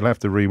moment, you'll have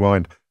to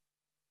rewind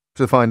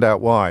to find out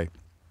why.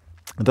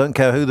 I don't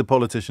care who the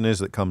politician is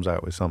that comes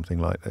out with something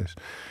like this.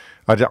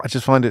 I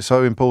just find it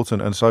so important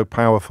and so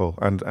powerful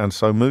and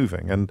so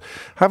moving. And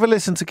have a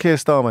listen to Keir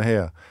Starmer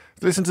here.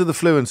 Listen to the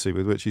fluency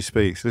with which he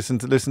speaks. Listen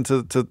to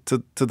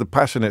the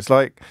passion. It's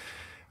like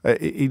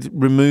he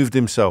removed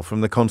himself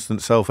from the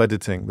constant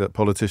self-editing that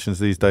politicians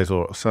these days,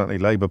 or certainly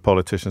Labour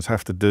politicians,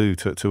 have to do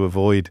to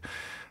avoid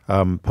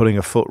putting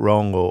a foot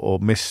wrong or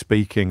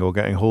misspeaking or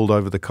getting hauled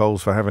over the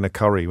coals for having a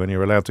curry when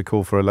you're allowed to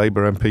call for a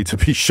Labour MP to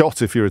be shot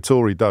if you're a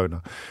Tory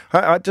donor.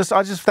 I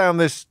just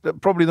found this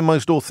probably the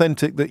most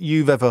authentic that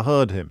you've ever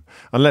heard him,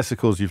 unless, of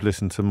course, you've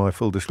listened to my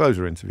full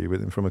disclosure interview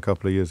with him from a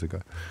couple of years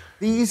ago.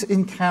 These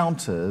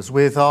encounters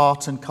with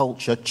art and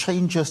culture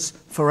change us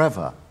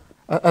forever,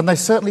 and they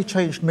certainly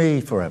changed me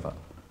forever.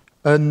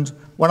 And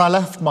when I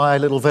left my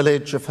little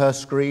village of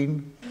Hurst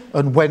Green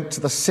and went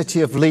to the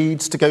city of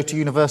Leeds to go to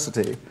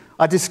university,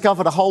 I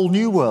discovered a whole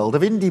new world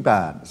of indie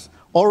bands,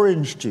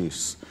 Orange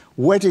Juice,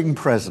 Wedding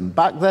Present,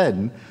 back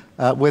then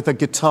with a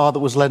guitar that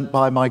was lent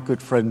by my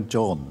good friend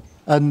John.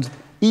 And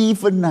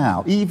even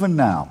now,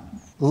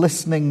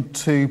 listening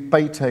to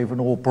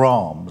Beethoven or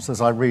Brahms as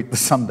I read the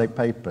Sunday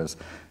papers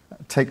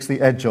takes the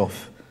edge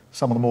off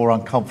some of the more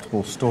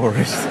uncomfortable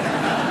stories.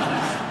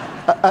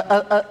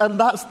 And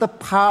that's the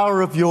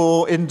power of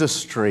your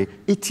industry.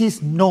 It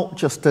is not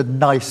just a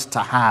nice to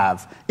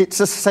have,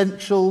 it's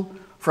essential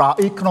for our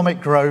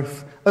economic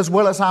growth, as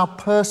well as our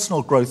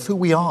personal growth, who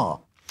we are.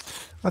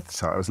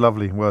 It was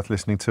lovely, worth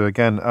listening to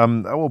again.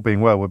 All being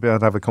well, we'll be able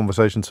to have a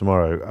conversation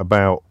tomorrow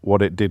about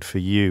what it did for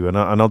you, and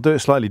I'll do it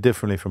slightly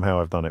differently from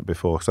how I've done it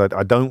before, because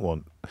I don't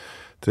want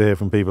to hear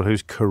from people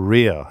whose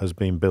career has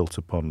been built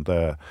upon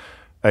their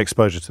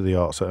exposure to the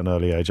arts at an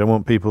early age. I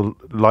want people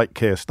like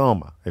Keir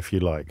Starmer, if you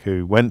like,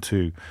 who went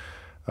to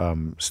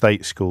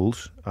state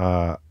schools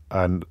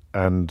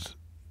and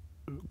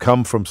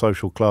come from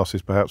social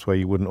classes perhaps where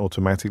you wouldn't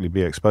automatically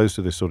be exposed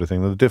to this sort of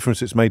thing. The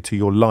difference it's made to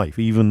your life,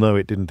 even though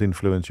it didn't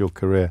influence your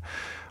career.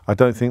 I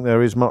don't think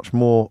there is much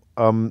more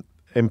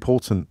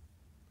important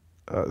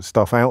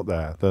stuff out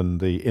there than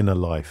the inner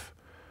life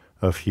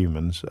of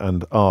humans,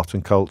 and art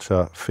and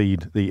culture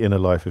feed the inner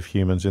life of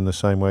humans in the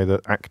same way that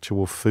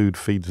actual food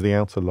feeds the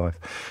outer life.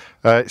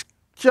 It's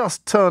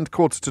just turned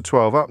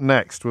 11:45. Up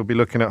next, we'll be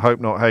looking at Hope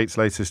Not Hate's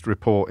latest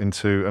report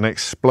into an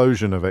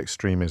explosion of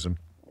extremism,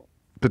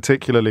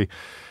 particularly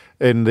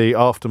in the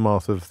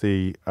aftermath of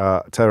the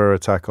terror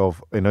attack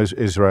in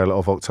Israel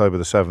of October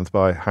the 7th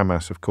by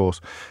Hamas, of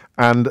course,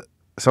 and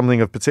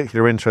something of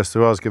particular interest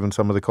to us, given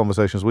some of the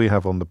conversations we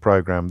have on the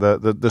programme,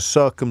 the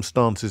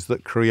circumstances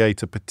that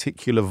create a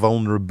particular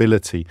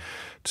vulnerability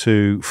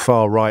to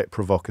far-right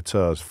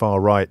provocateurs,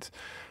 far-right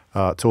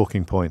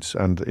talking points,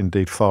 and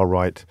indeed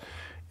far-right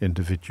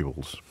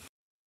individuals.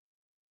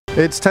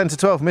 It's 10 to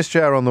 12, Miss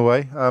Chair on the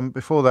way.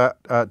 Before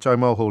that, Joe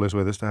Mulhall is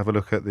with us to have a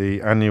look at the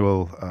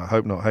annual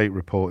Hope Not Hate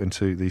report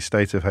into the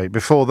state of hate.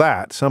 Before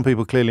that, some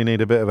people clearly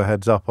need a bit of a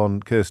heads up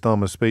on Keir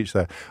Starmer's speech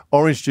there.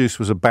 Orange Juice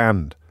was a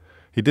band.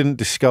 He didn't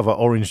discover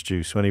orange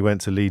juice when he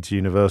went to Leeds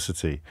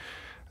University,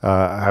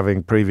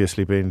 having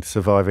previously been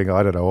surviving,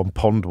 I don't know, on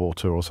pond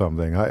water or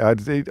something.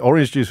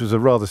 Orange Juice was a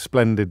rather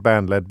splendid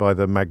band led by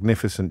the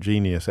magnificent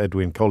genius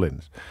Edwyn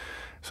Collins.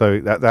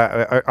 So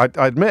I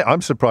admit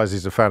I'm surprised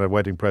he's a fan of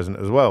Wedding Present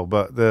as well.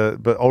 But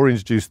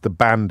Orange Juice, the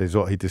band, is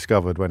what he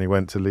discovered when he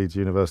went to Leeds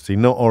University,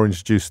 not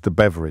Orange Juice, the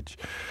beverage.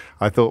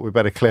 I thought we'd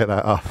better clear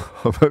that up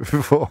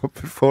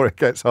before it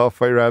gets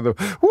halfway around.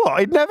 What?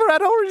 He'd never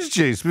had orange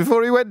juice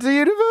before he went to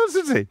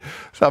university.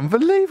 It's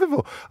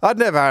unbelievable. I'd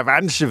never have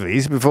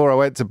anchovies before I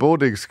went to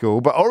boarding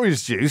school, but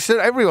orange juice,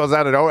 everyone's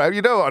had it.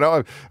 You know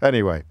what?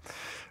 Anyway.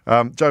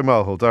 Joe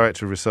Mulhall,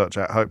 Director of Research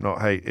at Hope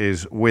Not Hate,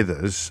 is with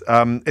us.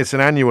 It's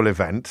an annual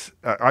event.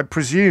 I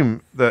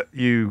presume that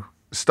you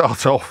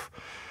start off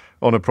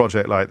on a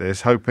project like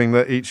this, hoping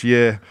that each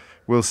year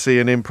we'll see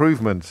an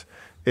improvement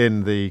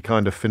in the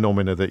kind of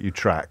phenomena that you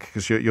track,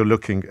 because you're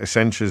looking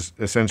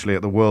essentially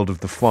at the world of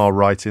the far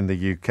right in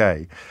the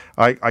UK.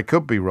 I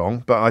could be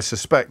wrong, but I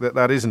suspect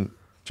that isn't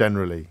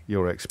generally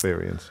your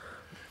experience.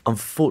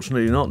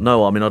 Unfortunately not,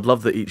 no. I mean, I'd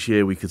love that each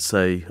year we could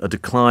say a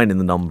decline in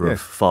the number of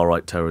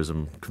far-right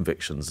terrorism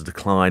convictions, a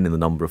decline in the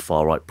number of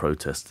far-right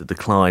protests, a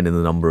decline in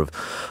the number of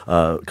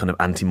kind of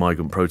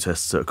anti-migrant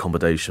protests at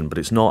accommodation, but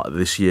it's not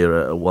this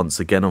year once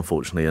again,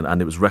 unfortunately,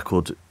 and it was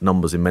record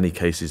numbers in many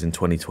cases in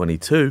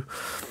 2022.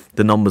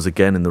 The numbers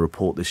again in the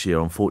report this year,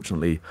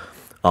 unfortunately,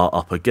 are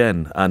up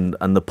again,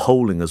 and the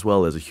polling as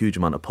well. There's a huge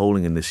amount of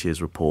polling in this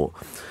year's report.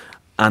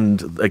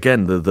 And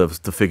again,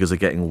 the figures are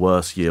getting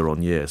worse year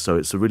on year, so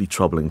it's a really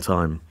troubling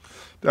time.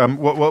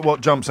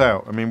 What jumps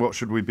out? I mean, what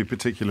should we be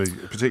particularly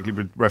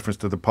with reference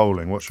to the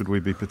polling? What should we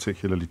be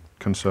particularly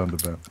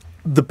concerned about?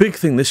 The big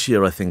thing this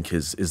year, I think,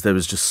 is there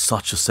is just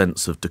such a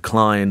sense of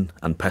decline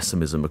and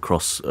pessimism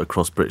across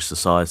British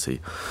society.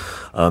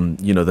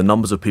 The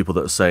numbers of people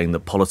that are saying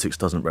that politics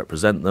doesn't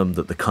represent them,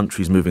 that the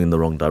country's moving in the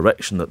wrong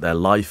direction, that their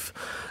life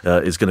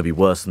is going to be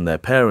worse than their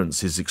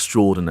parents is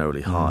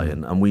extraordinarily high.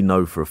 And we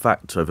know for a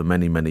fact over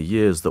many, many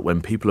years that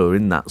when people are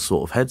in that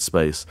sort of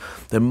headspace,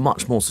 they're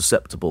much more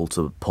susceptible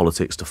to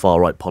politics, to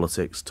far-right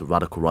politics, to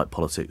radical right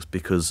politics,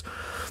 because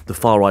the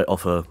far-right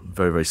offer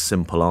very, very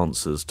simple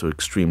answers to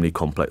extremely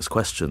complex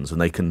questions, and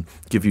they can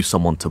give you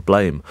someone to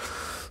blame.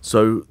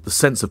 So the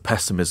sense of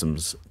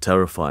pessimism's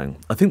terrifying.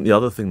 I think the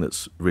other thing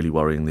that's really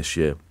worrying this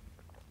year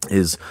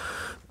is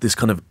this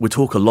kind of, we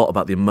talk a lot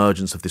about the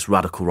emergence of this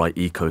radical right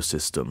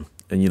ecosystem.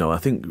 And, I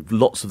think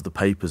lots of the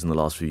papers in the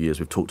last few years,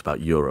 we've talked about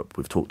Europe,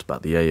 we've talked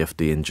about the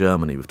AfD in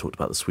Germany, we've talked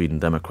about the Sweden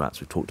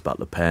Democrats, we've talked about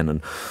Le Pen,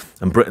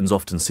 and Britain's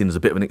often seen as a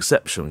bit of an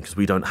exception because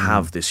we don't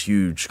have this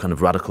huge kind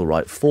of radical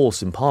right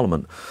force in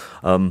Parliament.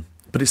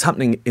 But it's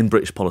happening in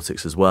British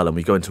politics as well, and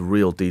we go into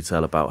real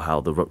detail about how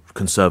the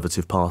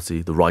Conservative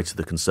Party, the right of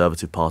the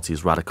Conservative Party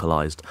is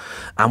radicalised,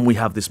 and we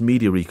have this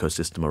media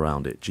ecosystem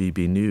around it,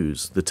 GB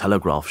News, the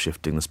Telegraph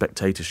shifting, the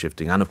Spectator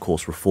shifting, and of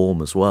course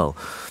Reform as well.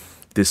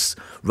 This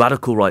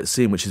radical right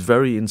scene, which is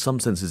very, in some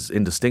senses,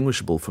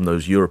 indistinguishable from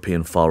those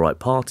European far-right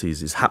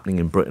parties, is happening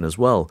in Britain as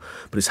well,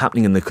 but it's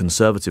happening in the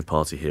Conservative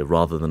Party here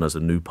rather than as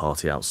a new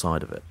party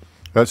outside of it.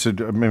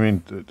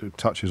 It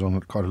touches on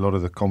quite a lot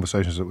of the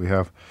conversations that we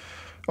have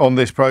on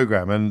this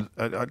programme, and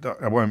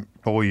I won't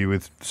bore you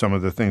with some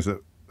of the things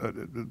that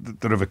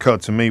have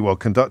occurred to me while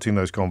conducting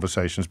those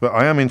conversations, but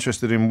I am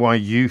interested in why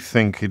you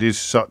think it is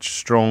such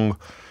strong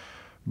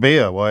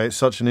beer, why it's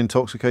such an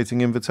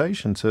intoxicating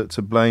invitation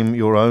to blame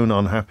your own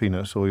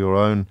unhappiness or your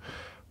own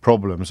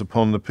problems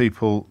upon the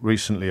people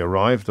recently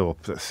arrived or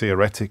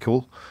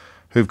theoretical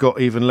who've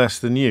got even less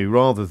than you,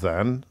 rather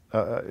than,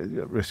 at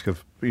risk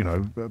of,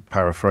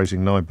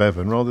 paraphrasing Nye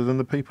Bevan, rather than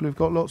the people who've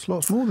got lots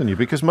more than you.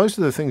 Because most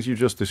of the things you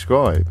just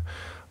described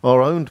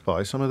are owned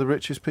by some of the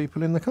richest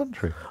people in the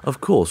country.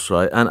 Of course,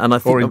 right. And I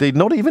think, or indeed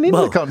not even in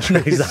the country.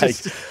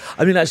 Exactly.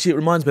 I mean, actually, it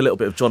reminds me a little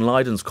bit of John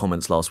Lydon's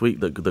comments last week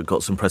that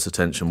got some press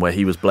attention, where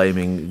he was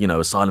blaming,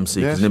 asylum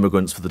seekers and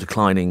immigrants for the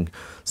declining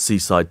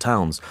seaside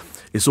towns.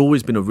 It's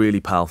always been a really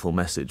powerful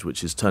message,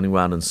 which is turning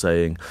around and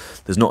saying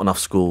there's not enough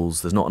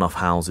schools, there's not enough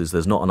houses,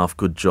 there's not enough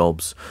good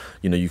jobs.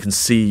 You can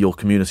see your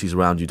communities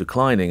around you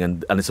declining,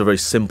 and it's a very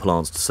simple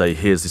answer to say,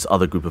 here's this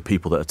other group of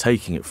people that are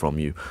taking it from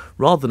you,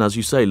 rather than, as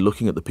you say,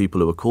 looking at the people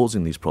who are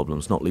causing these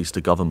problems, not least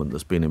a government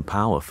that's been in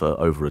power for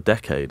over a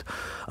decade.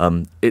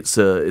 It's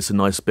a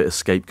nice bit of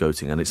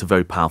scapegoating, and it's a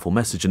very powerful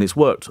message, and it's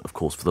worked, of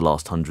course, for the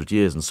last 100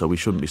 years, and so we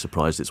shouldn't be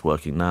surprised it's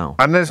working now.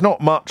 And there's not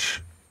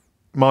much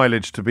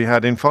mileage to be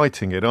had in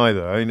fighting it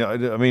either.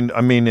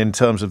 I mean, in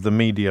terms of the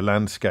media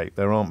landscape,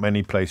 there aren't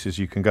many places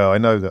you can go. I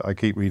know that I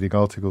keep reading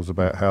articles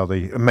about how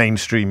the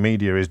mainstream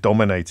media is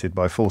dominated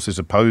by forces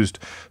opposed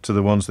to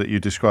the ones that you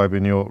describe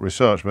in your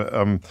research, but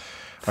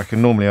I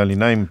can normally only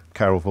name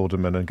Carol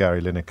Vorderman and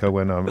Gary Lineker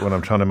when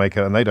I'm trying to make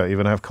it, and they don't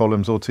even have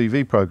columns or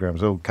TV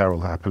programmes. Oh, Carol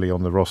happily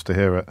on the roster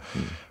here at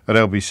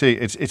LBC.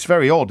 It's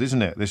very odd,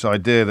 isn't it? This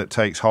idea that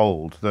takes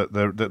hold, that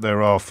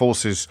there are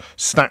forces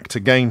stacked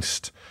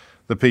against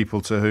the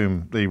people to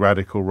whom the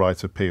radical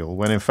right appeal,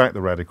 when in fact the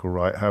radical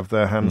right have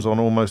their hands on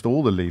almost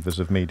all the levers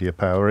of media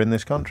power in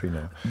this country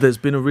now. There's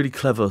been a really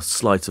clever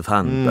sleight of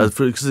hand,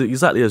 because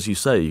exactly as you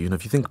say,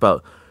 if you think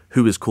about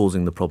who is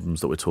causing the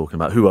problems that we're talking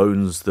about, who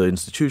owns the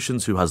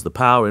institutions, who has the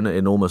power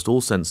in almost all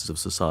senses of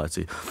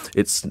society.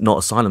 It's not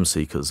asylum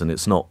seekers, and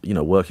it's not,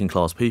 working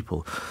class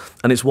people.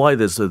 And it's why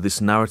there's this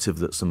narrative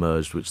that's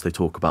emerged, which they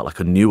talk about like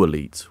a new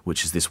elite,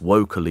 which is this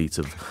woke elite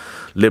of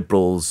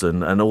liberals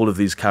and all of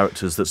these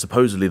characters that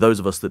supposedly those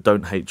of us that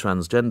don't hate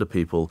transgender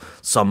people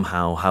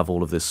somehow have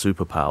all of this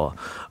superpower.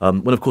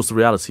 When, of course, the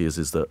reality is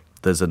that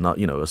there's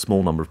a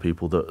small number of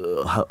people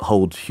that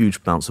hold huge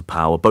amounts of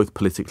power, both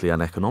politically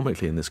and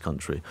economically in this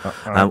country,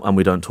 and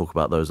we don't talk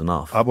about those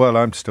enough. Well,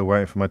 I'm still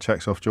waiting for my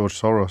checks off George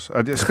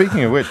Soros.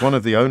 Speaking of which, one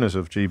of the owners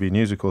of GB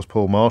News, of course,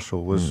 Paul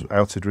Marshall, was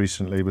outed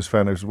recently, was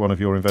found, it was one of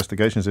your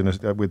investigations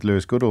with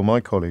Lewis Goodall, my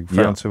colleague,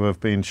 found to have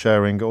been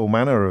sharing all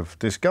manner of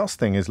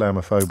disgusting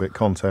Islamophobic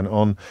content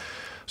on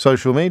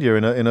social media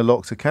in a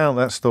locked account.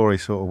 That story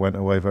sort of went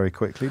away very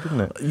quickly, didn't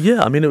it?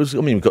 Yeah, I mean,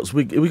 we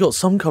got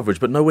some coverage,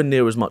 but nowhere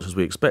near as much as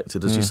we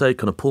expected. As you say,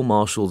 kind of Paul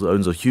Marshall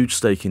owns a huge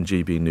stake in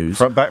GB News.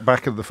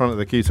 Back at the front of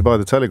the queue to buy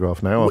the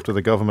Telegraph now, after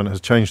the government has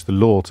changed the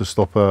law to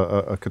stop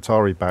a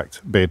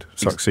Qatari-backed bid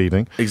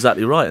succeeding.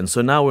 Exactly right. And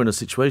so now we're in a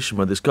situation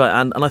where this guy,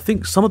 and I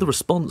think some of the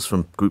response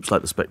from groups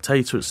like The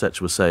Spectator,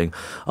 etc., was saying,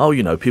 oh,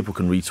 people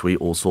can retweet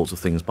all sorts of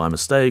things by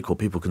mistake, or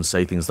people can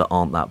say things that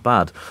aren't that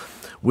bad.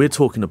 We're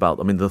talking about,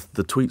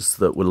 the tweets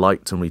that were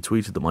liked and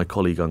retweeted that my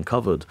colleague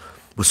uncovered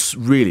was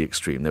really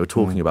extreme. They were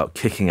talking about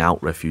kicking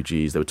out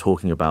refugees. They were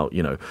talking about,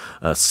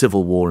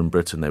 civil war in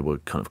Britain. They were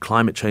kind of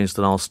climate change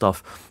denial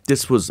stuff.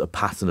 This was a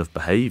pattern of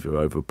behaviour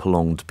over a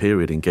prolonged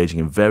period, engaging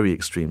in very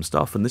extreme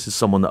stuff. And this is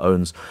someone that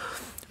owns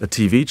a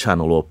TV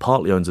channel, or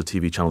partly owns a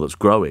TV channel that's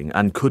growing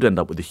and could end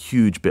up with a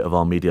huge bit of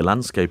our media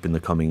landscape in the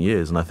coming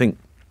years. And I think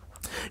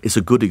it's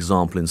a good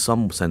example in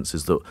some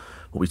senses that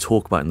what we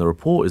talk about in the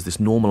report is this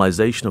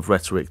normalisation of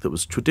rhetoric that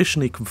was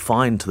traditionally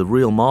confined to the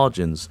real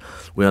margins.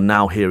 We are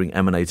now hearing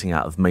emanating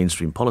out of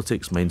mainstream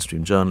politics,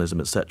 mainstream journalism,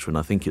 etc. And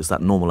I think it's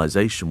that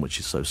normalisation which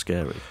is so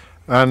scary.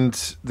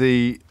 And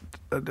the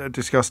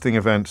disgusting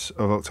events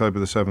of October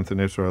the 7th in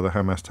Israel, the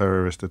Hamas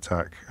terrorist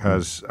attack,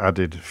 has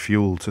added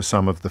fuel to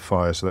some of the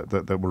fires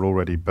that were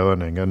already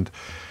burning. And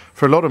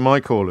for a lot of my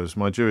callers,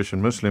 my Jewish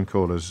and Muslim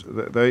callers,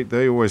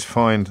 they always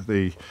find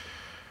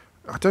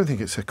I don't think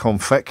it's a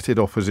confected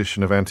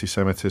opposition of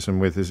anti-Semitism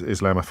with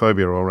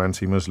Islamophobia or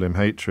anti-Muslim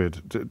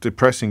hatred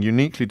depressing,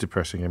 uniquely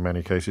depressing in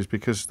many cases,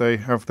 because they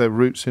have their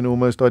roots in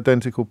almost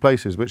identical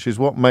places, which is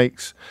what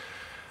makes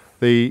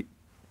the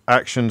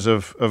actions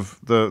of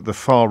the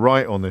far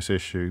right on this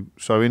issue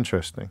so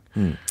interesting.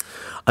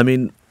 I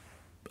mean,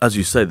 as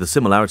you say, the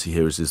similarity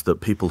here is that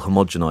people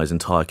homogenise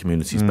entire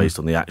communities based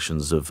on the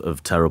actions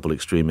of terrible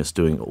extremists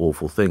doing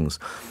awful things.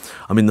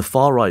 I mean, the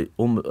far right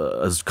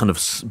has kind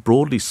of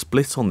broadly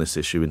split on this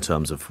issue in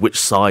terms of which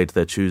side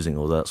they're choosing,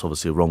 although that's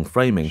obviously a wrong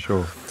framing.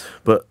 Sure.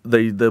 But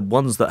the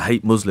ones that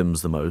hate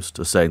Muslims the most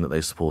are saying that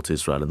they support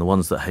Israel, and the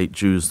ones that hate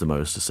Jews the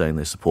most are saying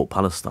they support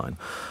Palestine.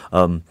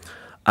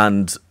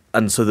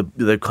 And so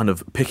they're kind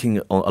of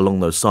picking along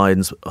those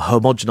sides,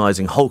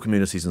 homogenising whole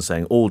communities and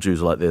saying all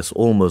Jews are like this,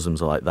 all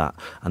Muslims are like that,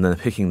 and then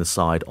picking the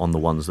side on the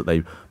ones that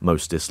they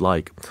most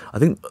dislike. I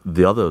think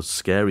the other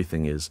scary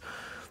thing is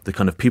the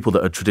kind of people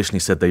that had traditionally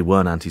said they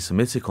weren't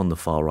anti-Semitic on the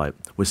far right.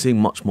 We're seeing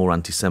much more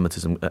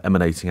anti-Semitism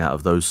emanating out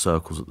of those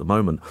circles at the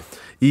moment,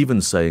 even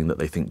saying that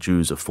they think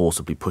Jews are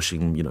forcibly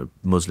pushing,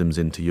 Muslims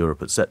into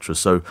Europe, etc.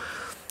 So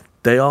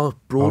they are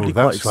broadly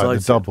quite excited. Like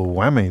the double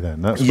whammy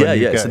then. That's when you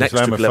get it's an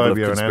extra level of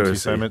conspiracy.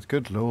 And anti-Semites.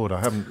 Good Lord,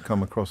 I haven't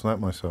come across that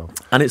myself.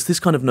 And it's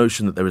this kind of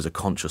notion that there is a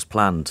conscious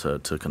plan to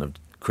kind of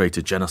create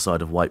a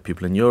genocide of white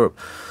people in Europe.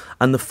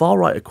 And the far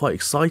right are quite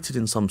excited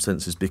in some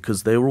senses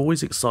because they're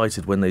always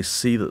excited when they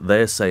see that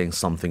they're saying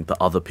something that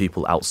other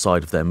people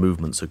outside of their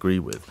movements agree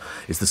with.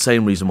 It's the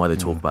same reason why they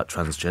talk about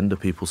transgender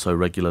people so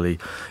regularly.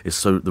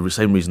 It's the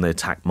same reason they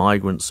attack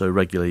migrants so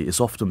regularly. It's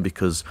often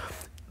because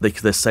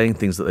they're saying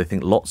things that they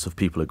think lots of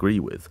people agree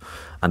with,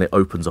 and it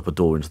opens up a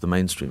door into the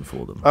mainstream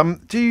for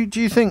them. Do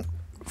you think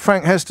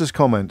Frank Hester's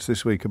comments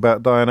this week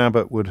about Diane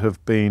Abbott would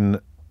have been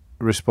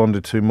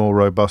responded to more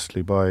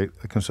robustly by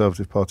the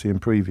Conservative Party in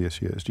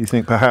previous years? Do you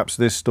think perhaps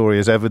this story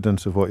is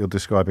evidence of what you're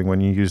describing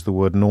when you use the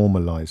word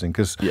normalising?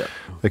 Because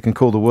they can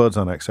call the words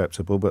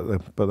unacceptable,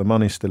 but the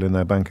money's still in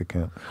their bank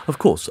account. Of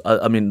course.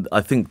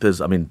 I think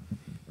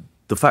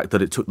the fact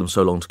that it took them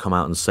so long to come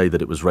out and say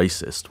that it was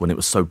racist when it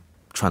was so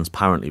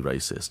transparently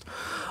racist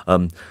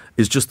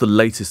is just the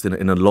latest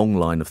in a long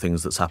line of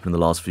things that's happened in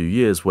the last few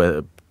years,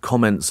 where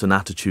comments and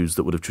attitudes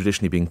that would have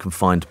traditionally been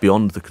confined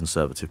beyond the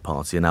Conservative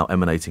Party are now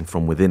emanating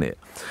from within it.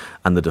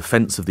 And the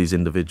defence of these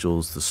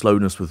individuals, the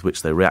slowness with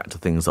which they react to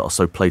things that are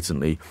so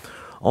blatantly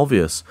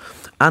obvious,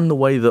 and the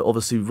way that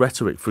obviously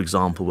rhetoric, for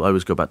example, I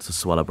always go back to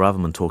Suella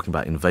Braverman talking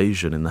about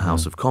invasion in the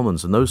House of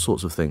Commons and those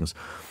sorts of things.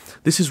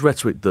 This is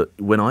rhetoric that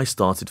when I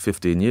started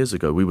 15 years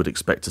ago, we would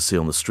expect to see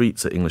on the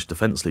streets at English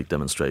Defence League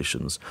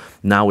demonstrations.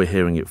 Now we're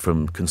hearing it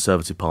from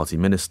Conservative Party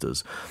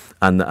ministers.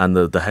 And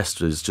the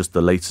Hester is just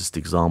the latest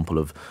example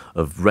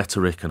of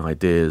rhetoric and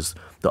ideas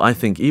that I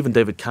think even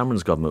David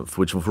Cameron's government,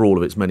 for all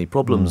of its many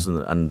problems,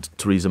 and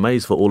Theresa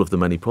May's for all of the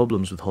many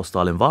problems with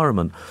hostile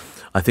environment,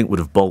 I think would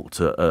have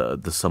balked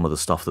at some of the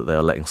stuff that they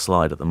are letting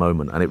slide at the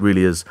moment. And it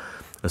really is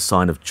a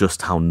sign of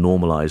just how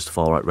normalised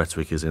far-right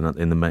rhetoric is in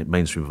the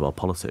mainstream of our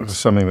politics. It's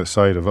something that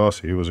Saeed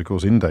Abbasi, who was, of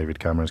course, in David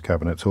Cameron's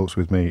cabinet, talks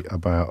with me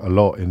about a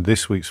lot in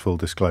this week's Full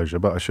Disclosure.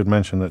 But I should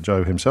mention that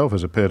Joe himself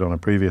has appeared on a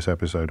previous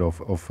episode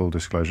of Full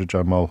Disclosure.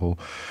 Joe Mulhall,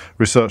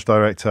 Research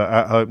Director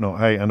at Hope Not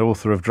Hate and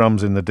author of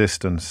Drums in the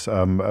Distance,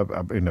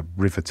 in a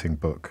riveting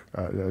book.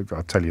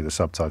 I'll tell you the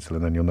subtitle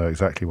and then you'll know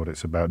exactly what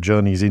it's about.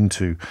 Journeys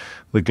into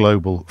the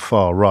global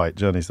far right,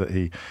 journeys that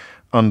he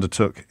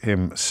undertook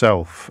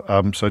himself.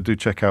 So do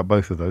check out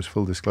both of those,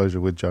 Full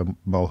Disclosure with Joe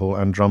Mulhall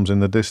and Drums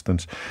in the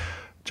Distance.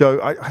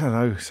 Joe, I don't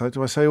know. So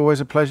do I say always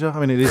a pleasure?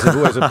 I mean, it is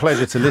always a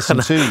pleasure to listen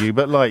to you,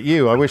 but like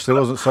you, I wish there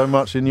wasn't so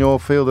much in your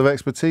field of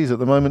expertise at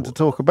the moment to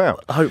talk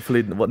about.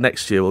 Hopefully,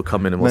 next year we'll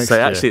come in and we'll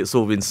say, actually, it's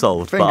all been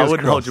solved. But I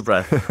wouldn't hold your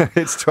breath.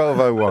 It's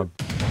 12:01.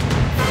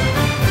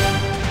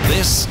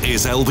 This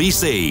is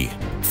LBC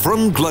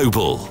from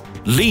Global,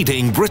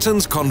 leading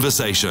Britain's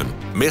conversation.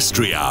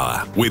 Mystery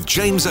Hour with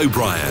James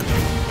O'Brien.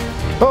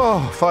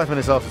 5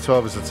 minutes after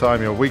 12 is the time,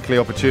 your weekly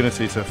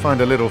opportunity to find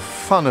a little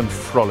fun and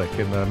frolic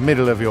in the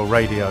middle of your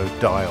radio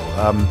dial.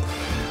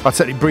 I'll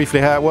tell you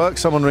briefly how it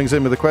works. Someone rings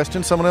in with a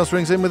question, someone else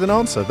rings in with an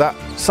answer. That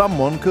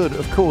someone could,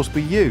 of course,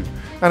 be you.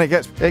 And it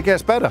gets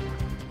better.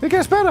 It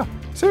gets better.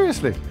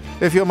 Seriously.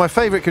 If you're my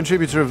favourite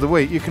contributor of the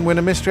week, you can win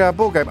a Mystery Hour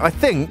board game. I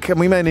think, and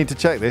we may need to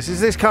check this, is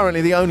this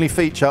currently the only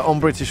feature on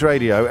British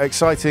radio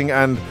exciting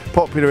and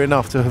popular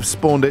enough to have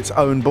spawned its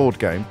own board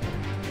game?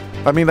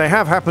 I mean, they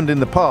have happened in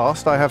the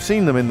past. I have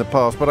seen them in the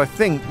past, but I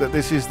think that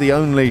this is the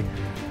only...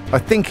 I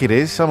think it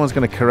is. Someone's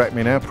going to correct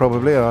me now,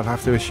 probably. I'll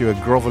have to issue a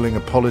grovelling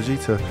apology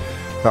to...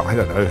 I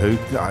don't know who.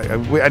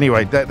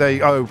 Anyway,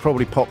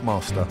 probably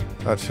Popmaster.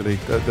 Actually,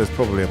 there's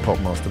probably a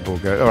Popmaster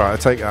board game. All right, I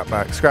take that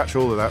back. Scratch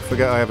all of that.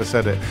 Forget I ever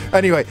said it.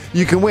 Anyway,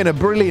 you can win a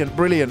brilliant,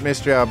 brilliant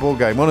Mystery Hour board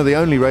game. One of the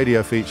only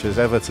radio features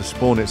ever to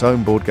spawn its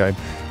own board game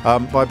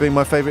by being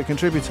my favourite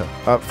contributor.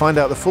 Find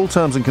out the full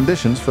terms and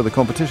conditions for the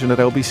competition at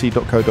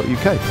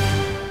lbc.co.uk.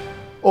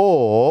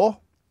 Or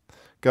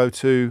go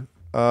to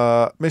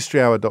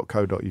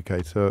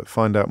mysteryhour.co.uk to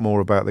find out more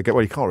about the game.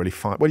 Well, you can't really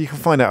find... Well, you can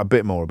find out a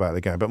bit more about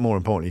the game, but more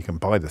importantly, you can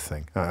buy the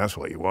thing. That's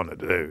what you want to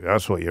do.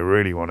 That's what you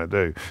really want to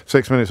do.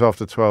 6 minutes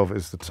after 12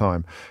 is the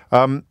time.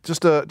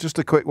 Just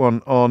a quick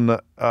one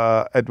on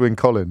Edwyn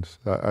Collins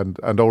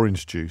and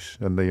orange juice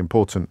and the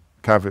important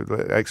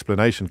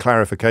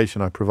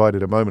clarification I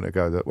provided a moment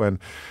ago that when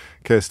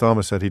Keir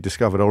Starmer said he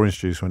discovered orange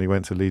juice when he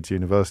went to Leeds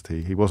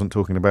University, he wasn't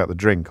talking about the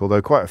drink,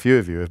 although quite a few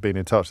of you have been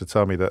in touch to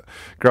tell me that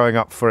growing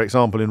up, for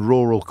example, in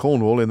rural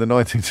Cornwall in the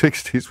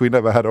 1960s, we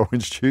never had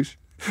orange juice.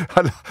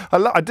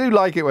 I do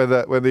like it when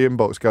the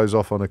inbox goes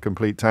off on a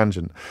complete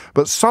tangent.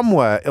 But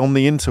somewhere on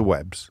the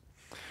interwebs,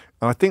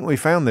 and I think we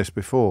found this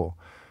before,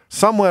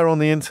 somewhere on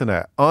the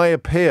internet, I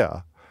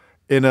appear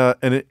in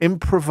an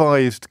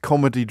improvised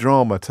comedy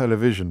drama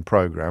television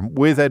programme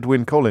with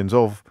Edwyn Collins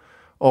of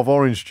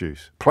Orange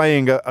Juice,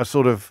 playing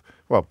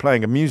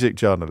playing a music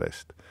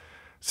journalist.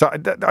 So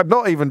I'm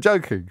not even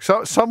joking.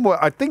 So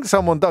I think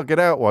someone dug it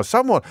out.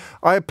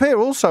 I appear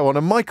also on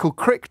a Michael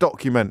Crick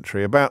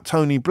documentary about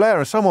Tony Blair,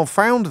 and someone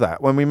found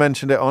that when we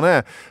mentioned it on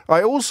air.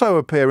 I also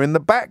appear in the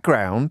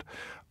background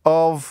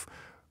of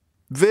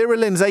Vera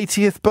Lynn's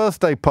 80th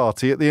birthday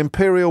party at the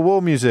Imperial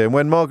War Museum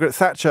when Margaret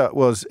Thatcher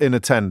was in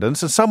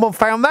attendance, and someone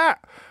found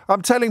that.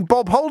 I'm telling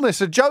Bob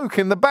Holness a joke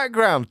in the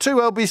background. 2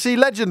 LBC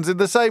legends in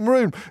the same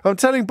room. I'm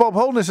telling Bob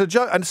Holness a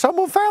joke, and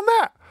someone found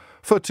that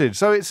footage.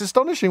 So it's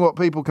astonishing what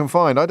people can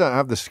find. I don't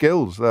have the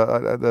skills,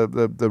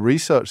 the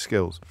research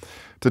skills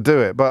to do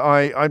it, but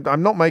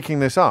I'm not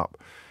making this up.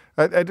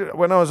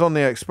 When I was on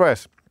the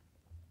Express,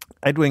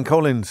 Edwyn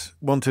Collins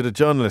wanted a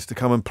journalist to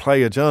come and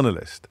play a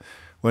journalist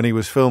when he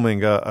was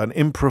filming an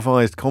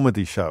improvised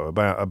comedy show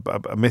about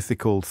a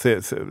mythical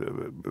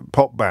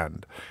pop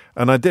band.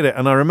 And I did it.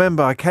 And I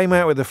remember I came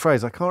out with the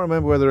phrase, I can't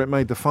remember whether it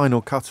made the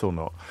final cut or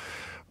not,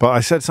 but I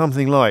said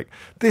something like,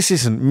 "This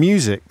isn't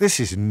music, this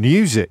is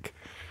music,"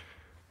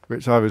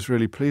 which I was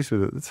really pleased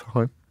with at the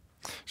time.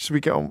 Should we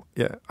get on?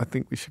 Yeah, I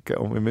think we should get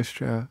on with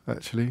Mystery Hour,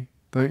 actually,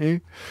 don't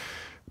you?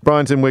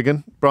 Brian's in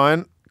Wigan.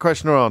 Brian,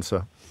 question or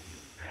answer?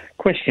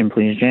 Question,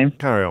 please, James.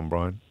 Carry on,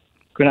 Brian.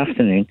 Good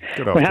afternoon.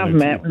 Good afternoon.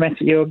 We have met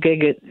at your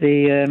gig at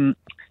the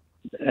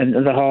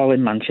Hall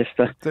in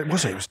Manchester.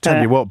 Was it?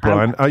 Tell you what,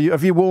 Brian,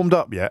 have you warmed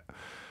up yet?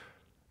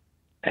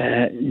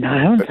 No,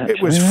 I haven't actually.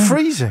 It was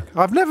freezing.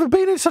 I've never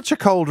been in such a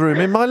cold room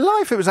in my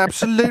life. It was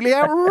absolutely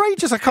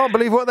outrageous. I can't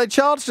believe what they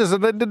charged us,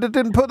 and they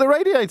didn't put the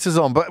radiators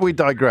on. But we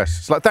digress.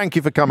 It's like, thank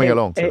you for coming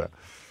along to that.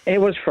 It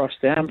was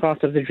frosty. I'm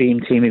part of the Dream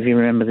Team, if you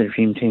remember the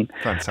Dream Team.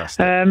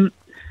 Fantastic.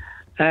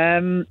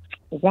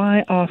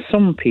 Why are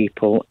some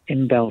people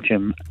in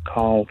Belgium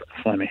called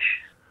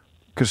Flemish?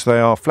 Because they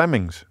are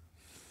Flemings.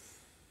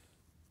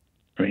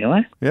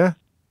 Really? Yeah.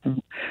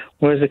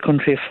 Where's the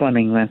country of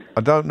Fleming then?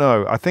 I don't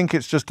know. I think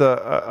it's just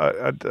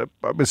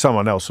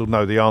someone else will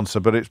know the answer,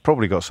 but it's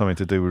probably got something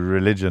to do with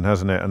religion,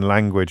 hasn't it, and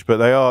language.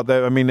 But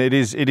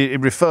it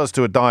refers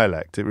to a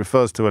dialect. It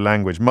refers to a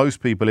language.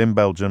 Most people in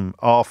Belgium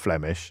are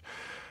Flemish,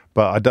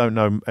 but I don't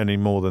know any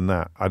more than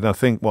that. I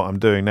think what I'm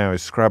doing now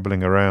is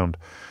scrabbling around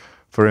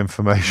for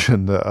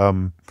information that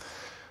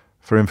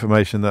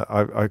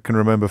I can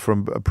remember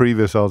from a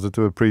previous answer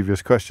to a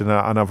previous question,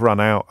 and I've run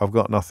out. I've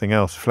got nothing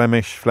else.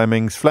 Flemish,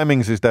 Flemings.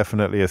 Flemings is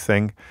definitely a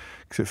thing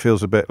because it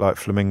feels a bit like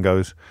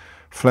flamingos.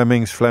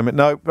 Flemings,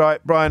 No, right,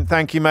 Brian,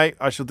 thank you, mate.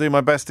 I shall do my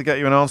best to get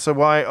you an answer.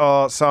 Why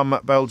are some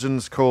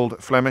Belgians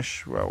called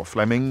Flemish? Well,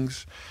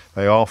 Flemings.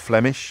 They are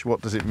Flemish. What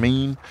does it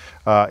mean?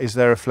 Is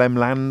there a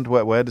Flemland?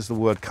 Where does the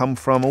word come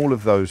from? All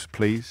of those,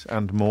 please,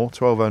 and more.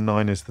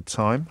 12:09 is the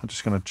time. I'm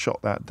just going to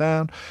jot that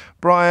down.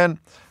 Brian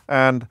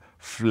and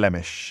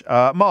Flemish.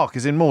 Mark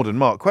is in Morden.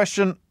 Mark,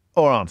 question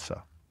or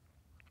answer?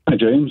 Hi,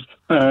 James.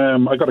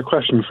 I got a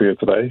question for you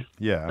today.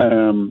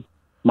 Yeah.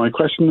 My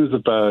question is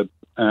about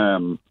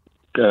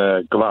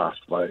glass,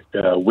 like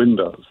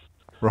windows.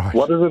 Right.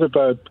 What is it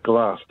about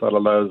glass that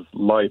allows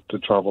light to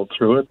travel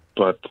through it,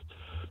 but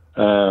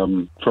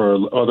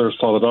for other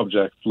solid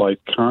objects, light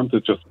can't?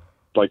 It just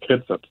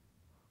hits it.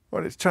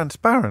 Well, it's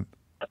transparent.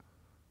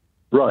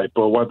 Right,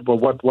 but what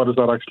does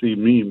that actually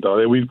mean, though?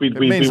 It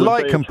means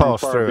light can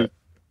pass through it.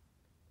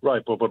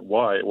 Right, but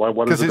why?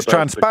 What is because it it's about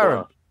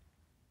transparent.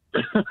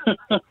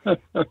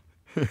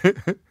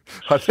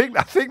 I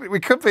think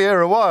we could be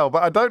here a while,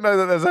 but I don't know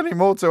that there's any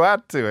more to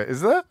add to it. Is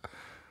there?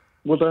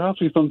 Well, there has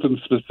to be something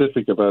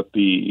specific about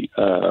the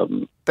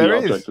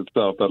object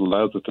itself that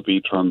allows it to be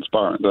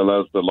transparent, that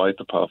allows the light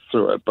to pass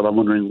through it. But I'm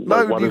wondering,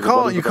 no, you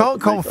can't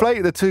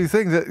conflate the two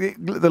things.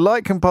 The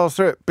light can pass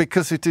through it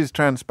because it is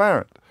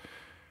transparent,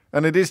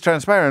 and it is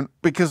transparent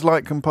because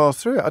light can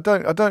pass through it. I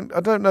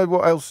don't know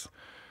what else.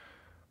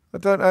 I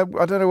don't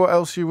know what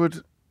else you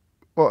would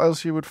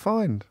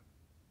find.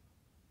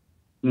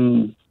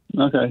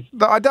 Okay.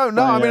 I don't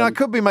know. I mean, I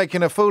could be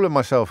making a fool of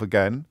myself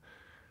again.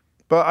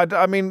 But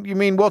I mean, you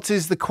mean what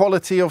is the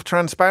quality of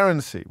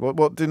transparency? I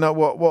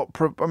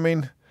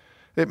mean,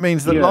 it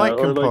means that light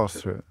can pass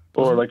through it.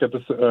 Or like at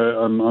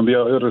on the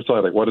other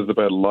side, like what is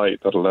about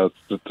light that allows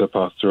it to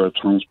pass through a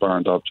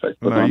transparent object?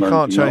 But no, you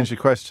can't change the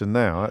question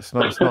now. That's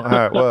not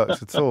how it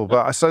works at all.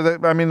 But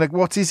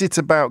what is it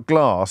about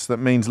glass that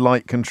means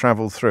light can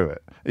travel through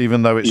it,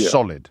 even though it's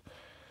solid?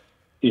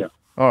 Yeah.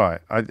 All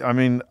right. I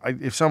mean,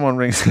 if someone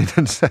rings in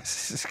and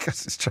says it's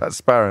because it's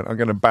transparent, I'm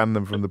going to ban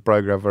them from the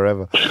programme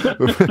forever.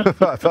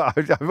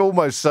 But I'm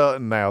almost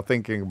certain now,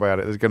 thinking about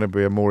it, there's going to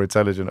be a more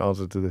intelligent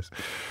answer to this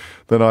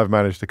than I've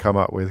managed to come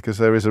up with, because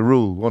there is a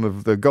rule. One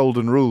of the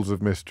golden rules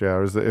of Mystery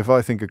Hour is that if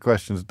I think a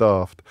question's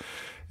daft,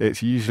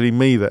 it's usually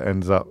me that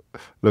ends up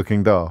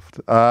looking daft.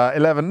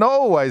 11, not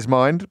always,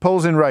 mind.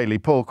 Paul's in Rayleigh.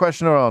 Paul,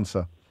 question or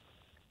answer?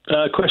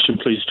 Question,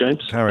 please,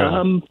 James. Carry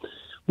on.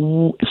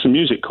 It's a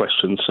music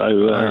question.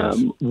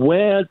 So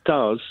where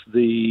does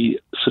the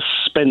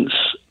suspense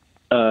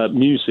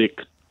music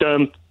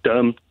dum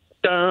dum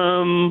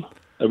dum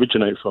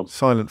originate from?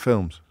 Silent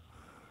films.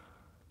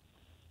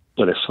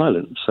 Well, they're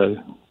silent, so...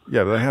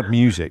 Yeah, but they had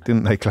music,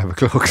 didn't they, Clever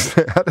Clocks?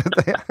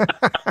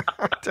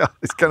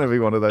 It's going to be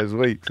one of those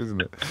weeks,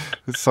 isn't it?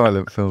 It's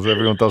silent films,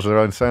 everyone does their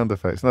own sound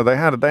effects. No, they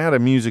had a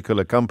musical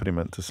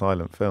accompaniment to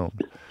silent film.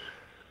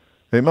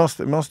 It must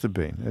have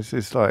been.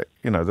 It's like,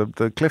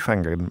 the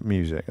cliffhanger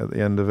music at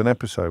the end of an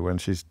episode when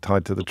she's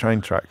tied to the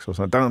train tracks or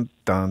something. Dun,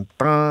 dun,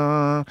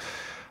 dun.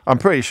 I'm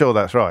pretty sure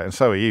that's right, and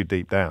so are you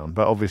deep down,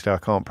 but obviously I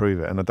can't prove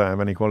it and I don't have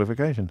any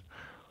qualifications.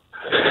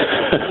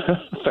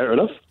 Fair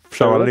enough.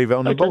 So I'll leave it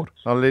on the board.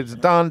 I'll leave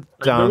it. Dun,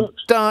 dun,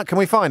 dun. Can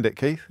we find it,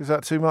 Keith? Is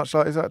that too much?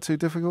 Is that too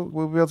difficult?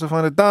 We'll be able to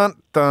find a dun,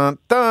 dun,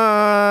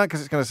 dun, because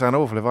it's going to sound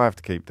awful if I have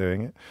to keep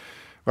doing it.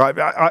 Right,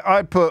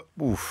 I'd put...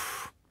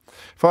 Oof.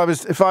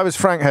 If I was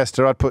Frank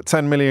Hester, I'd put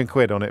 10 million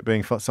quid on it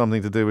being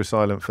something to do with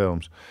silent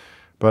films.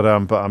 But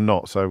I'm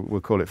not, so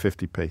we'll call it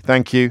 50p.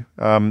 Thank you.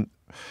 Do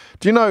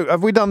you know,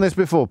 have we done this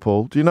before,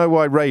 Paul? Do you know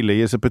why Rayleigh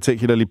is a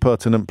particularly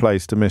pertinent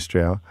place to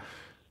Mystery Hour?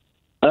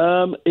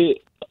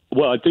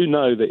 Well, I do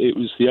know that it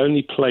was the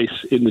only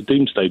place in the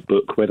Doomsday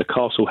Book where the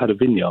castle had a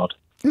vineyard.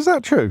 Is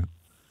that true?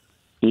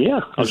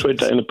 Yeah, I've read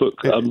that in a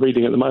book that I'm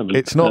reading at the moment.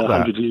 It's not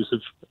 100 years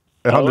of...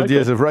 100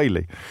 years of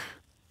Rayleigh?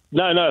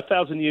 No,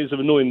 1,000 years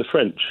of annoying the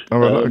French. Oh,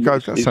 right,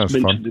 that sounds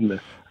fun. In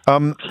there.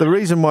 The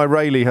reason why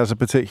Rayleigh has a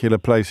particular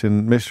place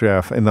in Mystery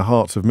Hour, in the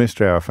hearts of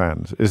Mystery Hour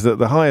fans, is that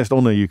the highest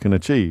honour you can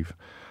achieve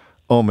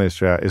on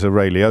Mystery Hour is a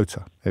Ray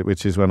Liotta,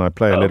 which is when I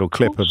play a little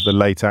clip of the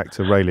late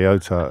actor Ray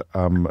Liotta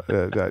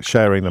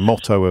sharing the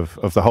motto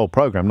of the whole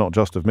programme, not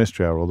just of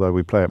Mystery Hour, although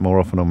we play it more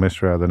often on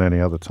Mystery Hour than any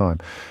other time.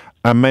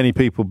 And many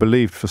people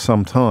believed for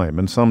some time,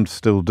 and some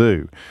still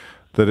do,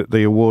 that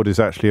the award is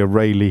actually a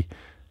Rayleigh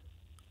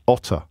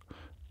Otter.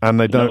 And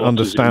they don't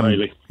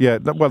understand. Yeah,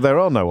 well, there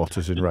are no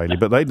otters in Rayleigh,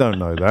 but they don't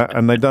know that,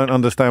 and they don't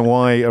understand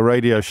why a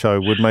radio show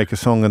would make a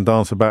song and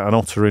dance about an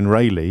otter in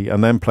Rayleigh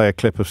and then play a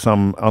clip of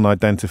some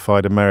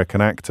unidentified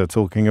American actor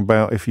talking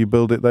about if you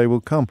build it, they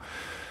will come.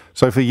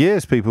 So for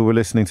years, people were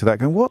listening to that,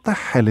 going, "What the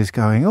hell is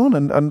going on?"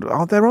 And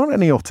there aren't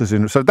any otters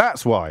in. So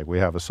that's why we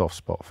have a soft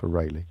spot for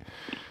Rayleigh.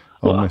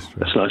 Well,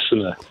 that's nice to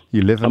know.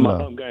 You live and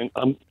learn.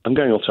 I'm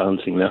going off to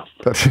hunting now.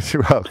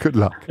 Well, good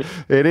luck.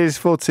 It is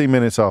 14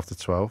 minutes after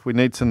 12. We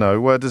need to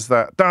know, where does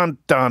that dun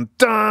dun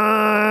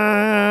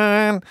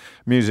dun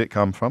music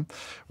come from?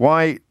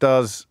 Why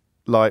does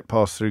light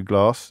pass through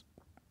glass?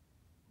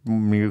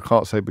 You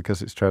can't say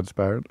because it's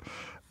transparent.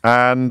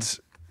 And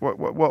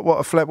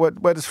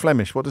where does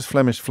Flemish? What does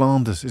Flemish?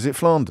 Flanders? Is it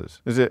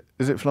Flanders? Is it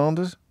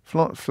Flanders?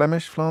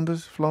 Flemish?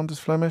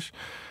 Flemish?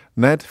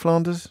 Ned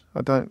Flanders?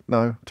 I don't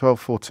know.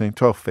 12:14,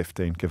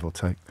 12:15, give or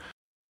take.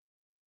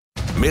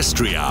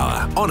 Mystery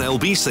Hour on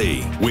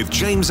LBC with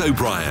James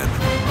O'Brien.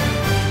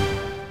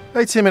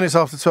 18 minutes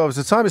after 12 is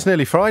the time. It's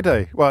nearly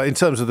Friday. Well, in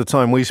terms of the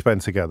time we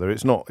spend together,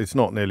 it's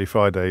not nearly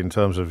Friday in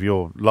terms of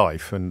your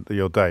life and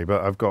your day.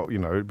 But I've got,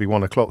 it'd be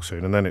 1 o'clock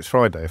soon, and then it's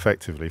Friday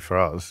effectively for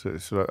us.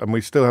 And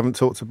we still haven't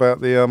talked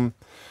about the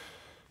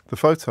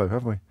photo,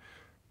 have we?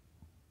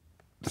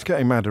 It's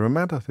getting madder and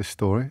madder, this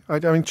story. I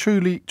mean,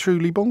 truly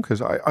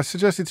bonkers. I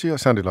suggested to you, it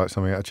sounded like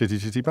something out of Chitty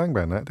Chitty Bang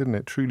Bang, that, didn't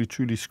it?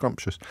 Truly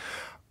scrumptious.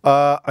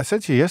 I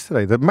said to you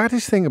yesterday, the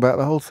maddest thing about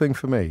the whole thing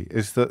for me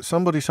is that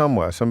somebody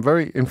somewhere, some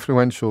very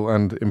influential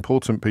and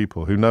important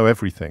people who know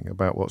everything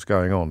about what's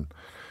going on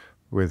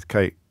with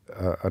Kate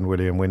and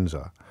William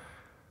Windsor,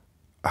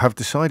 have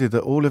decided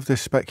that all of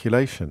this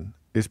speculation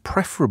is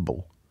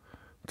preferable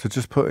to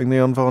just putting the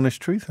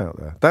unvarnished truth out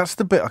there. That's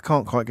the bit I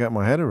can't quite get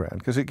my head around,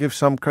 because it gives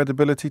some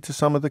credibility to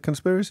some of the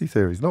conspiracy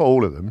theories. Not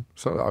all of them,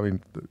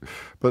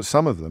 but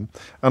some of them.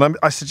 And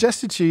I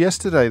suggested to you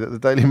yesterday that the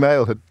Daily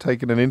Mail had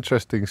taken an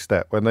interesting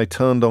step when they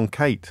turned on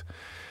Kate,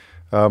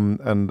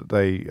 and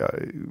they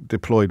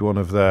deployed one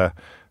of their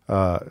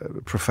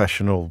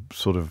professional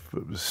sort of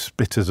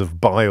spitters of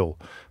bile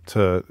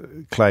to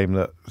claim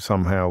that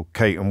somehow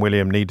Kate and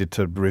William needed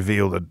to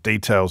reveal the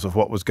details of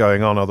what was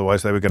going on,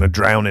 otherwise they were going to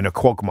drown in a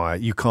quagmire.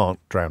 You can't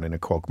drown in a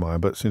quagmire,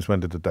 but since when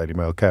did the Daily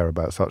Mail care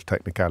about such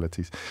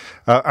technicalities?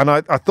 And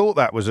I thought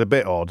that was a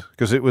bit odd,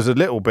 because it was a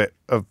little bit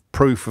of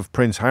proof of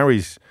Prince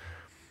Harry's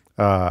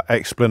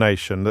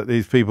explanation that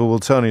these people will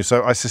turn you.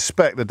 So I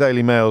suspect the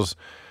Daily Mail's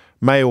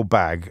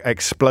mailbag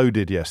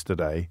exploded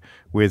yesterday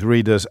with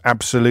readers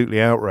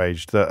absolutely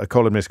outraged that a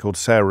columnist called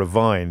Sarah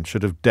Vine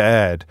should have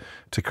dared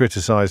to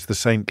criticise the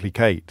saintly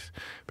Kate,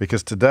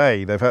 because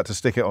today they've had to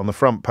stick it on the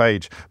front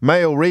page.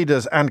 Mail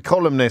readers and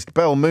columnist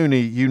Belle Mooney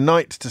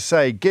unite to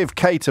say, give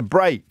Kate a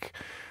break.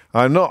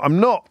 I'm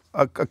not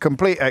a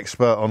complete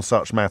expert on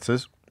such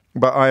matters,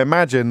 but I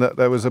imagine that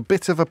there was a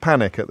bit of a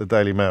panic at the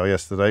Daily Mail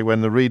yesterday when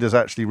the readers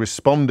actually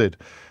responded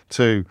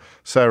to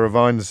Sarah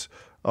Vine's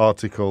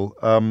article,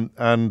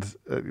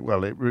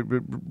 it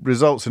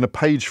results in a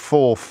page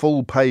 4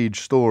 full-page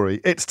story.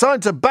 It's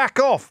time to back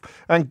off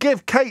and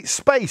give Kate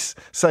space,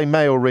 say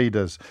Mail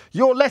readers.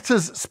 Your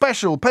letters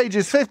special,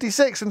 pages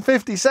 56 and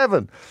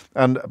 57.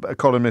 And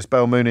columnist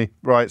Belle Mooney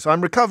writes,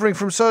 I'm recovering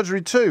from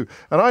surgery too,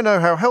 and I know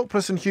how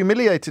helpless and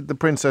humiliated the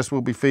princess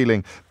will be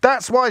feeling.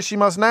 That's why she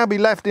must now be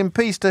left in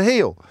peace to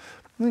heal.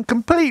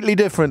 Completely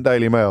different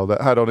Daily Mail that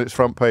had on its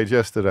front page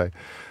yesterday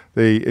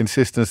the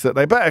insistence that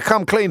they better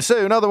come clean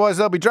soon, otherwise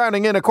they'll be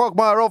drowning in a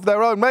quagmire of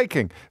their own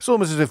making. It's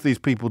almost as if these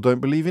people don't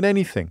believe in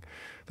anything.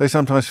 They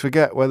sometimes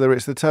forget whether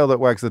it's the tail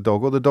that wags the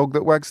dog or the dog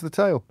that wags the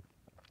tail.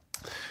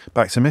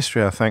 Back to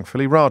Mystery Hour,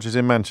 thankfully. Raj is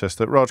in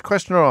Manchester. Raj,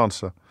 question or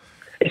answer?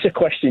 It's a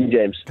question,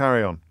 James.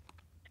 Carry on.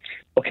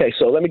 Okay,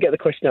 so let me get the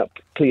question up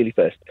clearly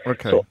first.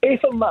 Okay. So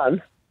if a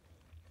man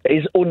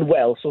is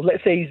unwell, so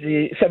let's say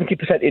he's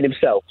 70% in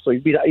himself, so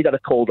he's had a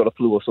cold or a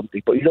flu or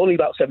something, but he's only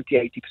about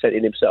 70-80%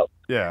 in himself.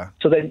 Yeah.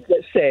 So then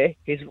let's say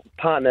his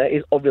partner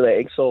is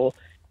ovulating, so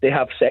they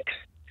have sex.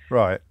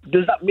 Right.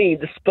 Does that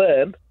mean the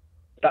sperm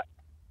that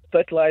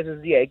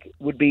fertilizes the egg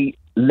would be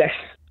less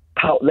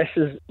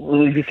as,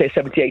 will you say,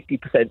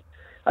 70-80%,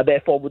 and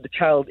therefore would the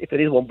child, if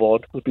it is one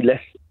born, would be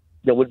less,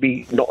 would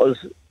be not as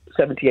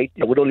 70-80,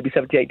 it would only be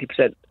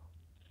 70-80%?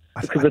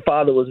 Because the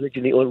father was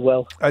originally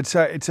unwell. I'd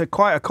say it's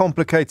quite a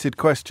complicated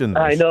question.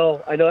 I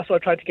know. That's why I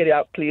tried to get it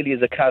out clearly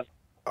as I can.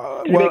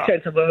 Does it make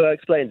sense of how I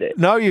explained it?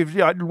 No,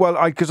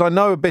 because I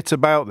know a bit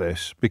about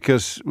this,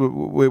 because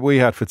we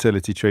had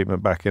fertility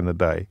treatment back in the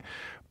day,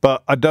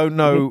 but I don't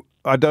know.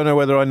 Mm-hmm. I don't know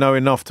whether I know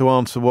enough to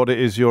answer what it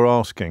is you're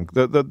asking.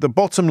 The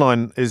bottom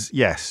line is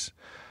yes,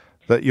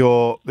 that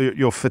your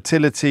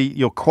fertility,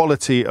 your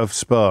quality of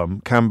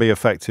sperm can be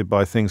affected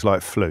by things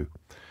like flu.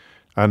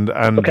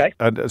 Okay.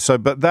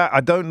 But that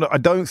I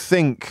don't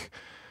think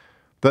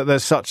that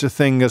there's such a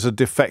thing as a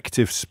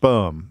defective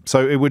sperm.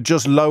 So it would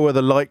just lower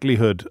the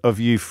likelihood of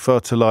you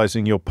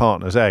fertilizing your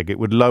partner's egg. It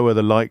would lower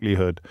the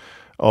likelihood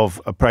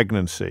of a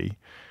pregnancy,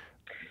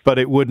 but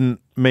it wouldn't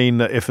mean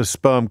that if a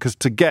sperm, because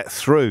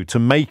to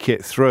make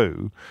it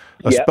through,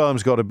 a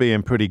sperm's got to be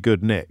in pretty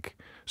good nick.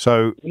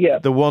 So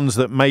the ones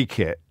that make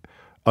it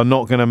are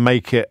not going to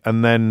make it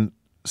and then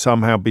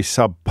somehow be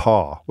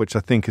subpar, which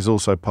I think is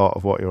also part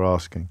of what you're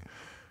asking.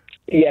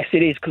 Yes,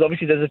 it is, because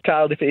obviously there's a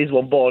child if it is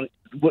one born.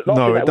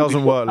 No, it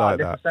doesn't work like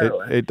that.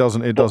 It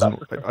doesn't. I'm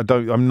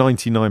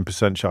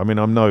 99% sure. I mean,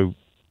 I'm no,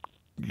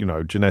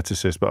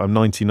 geneticist, but I'm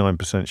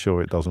 99%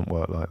 sure it doesn't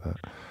work like that.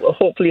 Well,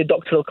 hopefully a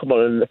doctor will come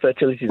on and the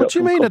fertility doctor. What do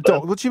you mean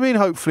What do you mean?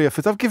 Hopefully,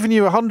 I've given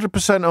you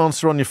 100%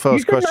 answer on your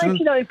first question.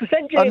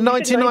 99%, James. And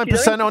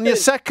 99% on your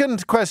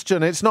second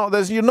question. It's not.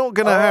 You're not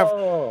going to have.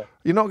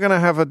 You're not going to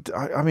have a.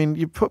 I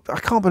mean, I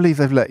can't believe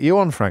they've let you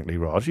on. Frankly,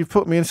 Raj, you've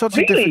put me in such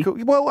a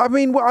difficult. Well, I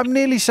mean, I've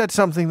nearly said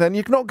something. Then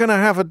you're not going to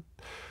have a.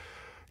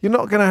 You're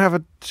not going to have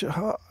a.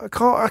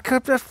 I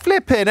can't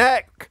flipping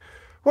heck.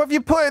 What have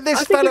you put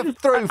this fella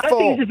through for? I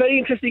think it's a very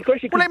interesting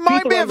question. Well, it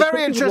might be a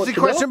very interesting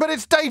question, but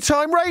it's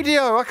daytime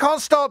radio. I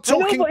can't start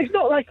talking. No, but it's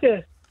not like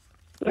a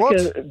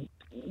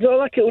don't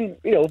like it when,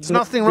 There's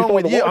nothing wrong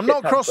with you. I'm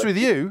not cross with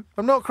you.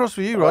 I'm not cross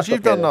with you, Raj.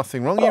 You've done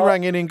nothing wrong. You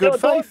rang in good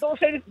faith.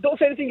 Don't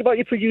say anything about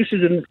your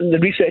producers and the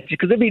researchers,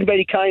 because they've been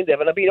very kind there,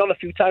 and I've been on a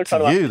few times.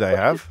 To you, they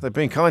have. They've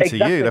been kind to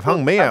you. They've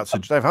hung me out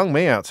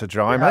to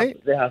dry,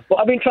 mate. They have. But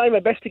I've been trying my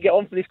best to get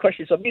on for this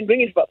question, so I've been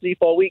ringing for about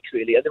 3-4 weeks,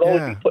 really, and they've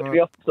always been putting me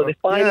off, so they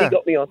finally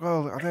got me on.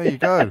 Well, there you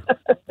go.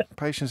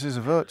 Patience is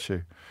a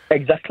virtue.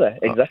 Exactly.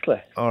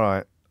 All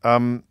right.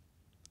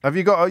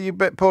 Are you a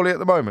bit poorly at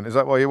the moment? Is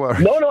that why you're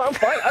worried? No, I'm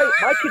fine.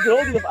 My kids are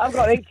old enough. I've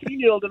got an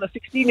 18-year-old and a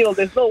 16-year-old.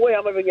 There's no way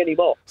I'm having any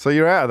more. So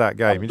you're out of that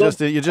game.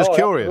 You're just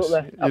curious.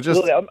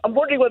 Absolutely. I'm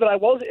wondering whether I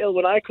was ill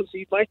when I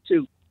conceived my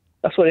two.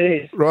 That's what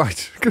it is.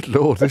 Right. Good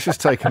Lord. This is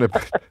taking a...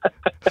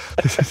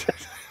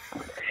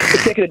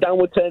 It's taking a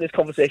downward turn, this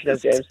conversation,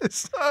 has, James. It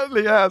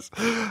certainly has.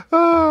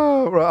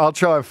 Oh, right. I'll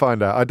try and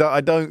find out. I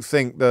don't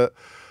think that...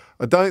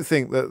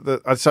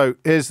 So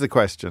here's the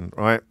question,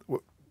 right?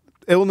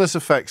 Illness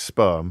affects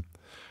sperm,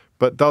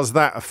 but does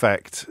that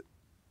affect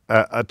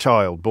a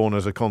child born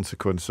as a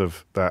consequence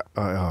of that?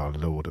 Oh,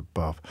 Lord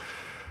above.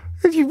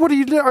 What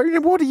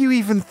are you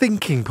even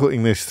thinking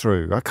putting this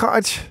through? I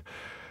can't...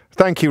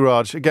 Thank you,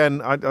 Raj.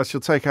 Again, I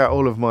shall take out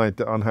all of my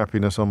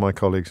unhappiness on my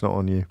colleagues, not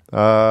on you.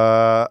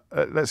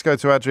 Let's go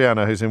to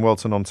Adriana, who's in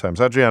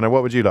Walton-on-Thames. Adriana,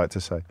 what would you like to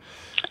say?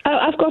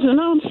 I've got an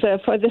answer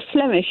for the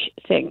Flemish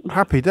thing.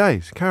 Happy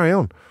days. Carry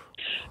on.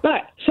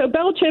 Right. So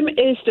Belgium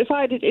is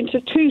divided into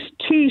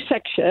two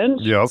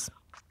sections. Yes.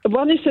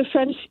 One is the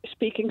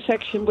French-speaking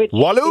section, which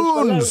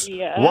Walloons. is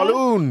Wallonia.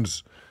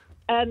 Walloons.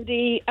 And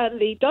the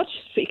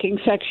Dutch-speaking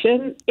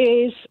section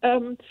is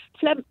Flanders,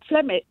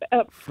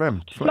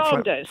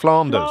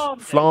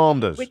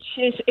 which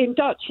is in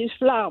Dutch is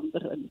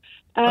Vlaanderen,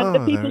 and the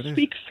people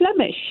speak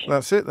Flemish.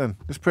 That's it then.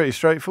 It's pretty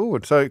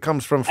straightforward. So it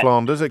comes from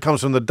Flanders. It comes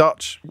from the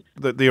Dutch,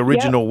 the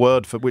original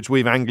word for which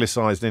we've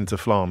anglicised into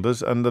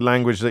Flanders, and the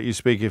language that you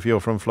speak if you're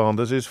from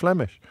Flanders is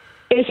Flemish.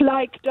 It's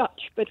like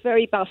Dutch, but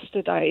very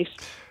bastardised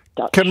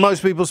Dutch. Can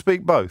most people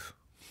speak both?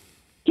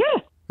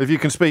 Yeah. If you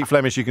can speak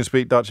Flemish, you can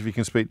speak Dutch. If you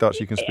can speak Dutch,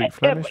 you can speak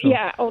Flemish?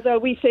 Yeah, although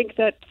we think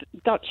that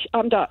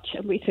I'm Dutch,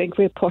 and we think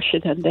we're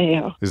posher than they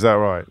are. Is that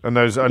right? And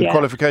those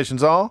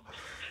qualifications are?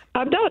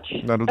 I'm Dutch.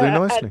 That'll do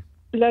nicely.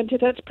 I learned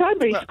it at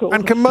primary school.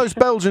 And can most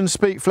Belgians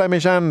speak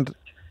Flemish and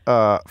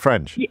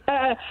French?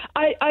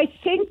 I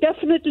think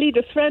definitely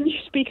the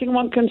French-speaking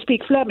one can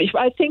speak Flemish,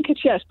 but I think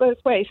it's both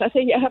ways. I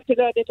think you have to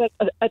learn it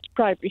at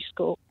primary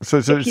school if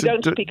you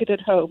don't speak it at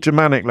home.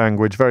 Germanic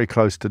language, very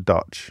close to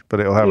Dutch, but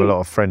it'll have a lot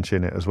of French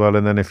in it as well.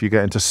 And then if you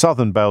get into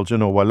southern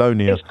Belgium or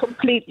Wallonia... It's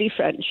completely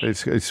French.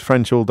 It's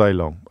French all day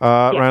long.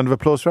 Round of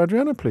applause for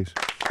Adriana, please.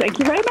 Thank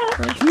you very much.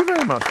 Thank you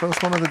very much.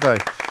 First one of the day.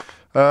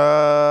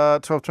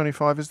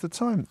 12:25 is the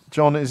time.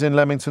 John is in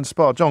Leamington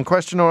Spa. John,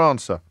 question or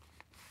answer?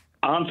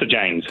 Answer,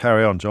 James.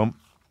 Carry on, John.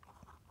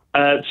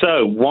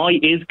 So, why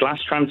is glass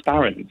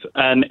transparent?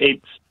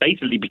 It's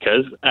basically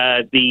because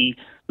the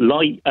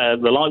light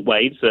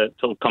waves that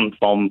sort of come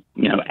from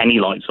any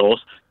light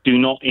source do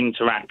not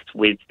interact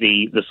with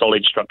the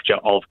solid structure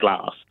of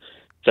glass.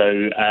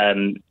 So,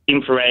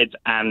 infrared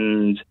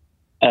and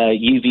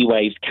UV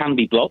waves can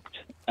be blocked,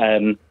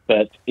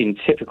 but in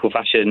typical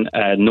fashion,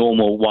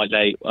 normal white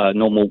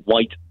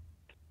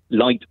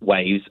light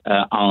waves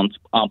aren't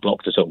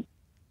blocked at all.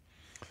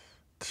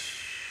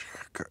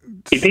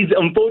 It is,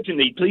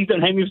 unfortunately, please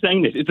don't hate me for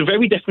saying this, it's the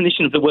very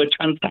definition of the word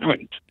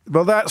transparent.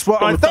 Well, that's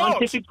what I thought. From a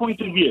scientific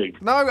point of view.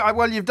 No,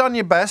 well, you've done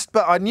your best,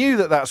 but I knew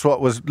that's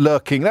what was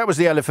lurking. That was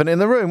the elephant in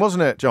the room,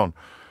 wasn't it, John?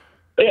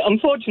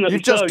 Unfortunately,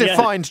 you've just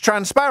defined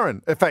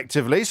transparent,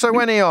 effectively. So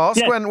when he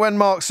asked, when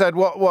Mark said,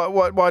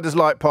 why does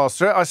light pass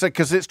through it? I said,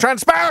 because it's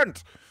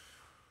transparent.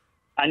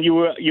 And you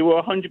were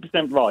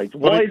 100% right.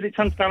 Why is it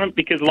transparent?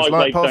 Because light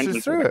waves don't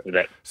interact with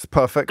it. It's a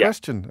perfect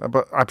question,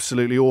 but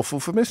absolutely awful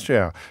for Mystery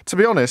Hour. To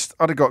be honest,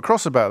 I'd have got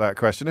cross about that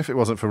question if it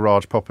wasn't for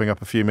Raj popping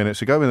up a few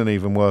minutes ago with an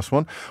even worse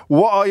one.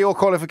 What are your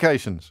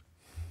qualifications?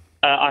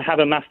 I have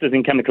a master's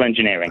in chemical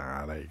engineering.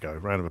 There you go.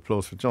 Round of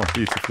applause for John.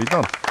 Beautifully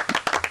done.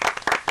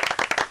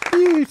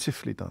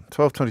 Beautifully done.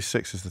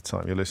 12:26 is the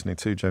time. You're listening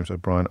to James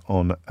O'Brien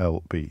on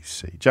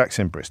LBC. Jack's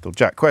in Bristol.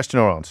 Jack, question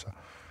or answer?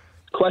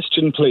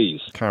 Question,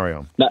 please. Carry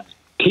on. Now,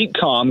 keep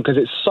calm, because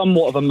it's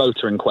somewhat of a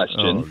motoring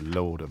question. Oh,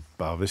 Lord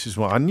above. This is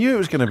what I knew it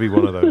was going to be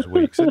one of those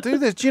weeks. They do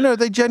this. Do you know,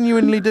 they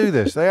genuinely do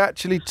this. They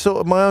actually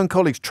my own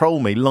colleagues troll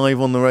me live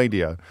on the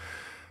radio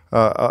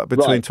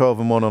between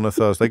 12 and 1 on a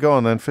Thursday. Go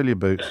on then, fill your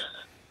boots.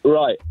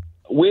 Right.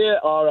 We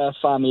are a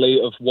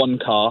family of one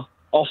car.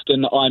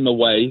 Often I'm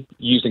away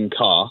using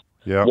car.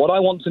 Yeah. What I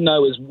want to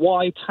know is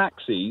why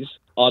taxis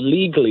are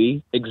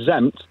legally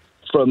exempt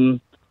from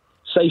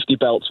safety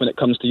belts when it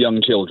comes to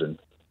young children.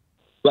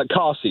 Like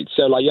car seats.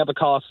 So like you have a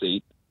car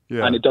seat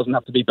and it doesn't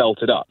have to be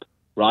belted up,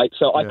 right?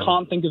 So I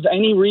can't think of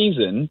any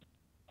reason,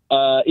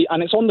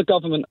 and it's on the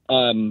government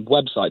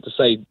website to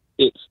say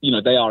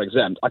they are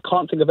exempt. I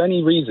can't think of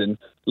any reason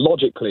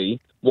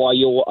logically why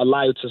you're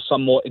allowed to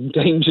somewhat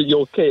endanger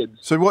your kids.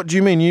 So what do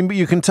you mean?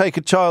 You can take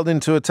a child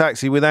into a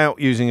taxi without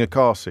using a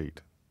car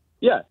seat?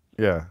 Yeah.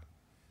 Yeah.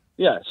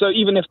 Yeah. So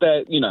even if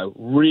they're,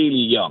 really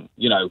young,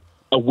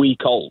 a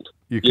week old.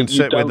 You can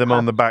sit with them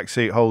on the back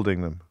seat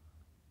holding them.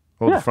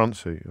 Or the front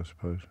seat, I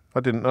suppose.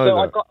 I didn't know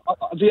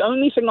that. The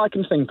only thing I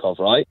can think of,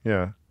 right?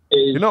 Yeah.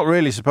 You're not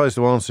really supposed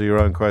to answer your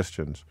own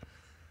questions.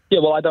 Yeah,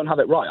 well, I don't have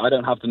it right. I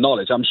don't have the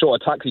knowledge. I'm sure a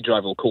taxi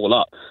driver will call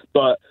up.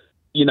 But,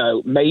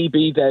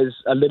 maybe there's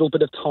a little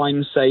bit of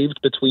time saved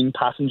between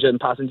passenger and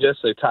passenger,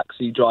 so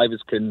taxi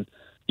drivers can,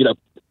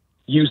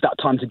 use that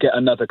time to get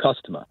another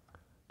customer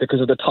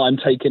because of the time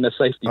taken a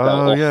safety belt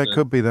off. Oh, yeah, it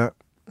could be that.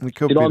 It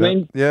could you know be what I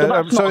mean? Yeah, so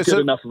that's not good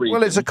enough reason.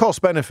 Well, it's a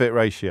cost-benefit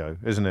ratio,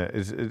 isn't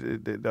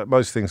it?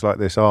 Most things like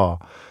this are.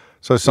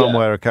 So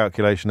somewhere a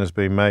calculation has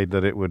been made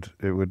that it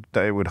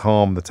would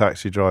harm the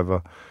taxi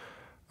driver,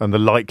 and the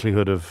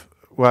likelihood of.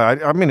 Well,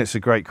 I mean, it's a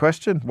great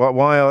question.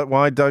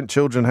 Why don't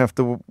children have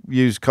to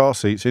use car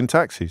seats in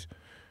taxis?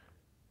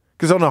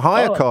 Because on a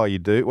hire car you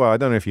do. Well, I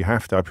don't know if you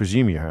have to. I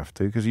presume you have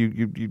to because you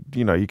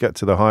get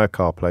to the hire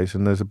car place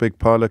and there's a big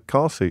pile of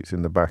car seats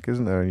in the back,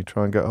 isn't there? And you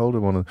try and get hold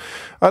of one.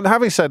 And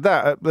having said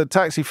that, the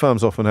taxi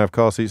firms often have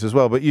car seats as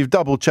well. But you've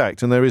double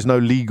checked and there is no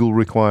legal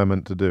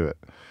requirement to do it.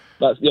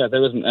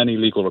 There isn't any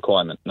legal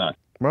requirement. No.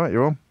 Right,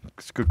 you're on.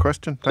 It's a good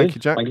question. Thank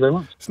you, Jack. Thank you very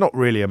much. It's not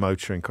really a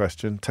motoring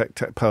question.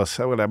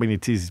 Well, I mean,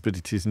 it is, but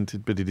it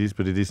isn't. But it is,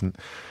 but it isn't.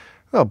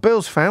 Well,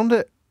 Bill's found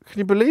it. Can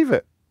you believe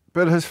it?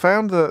 Bill has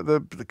found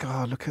the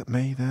God, look at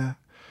me there.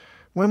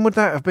 When would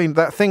that have been?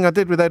 That thing I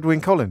did with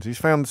Edwin Collins. He's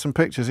found some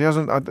pictures. He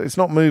hasn't. It's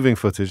not moving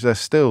footage. They're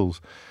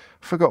stills.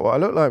 I forgot what I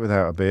looked like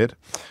without a beard.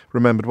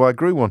 Remembered why I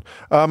grew one.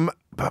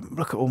 But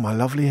look at all my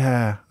lovely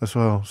hair as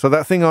well. So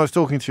that thing I was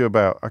talking to you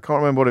about, I can't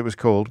remember what it was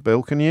called.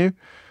 Bill, can you?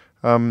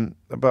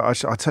 But I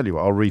tell you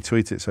what, I'll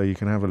retweet it so you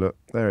can have a look.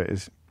 There it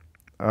is.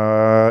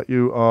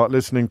 You are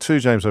listening to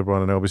James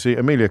O'Brien on LBC.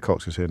 Amelia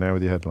Cox is here now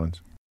with your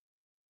headlines.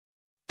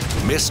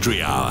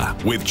 Mystery Hour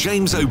with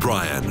James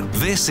O'Brien.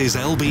 This is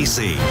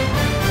LBC.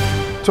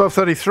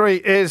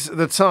 12:33 is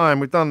the time.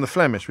 We've done the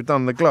Flemish. We've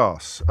done the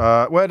glass.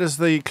 Where does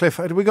the cliff...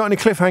 Have we got any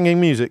cliffhanging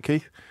music,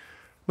 Keith?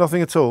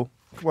 Nothing at all.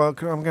 Well, I'm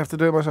going to have to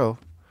do it myself.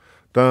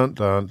 Dun,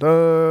 dun,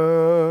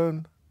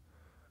 dun.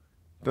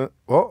 Dun.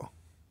 What?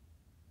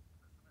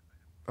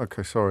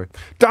 Okay, sorry.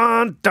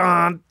 Dun,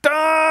 dun,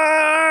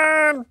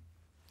 dun!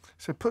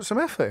 So put some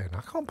effort in.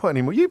 I can't put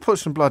any more. You put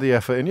some bloody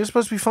effort in. You're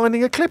supposed to be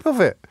finding a clip of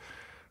it.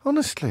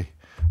 Honestly.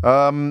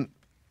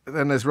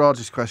 Then there's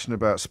Raj's question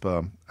about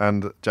sperm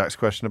and Jack's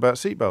question about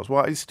seatbelts.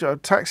 Why? It's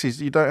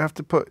taxis, you don't have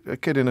to put a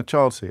kid in a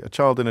child seat, a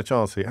child in a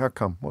child seat. How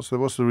come? What's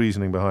the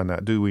reasoning behind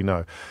that? Do we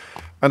know?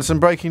 And some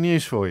breaking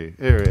news for you.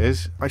 Here it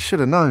is. I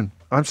should have known.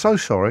 I'm so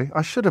sorry.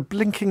 I should have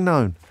blinking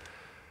known.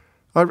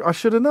 I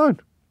should have known.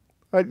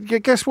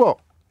 Guess what?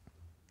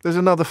 There's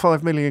another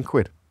 5 million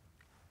quid.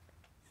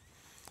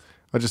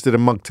 I just did a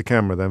mug to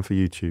camera then for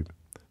YouTube.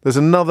 There's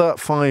another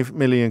 5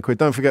 million quid.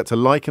 Don't forget to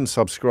like and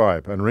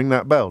subscribe and ring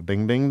that bell.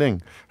 Ding, ding,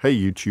 ding. Hey,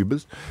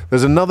 YouTubers.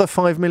 There's another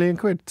 5 million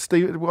quid.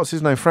 Steve, what's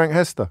his name? Frank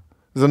Hester.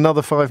 There's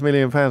another £5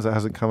 million that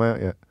hasn't come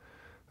out yet.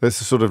 This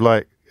is sort of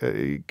like,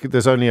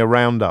 there's only a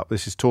roundup.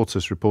 This is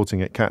Tortoise reporting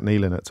it. Kat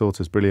Nealon at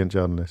Tortoise, brilliant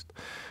journalist.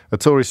 A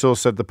Tory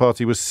source said the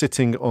party was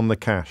sitting on the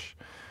cash.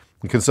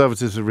 The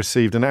Conservatives have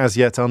received an as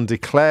yet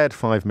undeclared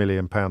 £5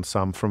 million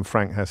sum from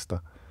Frank Hester.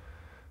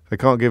 They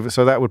can't give it,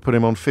 so that would put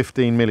him on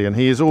 15 million.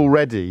 He is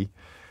already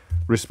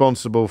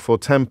responsible for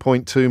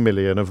 10.2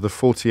 million of the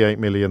 48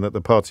 million that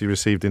the party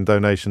received in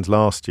donations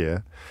last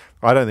year.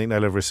 I don't think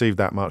they'll have received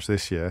that much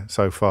this year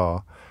so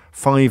far.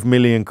 5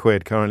 million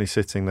quid currently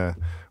sitting there,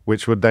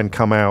 which would then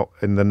come out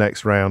in the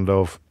next round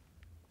of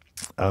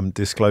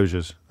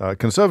disclosures.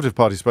 Conservative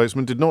Party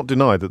spokesman did not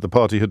deny that the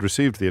party had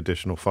received the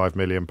additional £5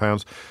 million,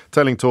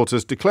 telling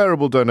Tortoise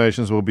declarable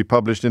donations will be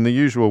published in the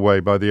usual way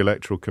by the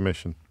Electoral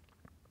Commission.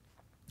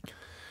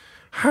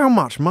 How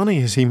much money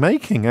is he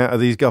making out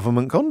of these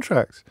government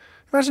contracts?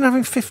 Imagine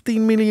having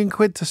 15 million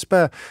quid to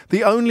spare.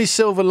 The only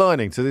silver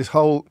lining to this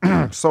whole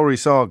sorry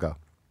saga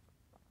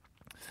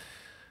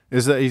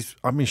is that he's,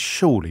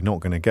 surely not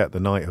going to get the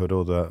knighthood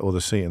or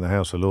the seat in the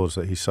House of Lords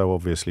that he's so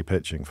obviously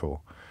pitching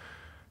for.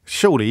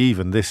 Surely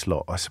even this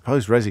lot, I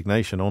suppose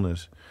resignation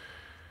honours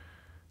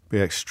be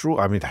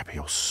extraordinary. There'd be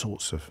all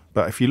sorts of...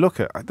 But if you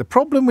look at... The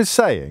problem with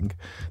saying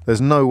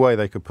there's no way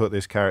they could put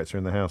this character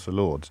in the House of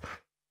Lords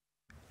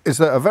is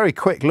that a very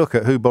quick look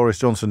at who Boris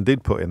Johnson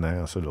did put in the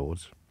House of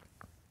Lords,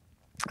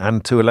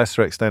 and to a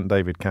lesser extent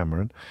David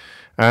Cameron,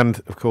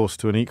 and of course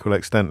to an equal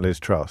extent Liz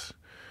Truss,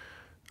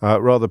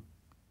 rather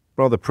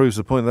proves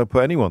the point they'll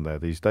put anyone there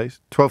these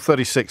days.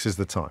 12:36 is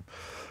the time.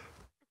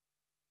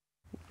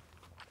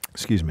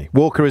 Excuse me.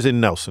 Walker is in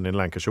Nelson in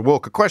Lancashire.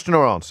 Walker, question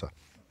or answer?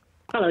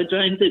 Hello,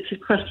 James. It's a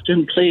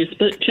question, please.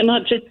 But can I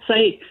just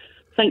say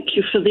thank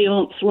you for the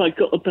answer I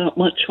got about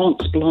my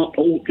transplant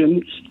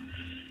organs.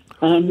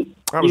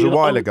 That was a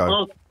while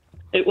ago.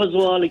 It was a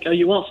while ago.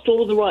 You asked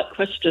all the right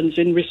questions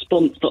in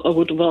response that I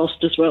would have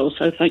asked as well,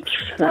 so thank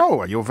you for that.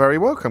 Oh, you're very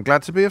welcome.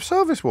 Glad to be of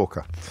service,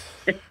 Walker.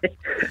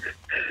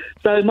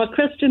 So my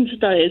question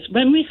today is,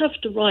 when we have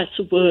to write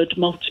a word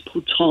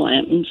multiple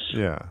times,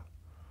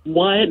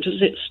 why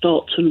does it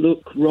start to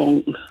look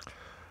wrong?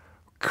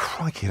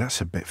 Crikey, that's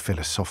a bit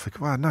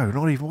philosophical. Well, no,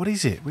 not even. What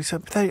is it?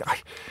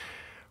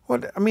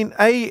 Well, I mean,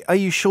 are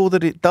you sure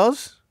that it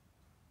does?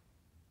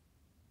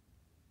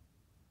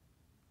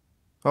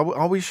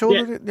 Are we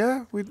sure that it?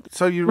 Yeah.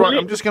 So you write.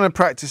 I'm just going to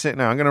practice it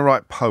now. I'm going to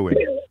write poem.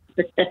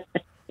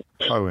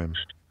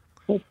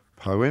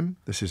 Poem.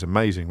 This is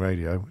amazing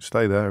radio.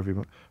 Stay there,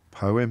 everyone.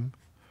 Poem.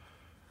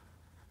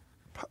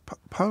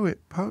 Poem.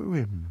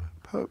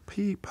 Oh,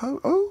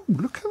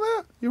 look at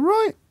that. You're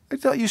right.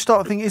 You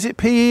start thinking, is it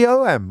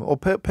PEOM or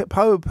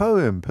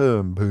poem?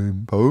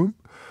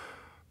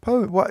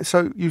 What?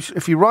 So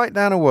if you write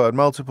down a word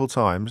multiple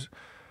times,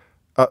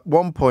 at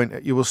one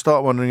point you will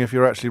start wondering if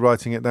you're actually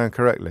writing it down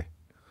correctly.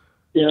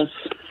 Yes.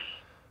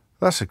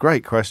 That's a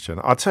great question.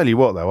 I'll tell you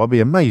what, though, I'll be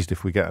amazed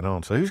if we get an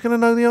answer. Who's going to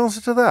know the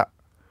answer to that?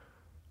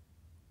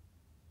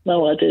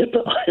 No idea,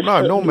 but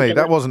no, not me.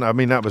 That wasn't. I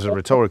mean, that was a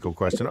rhetorical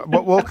question.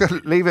 But Walker,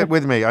 leave it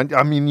with me.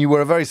 I mean, you were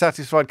a very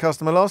satisfied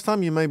customer last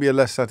time. You may be a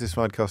less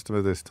satisfied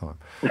customer this time.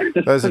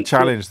 There's a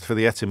challenge for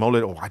the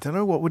etymology. Oh, I don't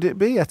know, what would it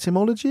be?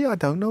 Etymology? I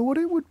don't know what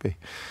it would be.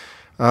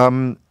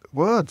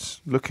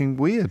 Words looking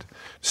weird.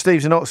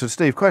 Steve's in Oxford.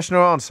 Steve, question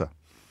or answer?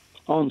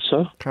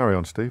 Answer. Carry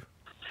on, Steve.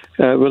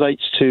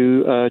 Relates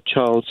to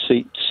child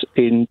seats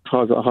in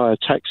private hire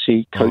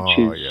taxi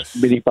coaches,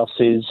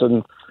 minibuses,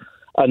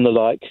 and the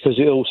like, because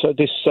it also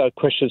this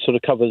question sort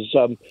of covers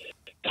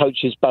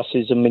coaches,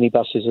 buses, and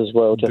minibuses as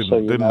well. Just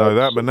didn't know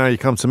that, but now you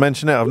come to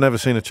mention it, I've never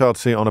seen a child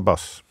seat on a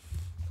bus.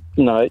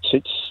 No, it's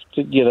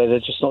they're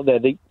just not there.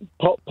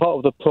 Part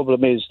of the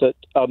problem is that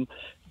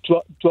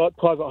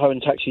private hire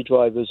and taxi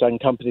drivers and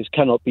companies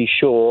cannot be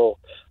sure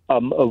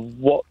of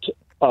what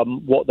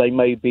they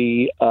may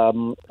be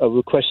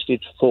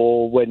requested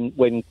for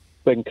when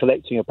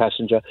collecting a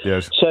passenger.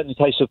 Yes. Certainly,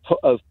 in case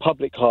of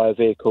public hire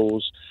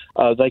vehicles,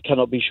 they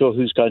cannot be sure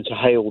who's going to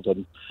hail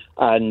them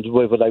and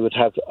whether they would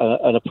have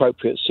an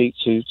appropriate seat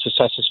to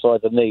satisfy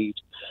the need.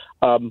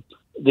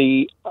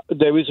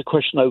 There is a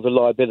question over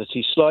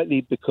liability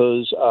slightly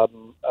because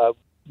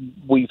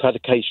we've had a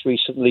case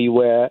recently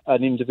where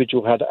an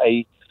individual had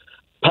a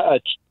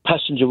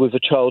passenger with a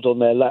child on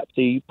their lap.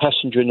 The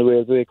passenger in the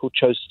rear vehicle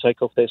chose to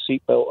take off their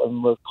seatbelt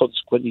and were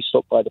consequently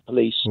stopped by the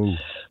police,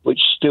 which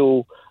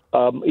still...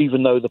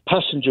 even though the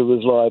passenger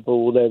was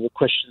liable, there were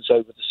questions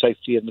over the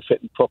safety and the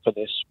fit and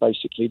properness,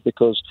 basically,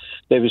 because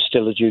there is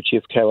still a duty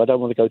of care. I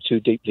don't want to go too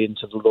deeply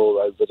into the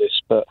law over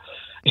this, but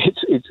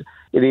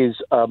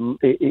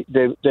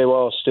there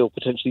are still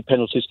potentially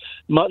penalties.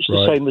 Much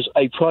the same as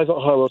a private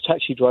hire or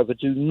taxi driver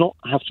do not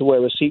have to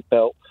wear a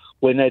seatbelt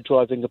when they're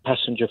driving a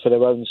passenger for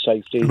their own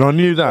safety. And I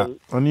knew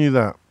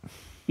that.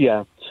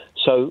 Yeah.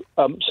 So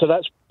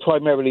that's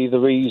primarily the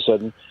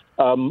reason.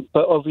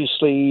 But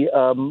obviously,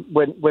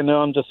 when they're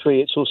under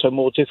 3, it's also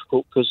more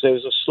difficult because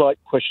there's a slight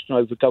question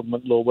over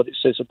government law, what it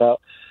says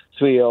about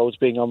 3-year-olds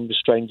being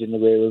unrestrained in the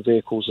rear of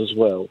vehicles as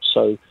well.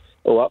 So,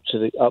 or up to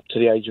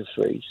the age of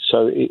 3.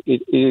 So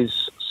it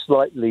is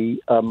slightly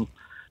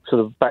sort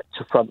of back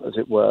to front, as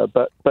it were.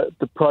 But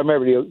the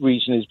primary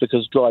reason is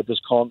because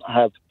drivers can't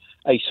have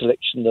a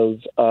selection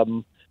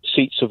of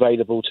seats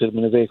available to them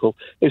in a vehicle.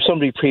 If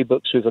somebody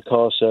pre-books with a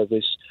car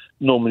service,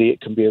 normally it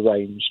can be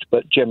arranged,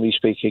 but generally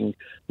speaking,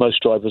 most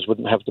drivers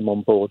wouldn't have them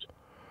on board.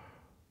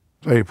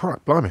 Hey,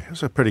 blimey,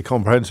 that's a pretty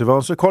comprehensive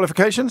answer.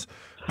 Qualifications?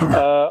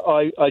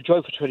 I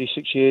drove for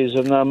 26 years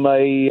and I'm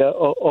a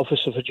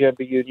officer for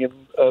GMB Union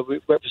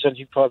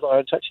representing private hire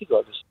and taxi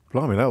drivers.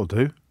 Blimey, that'll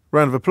do.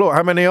 Round of applause.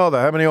 How many are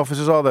there? How many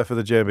officers are there for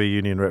the GMB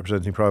Union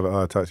representing private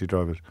hire taxi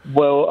drivers?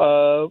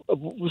 Well,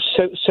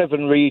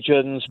 7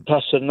 regions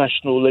plus a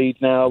national lead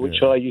now,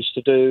 which I used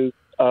to do,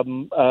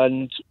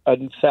 and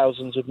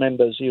thousands of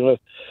members.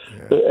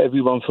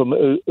 Everyone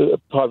from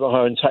private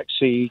hire and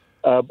taxi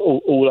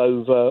all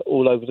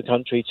over the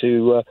country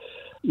to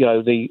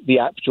the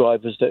app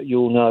drivers that you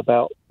all know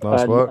about.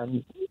 Nice work,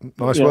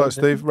 nice work,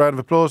 Steve. Round of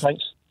applause.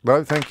 Thanks.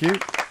 No, thank you.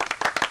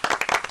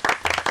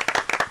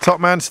 Top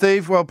man,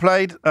 Steve. Well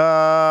played.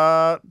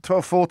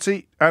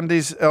 12:40.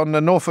 Andy's on the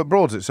Norfolk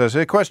Broads, it says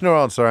here. Question or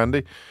answer,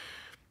 Andy?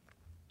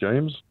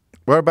 James.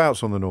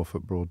 Whereabouts on the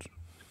Norfolk Broads?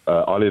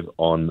 I live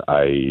on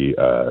a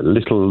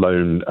little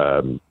lone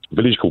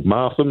village called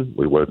Martham,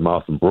 with the word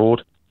Martham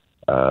Broad.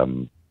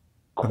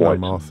 Quite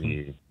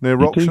near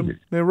Wroxham.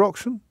 Near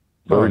Wroxham?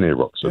 Very near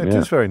Wroxham, It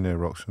is very near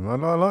Wroxham. I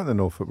like the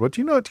Norfolk Broad.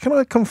 Do you know? Can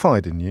I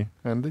confide in you,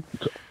 Andy?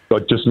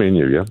 Just me and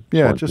you, yeah.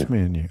 Yeah, fine, just me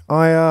and you.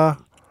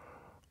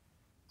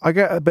 I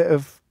get a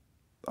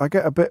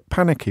bit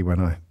panicky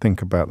when I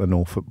think about the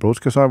Norfolk Broads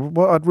because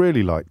what I'd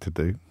really like to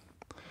do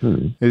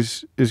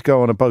is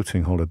go on a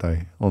boating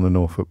holiday on the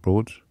Norfolk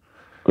Broads.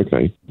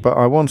 Okay. But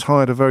I once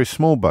hired a very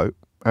small boat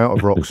out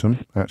of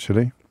Wroxham,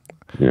 actually.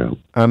 Yeah.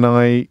 And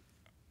I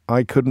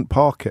couldn't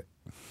park it.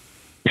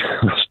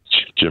 That's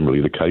generally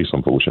the case,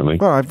 unfortunately.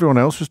 Well, everyone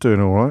else was doing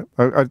all right.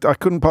 I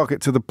couldn't park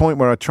it to the point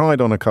where I tried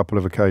on a couple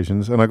of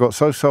occasions, and I got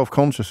so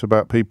self-conscious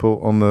about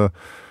people on the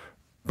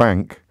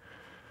bank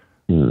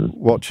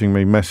watching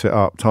me mess it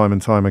up time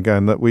and time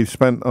again that we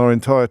spent our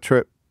entire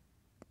trip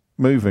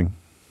moving.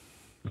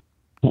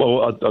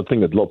 Well, I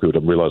think a lot of people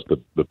don't realise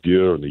that the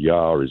Bure and the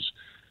Yar is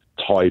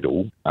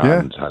tidal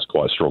and has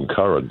quite a strong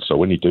current. So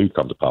when you do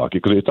come to park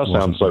it, because it does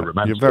sound so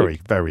romantic. You're very,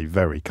 very,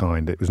 very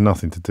kind. It was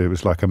nothing to do. It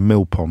was like a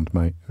mill pond,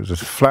 mate. It was as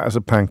flat as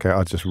a pancake.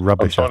 I just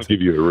rubbish. I'm trying to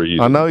give you a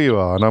reason. I know you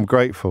are, and I'm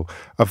grateful.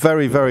 A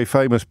very, very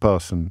famous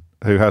person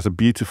who has a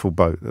beautiful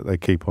boat that they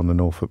keep on the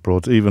Norfolk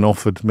Broads even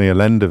offered me a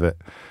lend of it,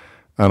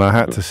 and I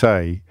had to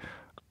say,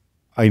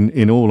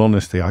 in all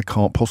honesty, I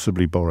can't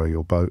possibly borrow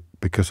your boat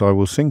because I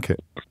will sink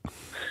it.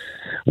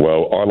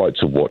 Well, I like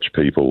to watch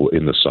people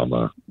in the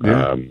summer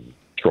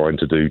trying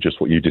to do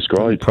just what you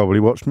described. You probably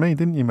watched me,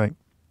 didn't you, mate?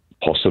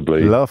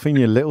 Possibly. Laughing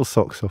your little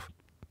socks off.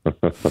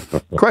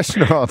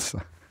 Question or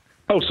answer?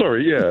 Oh,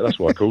 sorry, yeah, that's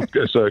what I called.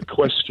 It's a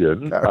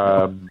question.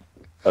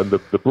 And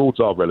the Broads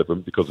are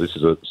relevant because this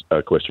is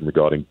a question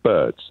regarding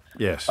birds.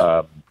 Yes.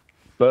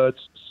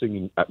 Birds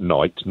singing at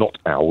night, not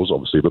owls,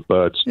 obviously, but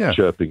birds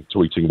chirping,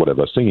 tweeting,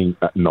 whatever, singing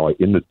at night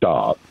in the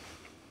dark.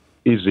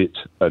 Is it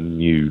a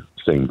new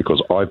thing?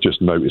 Because I've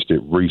just noticed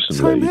it recently.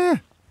 Same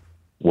here.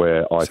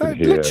 Where I can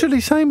hear...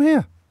 Literally same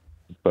here.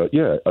 But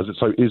yeah,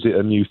 so is it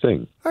a new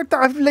thing?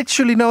 I've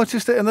literally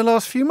noticed it in the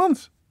last few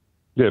months.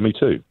 Yeah, me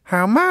too.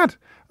 How mad.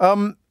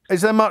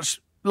 Is there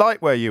much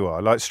light where you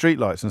are, like street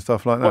lights and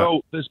stuff like that?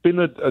 Well, there's been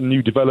a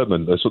new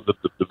development.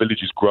 The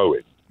village is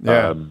growing.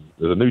 Yeah.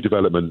 There's a new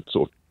development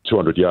sort of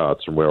 200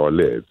 yards from where I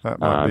live. That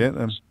might be it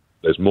then.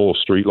 There's more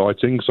street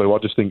lighting, so I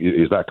just think,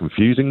 is that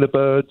confusing the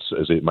birds?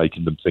 Is it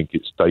making them think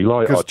it's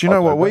daylight? Because do you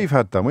know what we've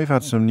had done? We've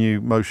had some new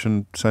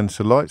motion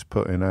sensor lights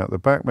put in out the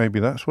back.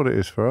 Maybe that's what it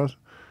is for us.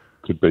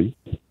 Could be.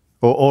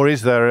 Or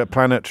is there a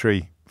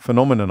planetary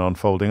phenomenon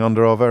unfolding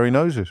under our very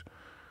noses?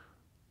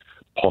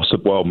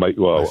 Possible. Well,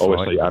 I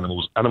always say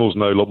animals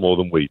know a lot more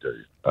than we do,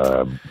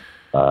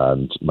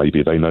 and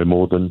maybe they know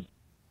more than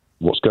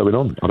what's going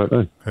on. I don't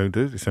know. Who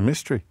does? It's a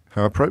mystery.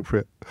 How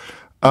appropriate.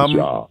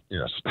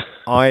 Yes.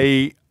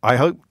 I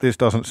hope this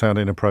doesn't sound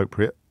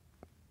inappropriate,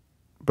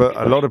 but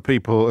a lot of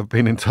people have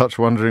been in touch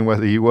wondering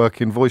whether you work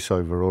in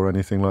voiceover or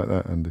anything like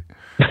that, Andy.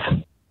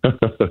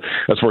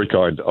 That's very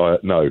kind.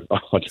 No.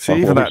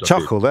 See, even that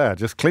chuckle there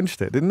just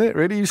clinched it, didn't it?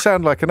 Really? You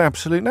sound like an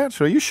absolute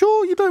natural. Are you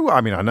sure you don't?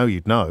 I mean, I know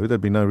you'd know. There'd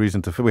be no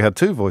reason to... We had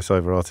 2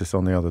 voiceover artists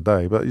on the other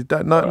day, but you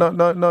don't,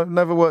 no,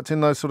 never worked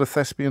in those sort of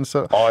thespian...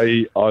 I've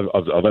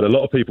had a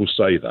lot of people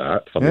say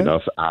that, funny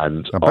enough,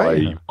 and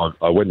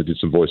I went and did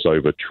some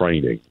voiceover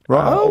training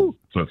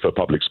for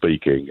public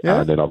speaking,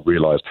 and then I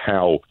realised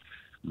how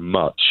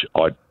much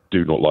I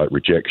do not like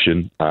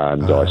rejection,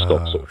 and I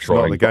stopped sort of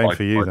trying. It's not the game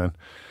for you, then.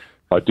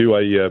 I do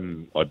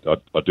in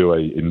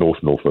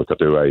North Norfolk. I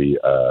do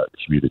a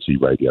community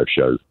radio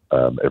show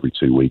every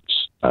 2 weeks.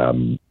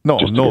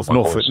 Not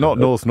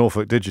North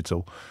Norfolk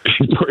Digital.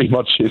 Pretty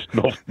much, it's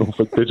North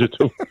Norfolk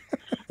Digital,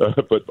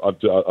 but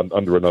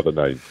under another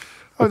name.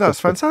 Oh, that's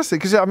fantastic!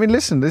 Because I mean,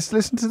 listen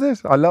to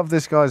this. I love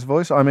this guy's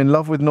voice. I'm in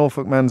love with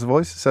Norfolk man's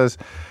voice. Says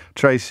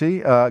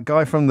Tracy.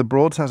 Guy from the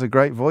Broads has a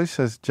great voice.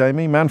 Says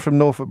Jamie. Man from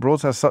Norfolk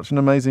Broads has such an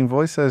amazing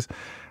voice. Says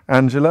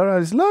Angela.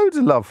 There's loads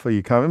of love for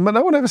you coming, but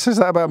no one ever says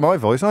that about my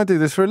voice. I do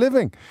this for a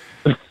living.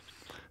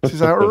 This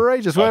is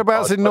outrageous.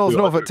 Whereabouts in North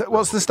Norfolk?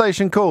 What's the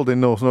station called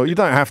in North Norfolk? You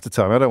don't have to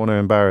tell me. I don't want to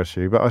embarrass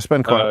you, but I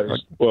spend quite...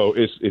 well,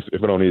 if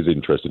anyone is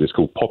interested, it's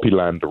called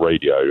Poppyland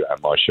Radio,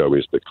 and my show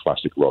is the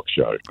Classic Rock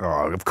Show.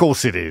 Oh, of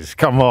course it is.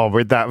 Come on,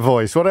 with that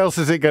voice. What else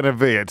is it going to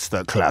be? It's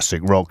the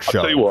Classic Rock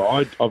Show. I'll tell you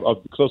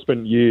what, because I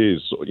spent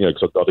years,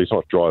 because I do so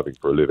much driving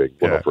for a living.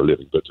 Well, not for a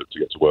living, but to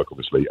get to work,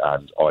 obviously,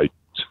 and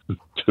to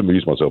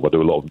amuse myself, I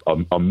do a lot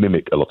of, I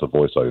mimic a lot of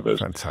voiceovers.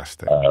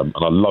 Fantastic. And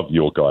I love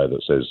your guy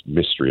that says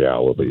Mystery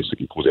Hour, but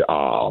he calls it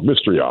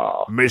Mystery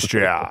Hour.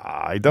 Mystery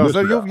Hour. He does.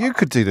 You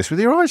could do this with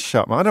your eyes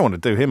shut, man. I don't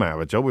want to do him out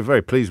of a job. We're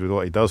very pleased with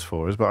what he does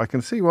for us, but I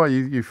can see why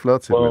you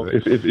flirted with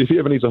it. If he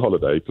ever needs a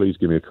holiday, please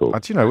give me a call.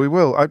 We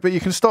will. But you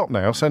can stop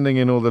now sending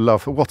in all the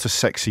love. What a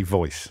sexy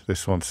voice,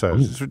 this one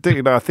says. It's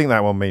ridiculous. I think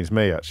that one means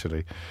me,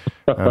 actually.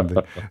 Andy.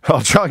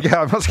 I'll try and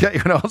I must get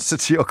you an answer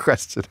to your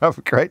question. Have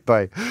a great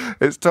day.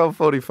 It's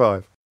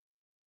 12:45.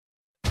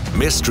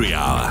 Mystery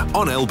Hour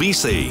on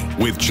LBC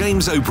with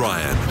James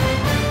O'Brien.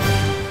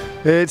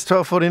 It's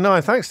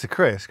 12:49. Thanks to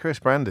Chris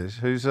Brandish,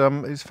 who's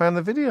found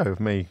the video of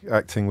me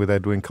acting with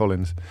Edwyn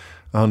Collins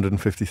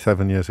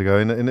 157 years ago.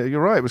 And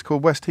you're right, it was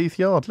called West Heath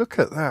Yard. Look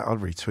at that. I'll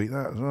retweet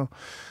that as well.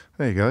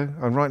 There you go.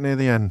 I'm right near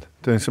the end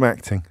doing some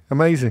acting.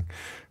 Amazing.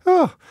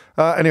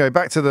 Anyway,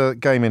 back to the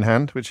game in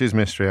hand, which is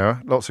Mystery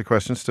Hour. Lots of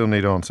questions, still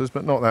need answers,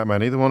 but not that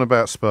many. The one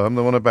about sperm,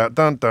 the one about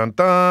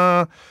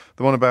dun-dun-dun,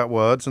 the one about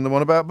words, and the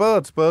one about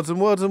birds. Birds and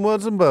words and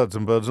words and birds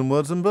and birds and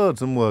words and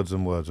birds and words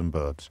and words and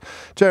birds.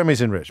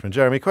 Jeremy's in Richmond.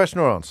 Jeremy, question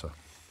or answer?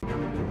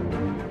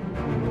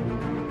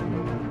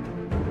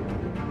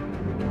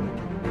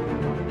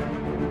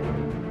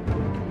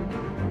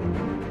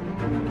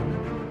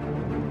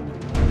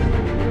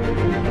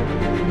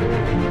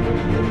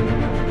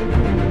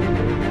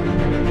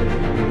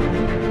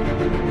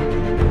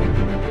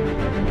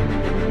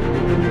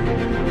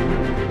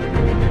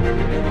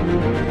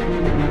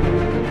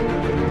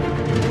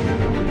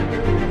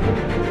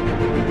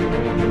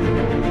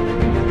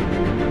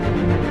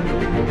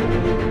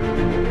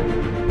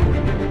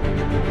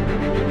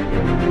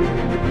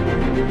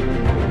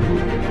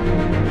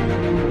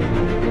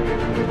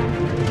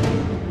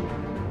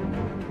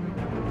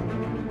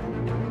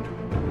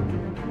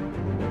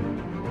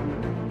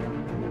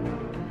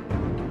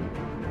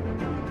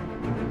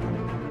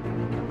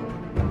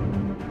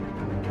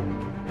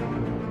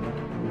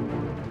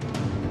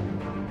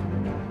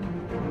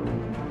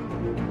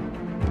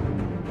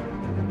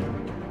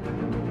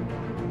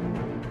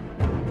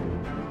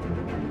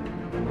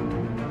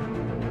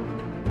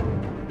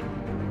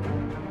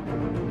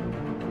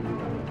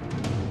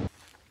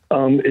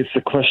 It's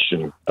a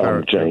question,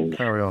 James.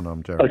 Carry on,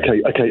 I'm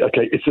Jeremy.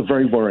 Okay. It's a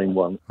very worrying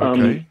one.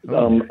 Okay.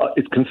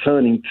 It's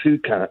concerning two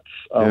cats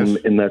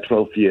in their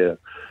 12th year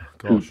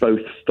who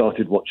both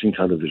started watching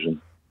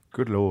television.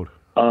 Good Lord.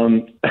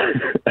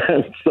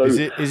 So is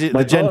it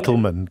The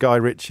Gentleman, Guy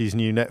Ritchie's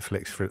new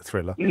Netflix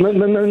thriller?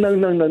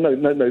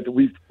 No.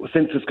 We've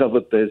since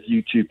discovered there's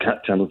YouTube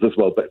cat channels as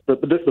well. But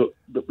look,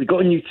 we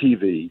got a new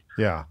TV.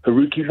 Yeah.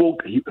 Haruki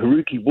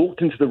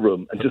walked into the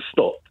room and just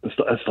stopped and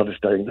started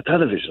staring at the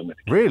television.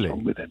 Really?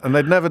 With him. And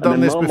they'd never done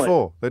this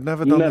before? They'd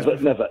never done this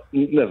before?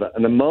 Never.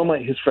 And then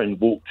Marmite, his friend,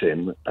 walked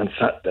in and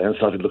sat there and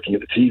started looking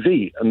at the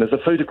TV. And there's a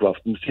photograph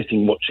of them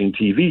sitting watching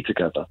TV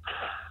together.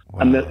 Wow.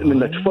 And in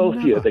their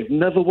 12th year, they've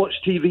never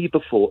watched TV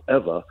before,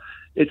 ever.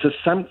 It's a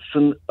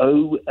Samsung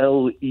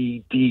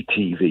OLED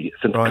TV.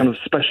 It's a kind of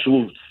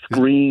special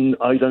screen,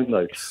 I don't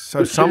know.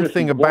 So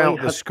something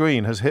about the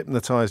screen has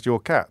hypnotised your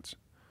cats?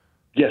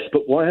 Yes,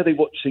 but why are they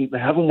watching? They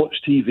haven't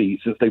watched TV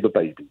since they were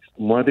babies.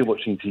 Why are they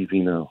watching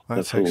TV now?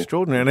 That's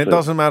extraordinary. And it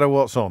doesn't matter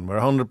what's on. We're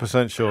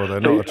 100% sure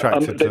they're not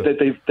attracted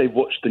to... They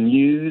watch the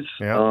news.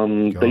 Yeah.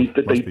 They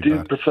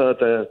prefer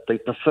their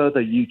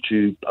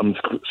YouTube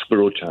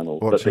squirrel channel.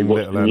 Watching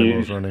little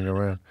animals running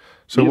around.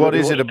 So what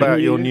is it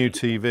about your new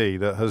TV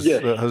that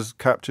has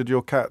captured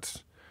your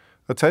cat's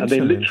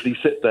attention? And they literally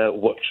sit there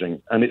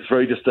watching, and it's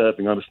very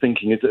disturbing. I was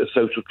thinking, is it a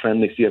social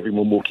trend? They see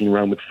everyone walking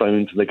around with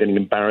phones, and they're getting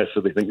embarrassed, so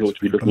they think you ought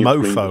to be looking at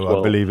screens as well.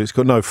 I believe it's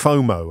called. No,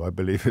 FOMO, I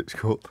believe it's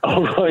called.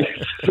 Oh, right.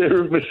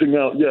 Fear of missing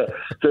out, yeah.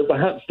 So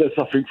perhaps they're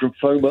suffering from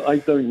FOMO. I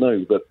don't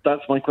know, but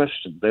that's my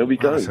question. There we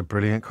go. That's a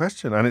brilliant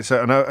question. And is it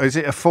a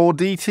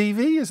 4D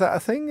TV? Is that a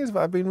thing?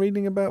 I've been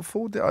reading about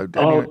 4D.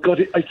 Oh, God,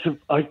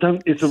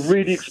 it's a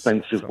really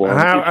expensive one.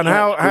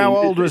 How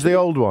old was the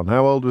old one?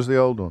 How old was the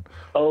old one?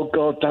 Oh,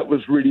 God, that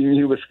was really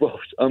new as well.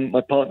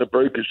 My partner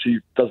broke it. She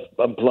does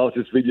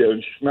Pilates video,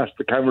 and she smashed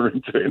the camera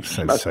into it.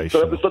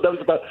 Sensational. So that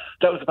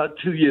was about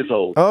 2 years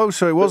old. Oh,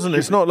 so it wasn't.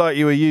 It's not like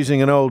you were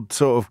using an old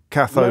sort of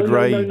cathode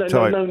ray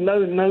type.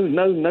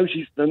 No.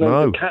 She's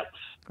the cats.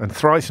 And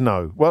thrice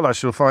no. Well, I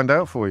shall find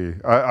out for you.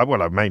 I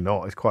may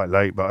not. It's quite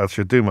late, but I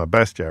shall do my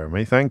best,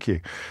 Jeremy. Thank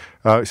you.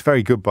 It's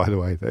very good, by the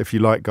way. If you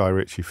like Guy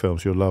Ritchie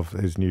films, you'll love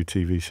his new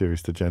TV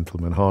series, The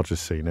Gentleman. Harge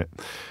has seen it.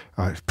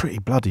 It's pretty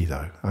bloody,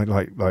 though. I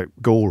like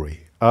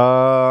gory.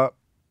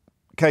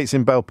 Kate's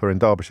in Belper in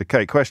Derbyshire.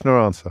 Kate, question or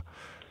answer?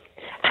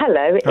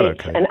 Hello,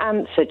 it's Kate. an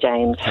answer,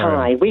 James.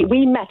 Hi.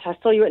 We met. I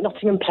saw you at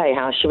Nottingham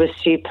Playhouse. You were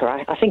super.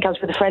 I think I was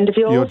with a friend of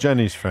yours. You're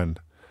Jenny's friend.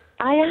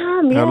 I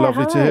am, How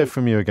lovely to hear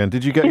from you again.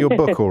 Did you get your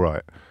book all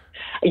right?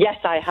 Yes,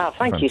 I have.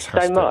 Thank you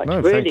so much.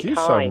 No, really thank you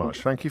kind. so much.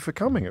 Thank you for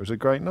coming. It was a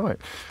great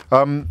night.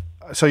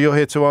 So you're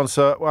here to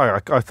answer...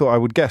 Well, I thought I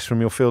would guess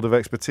from your field of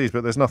expertise,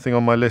 but there's nothing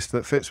on my list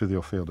that fits with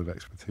your field of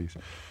expertise.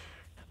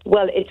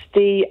 Well, it's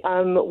the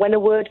when a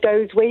word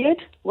goes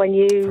weird, when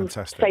you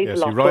say it a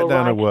lot. You write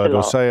down a word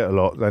or say it a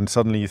lot, then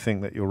suddenly you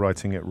think that you're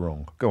writing it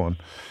wrong. Go on.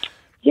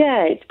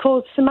 Yeah, it's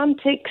called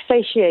semantic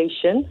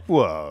satiation.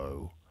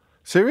 Whoa.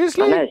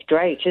 Seriously? I know, it's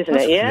great, isn't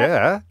it? Yeah.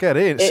 Yeah, get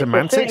it. It's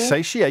semantic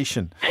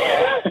satiation.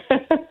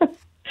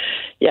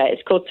 Yeah,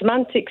 it's called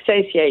semantic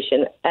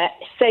satiation.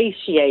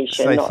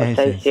 Satiation, not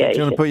association. Do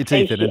you want to put your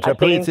teeth in and try,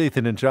 put your teeth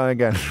in and try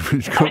again?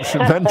 It's called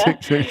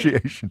semantic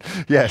satiation.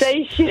 Yes.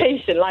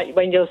 Satiation, like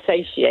when you're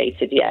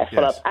satiated,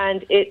 full up.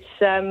 And it's,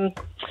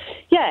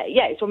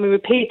 it's when we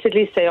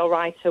repeatedly say or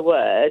write a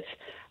word,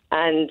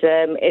 and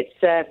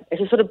it's a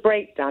sort of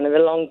breakdown of the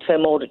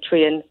long-term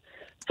auditory and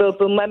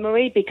verbal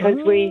memory, because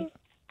we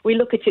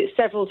look at it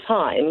several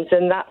times,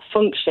 and that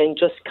function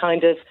just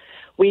kind of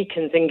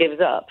weakens and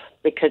gives up,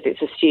 because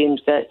it's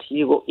assumed that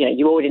you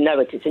already know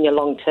it. It's in your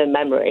long-term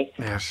memory.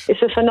 Yes.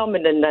 It's a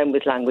phenomenon known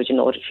with language and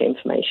auditory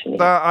information.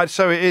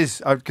 So it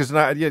is, because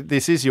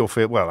this is your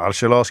field. Well, I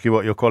shall ask you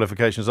what your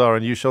qualifications are,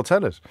 and you shall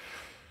tell us.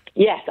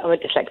 Yes, I'm a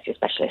dyslexia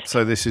specialist.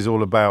 So this is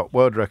all about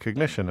word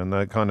recognition and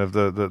the kind of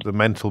the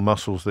mental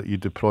muscles that you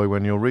deploy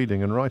when you're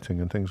reading and writing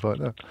and things like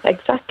that.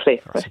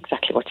 Exactly. That's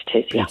exactly what it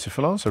is, yeah.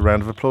 Beautiful answer.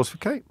 Round of applause for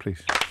Kate,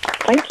 please.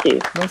 Thank you.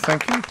 No,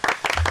 thank you.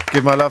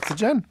 Give my love to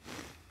Jen.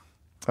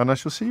 And I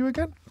shall see you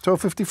again.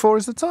 12:54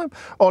 is the time.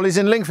 Ollie's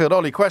in Lingfield.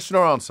 Ollie, question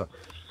or answer?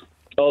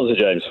 Answer,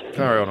 James.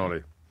 Carry on,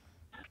 Ollie.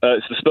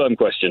 It's the sperm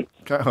question.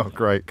 Oh,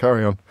 great.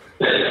 Carry on.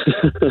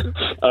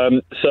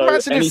 So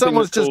imagine if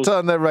someone's just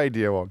turned their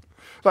radio on.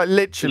 Like,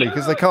 literally,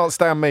 because they can't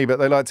stand me, but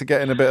they like to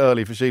get in a bit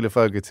early for Sheila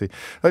Fogarty.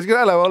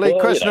 Hello, Ollie.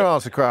 Question or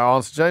answer?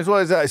 Answer, James.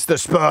 What is that? It's the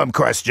sperm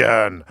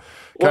question.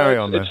 Carry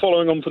on, then. It's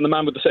following on from the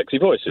man with the sexy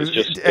voice.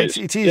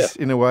 It is,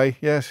 in a way,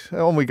 yes.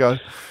 On we go.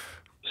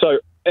 So,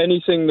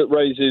 anything that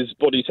raises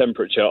body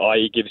temperature,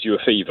 i.e. gives you a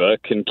fever,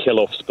 can kill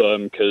off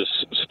sperm,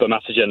 because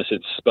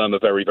spermatogenesis, sperm are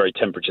very, very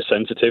temperature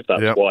sensitive.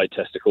 That's why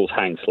testicles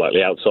hang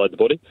slightly outside the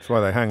body. That's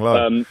why they hang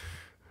low.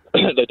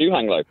 They do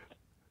hang low.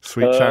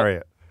 Sweet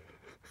chariot.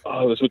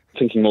 I was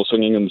thinking more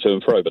swinging them to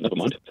and fro, but never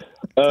mind.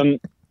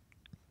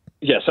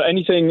 So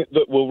anything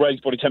that will raise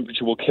body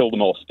temperature will kill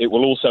them off. It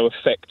will also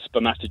affect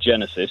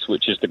spermatogenesis,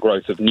 which is the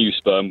growth of new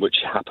sperm, which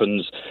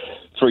happens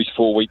 3 to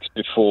 4 weeks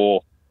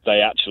before they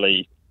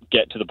actually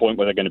get to the point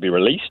where they're going to be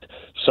released.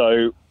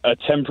 So a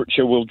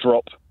temperature will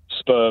drop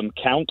sperm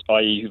count,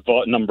 i.e.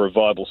 number of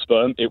viable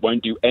sperm. It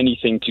won't do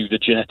anything to the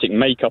genetic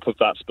makeup of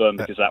that sperm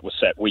because that was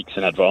set weeks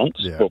in advance,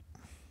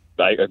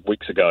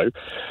 weeks ago.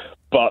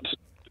 But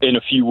in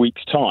a few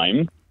weeks'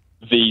 time,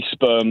 the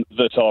sperm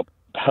that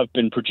have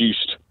been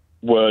produced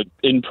were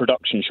in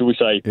production, shall we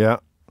say,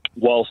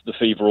 whilst the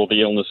fever or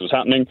the illness was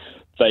happening,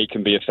 they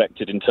can be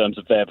affected in terms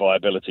of their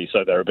viability,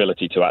 so their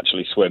ability to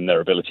actually swim,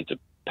 their ability to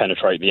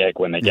penetrate the egg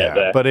when they get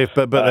there. But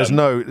there's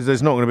not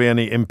going to be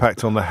any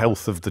impact on the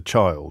health of the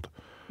child.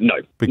 No,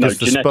 because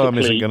the sperm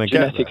isn't going to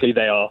get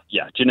there.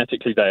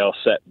 Genetically they are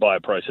set by a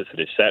process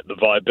that is set. The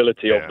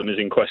viability of them is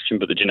in question,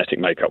 but the genetic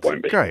makeup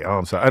won't be. Great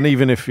answer. And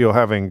even if you're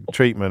having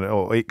treatment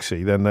or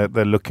ICSI, then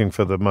they're looking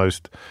for the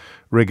most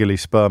wriggly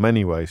sperm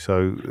anyway.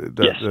 So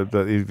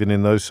that even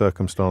in those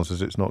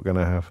circumstances, it's not going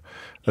to have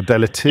a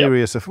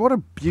deleterious effect. What a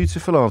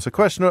beautiful answer.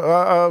 Question,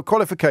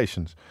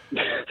 qualifications.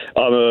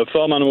 I'm a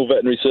farm animal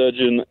veterinary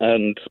surgeon,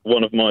 and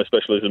one of my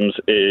specialisms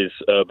is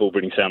bull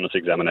breeding soundness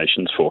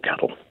examinations for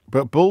cattle.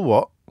 But bull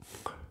what?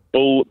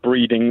 Bull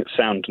breeding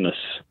soundness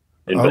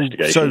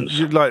investigations.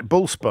 So like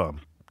bull sperm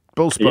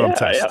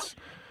tests,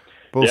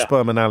 bull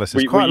sperm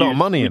analysis. Quite a lot of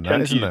money in that,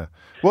 isn't there?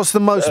 What's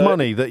the most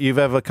money that you've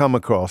ever come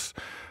across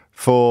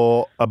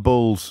for a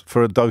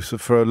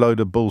load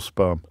of bull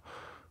sperm?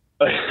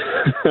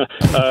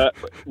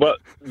 Well,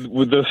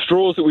 with the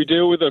straws that we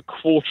deal with are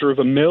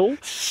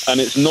 $250,000,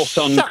 and it's not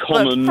uncommon.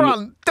 Shut the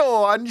front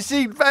door, and you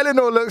see,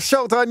 Eleanor looks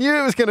shocked. I knew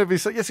it was going to be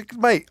so. Yes,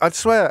 mate, I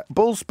swear,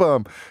 bull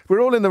sperm.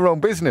 We're all in the wrong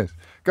business.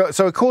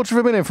 So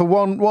 $250,000 for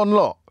one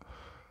lot.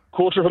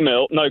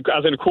 $250,000, no,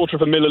 as in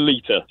 $250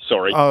 milliliter.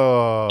 Sorry,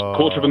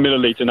 $250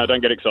 milliliter. No, don't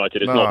get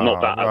excited. It's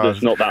not that.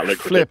 It's not that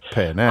lucrative.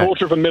 $250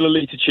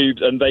 milliliter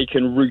tubes, and they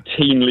can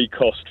routinely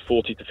cost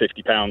 £40 to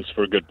 £50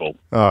 for a good bull.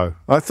 Oh,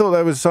 I thought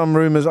there was some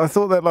rumours. I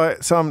thought that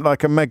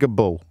like a mega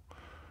bull.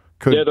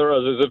 Yeah, there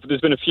are.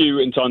 There's been a few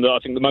in time. That I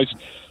think the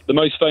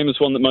most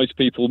famous one that most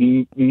people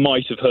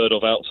might have heard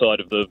of outside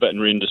of the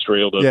veterinary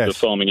industry or the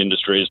farming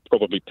industry is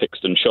probably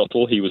Pixton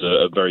Shuttle. He was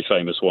a very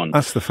famous one.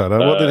 That's the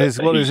fellow. What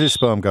did his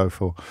sperm go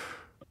for?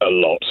 A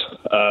lot.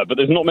 But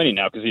there's not many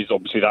now because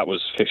that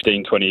was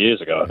 15, 20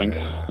 years ago, I think.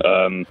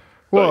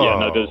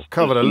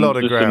 Covered a lot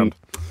of ground.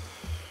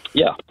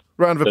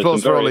 Round of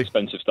applause for Ollie.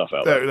 Expensive stuff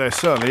out there. There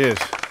certainly is.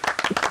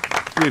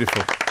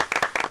 Beautiful.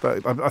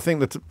 But I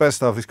think the best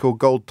stuff is called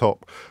Gold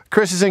Top.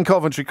 Chris is in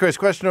Coventry. Chris,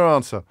 question or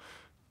answer?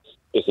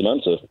 It's an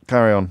answer.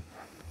 Carry on.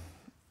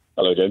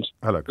 Hello, James.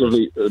 Hello, Chris.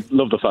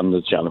 Love the fun of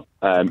the channel.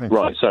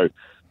 Right, so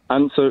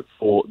answer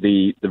for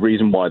the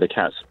reason why the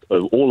cats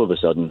all of a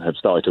sudden have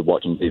started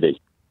watching TV.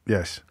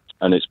 Yes.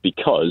 And it's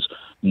because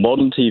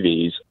modern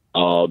TVs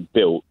are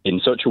built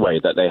in such a way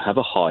that they have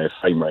a higher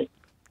frame rate.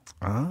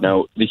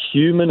 Now, the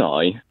human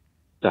eye,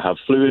 to have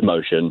fluid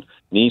motion,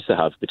 needs to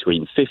have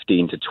between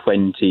 15 to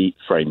 20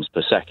 frames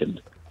per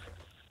second,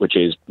 which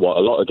is what a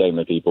lot of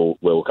gamer people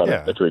will kind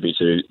of attribute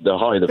to the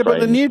higher the frames. But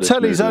the new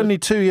telly's only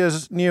 2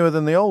 years newer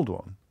than the old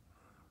one.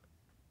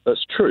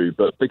 That's true,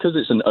 but because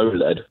it's an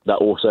OLED, that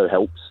also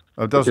helps.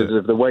 Oh, does because it?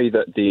 Of the way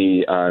that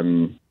the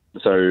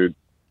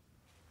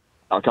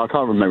I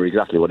can't remember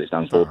exactly what it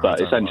stands for,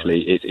 but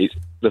essentially it's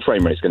the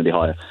frame rate's going to be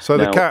higher. So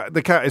now,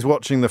 the cat is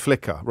watching the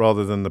flicker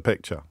rather than the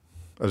picture,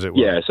 as it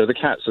were. Yeah, so the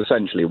cat's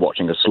essentially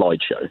watching a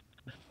slideshow,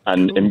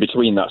 and in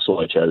between that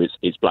slideshow,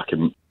 it's black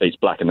and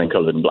then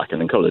coloured and black and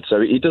then coloured. So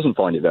he doesn't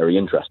find it very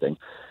interesting.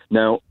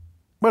 Now,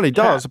 well, he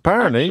does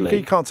apparently.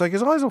 He can't take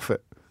his eyes off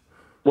it.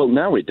 Well,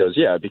 now it does,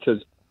 yeah,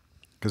 because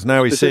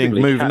now he's seeing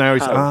moving. Now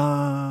he's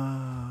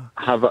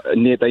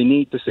they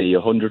need to see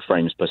 100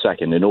 frames per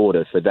second in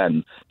order for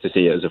them to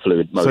see it as a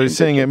fluid motion. So he's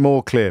seeing it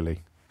more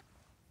clearly.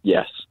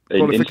 Yes.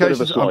 Instead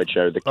of a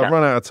slideshow, the cats I've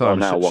run out of time.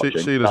 now watching.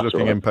 Sheila's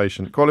looking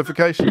impatient.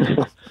 Qualifications?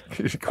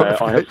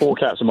 I have 4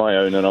 cats of my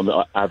own, and I'm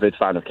an avid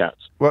fan of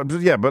cats. Well,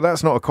 yeah, but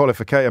that's not a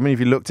qualification. I mean,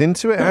 have you looked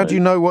into it? No. How do you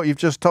know what you've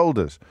just told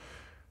us?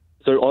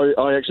 So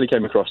I actually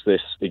came across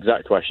this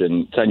exact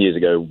question 10 years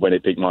ago when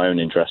it piqued my own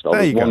interest. I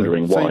was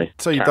wondering why.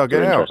 So you dug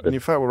it out, and you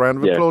felt a round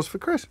of applause for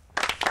Chris.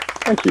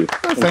 Thank you.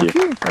 Thank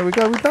you. There we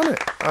go. We've done it.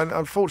 And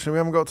unfortunately, we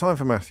haven't got time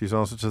for Matthew's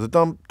answer to the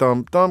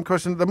dumb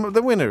question.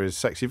 The winner is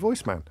Sexy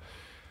Voice Man.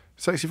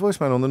 Sexy Voice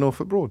Man on the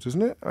Norfolk Broads,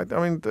 isn't it? I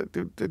mean,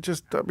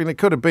 it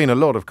could have been a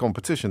lot of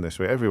competition this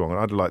week. Everyone,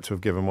 I'd like to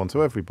have given one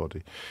to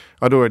everybody.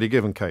 I'd already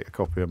given Kate a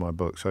copy of my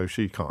book, so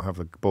she can't have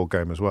the board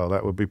game as well.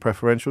 That would be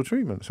preferential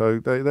treatment. So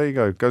there you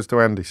go. Goes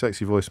to Andy,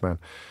 Sexy Voice Man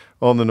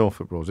on the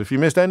Norfolk Broads. If you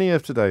missed any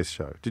of today's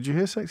show, did you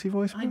hear Sexy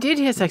Voice Man? I did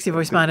hear Sexy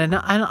Voice Man, and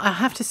I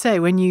have to say,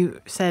 when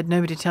you said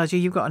nobody tells you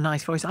you've got a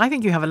nice voice, I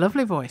think you have a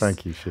lovely voice.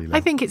 Thank you, Sheila.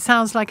 I think it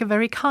sounds like a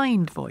very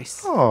kind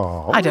voice.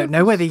 Oh, I don't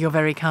know whether you're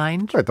very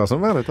kind. It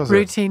doesn't matter, does it?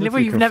 Routinely. Well,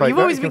 you've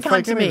always been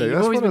kind to me.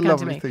 That's what a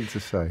lovely thing to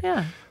say.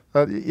 Yeah.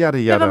 Yada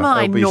yada. Never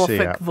mind, LBC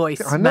Norfolk app.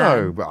 Voice. I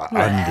know, but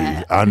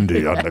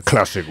Andy on the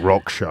Classic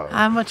Rock Show.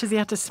 How much has he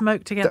had to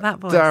smoke to get that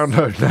voice?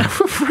 Download now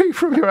for free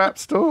from your app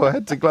store.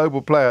 Head to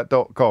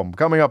globalplayer.com.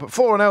 Coming up at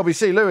 4 on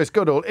LBC, Lewis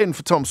Goodall in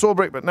for Tom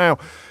Sawbrick, but now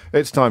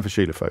it's time for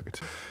Sheila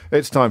Fogarty.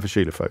 It's time for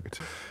Sheila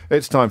Fogarty.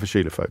 It's time for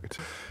Sheila Fogarty.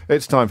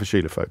 It's time for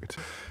Sheila Fogarty.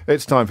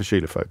 It's time for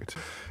Sheila Fogarty.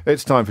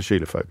 It's time for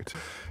Sheila Fogarty.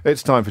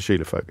 It's time for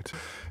Sheila Fogarty.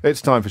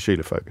 It's time for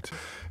Sheila Fogarty.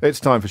 It's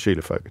time for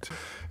Sheila Fogarty.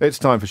 It's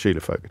time for Sheila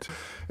Fogarty.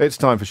 It's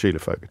time for Sheila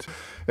Fogarty.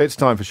 It's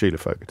time for Sheila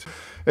Fogarty.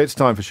 It's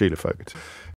time for Sheila Fogarty.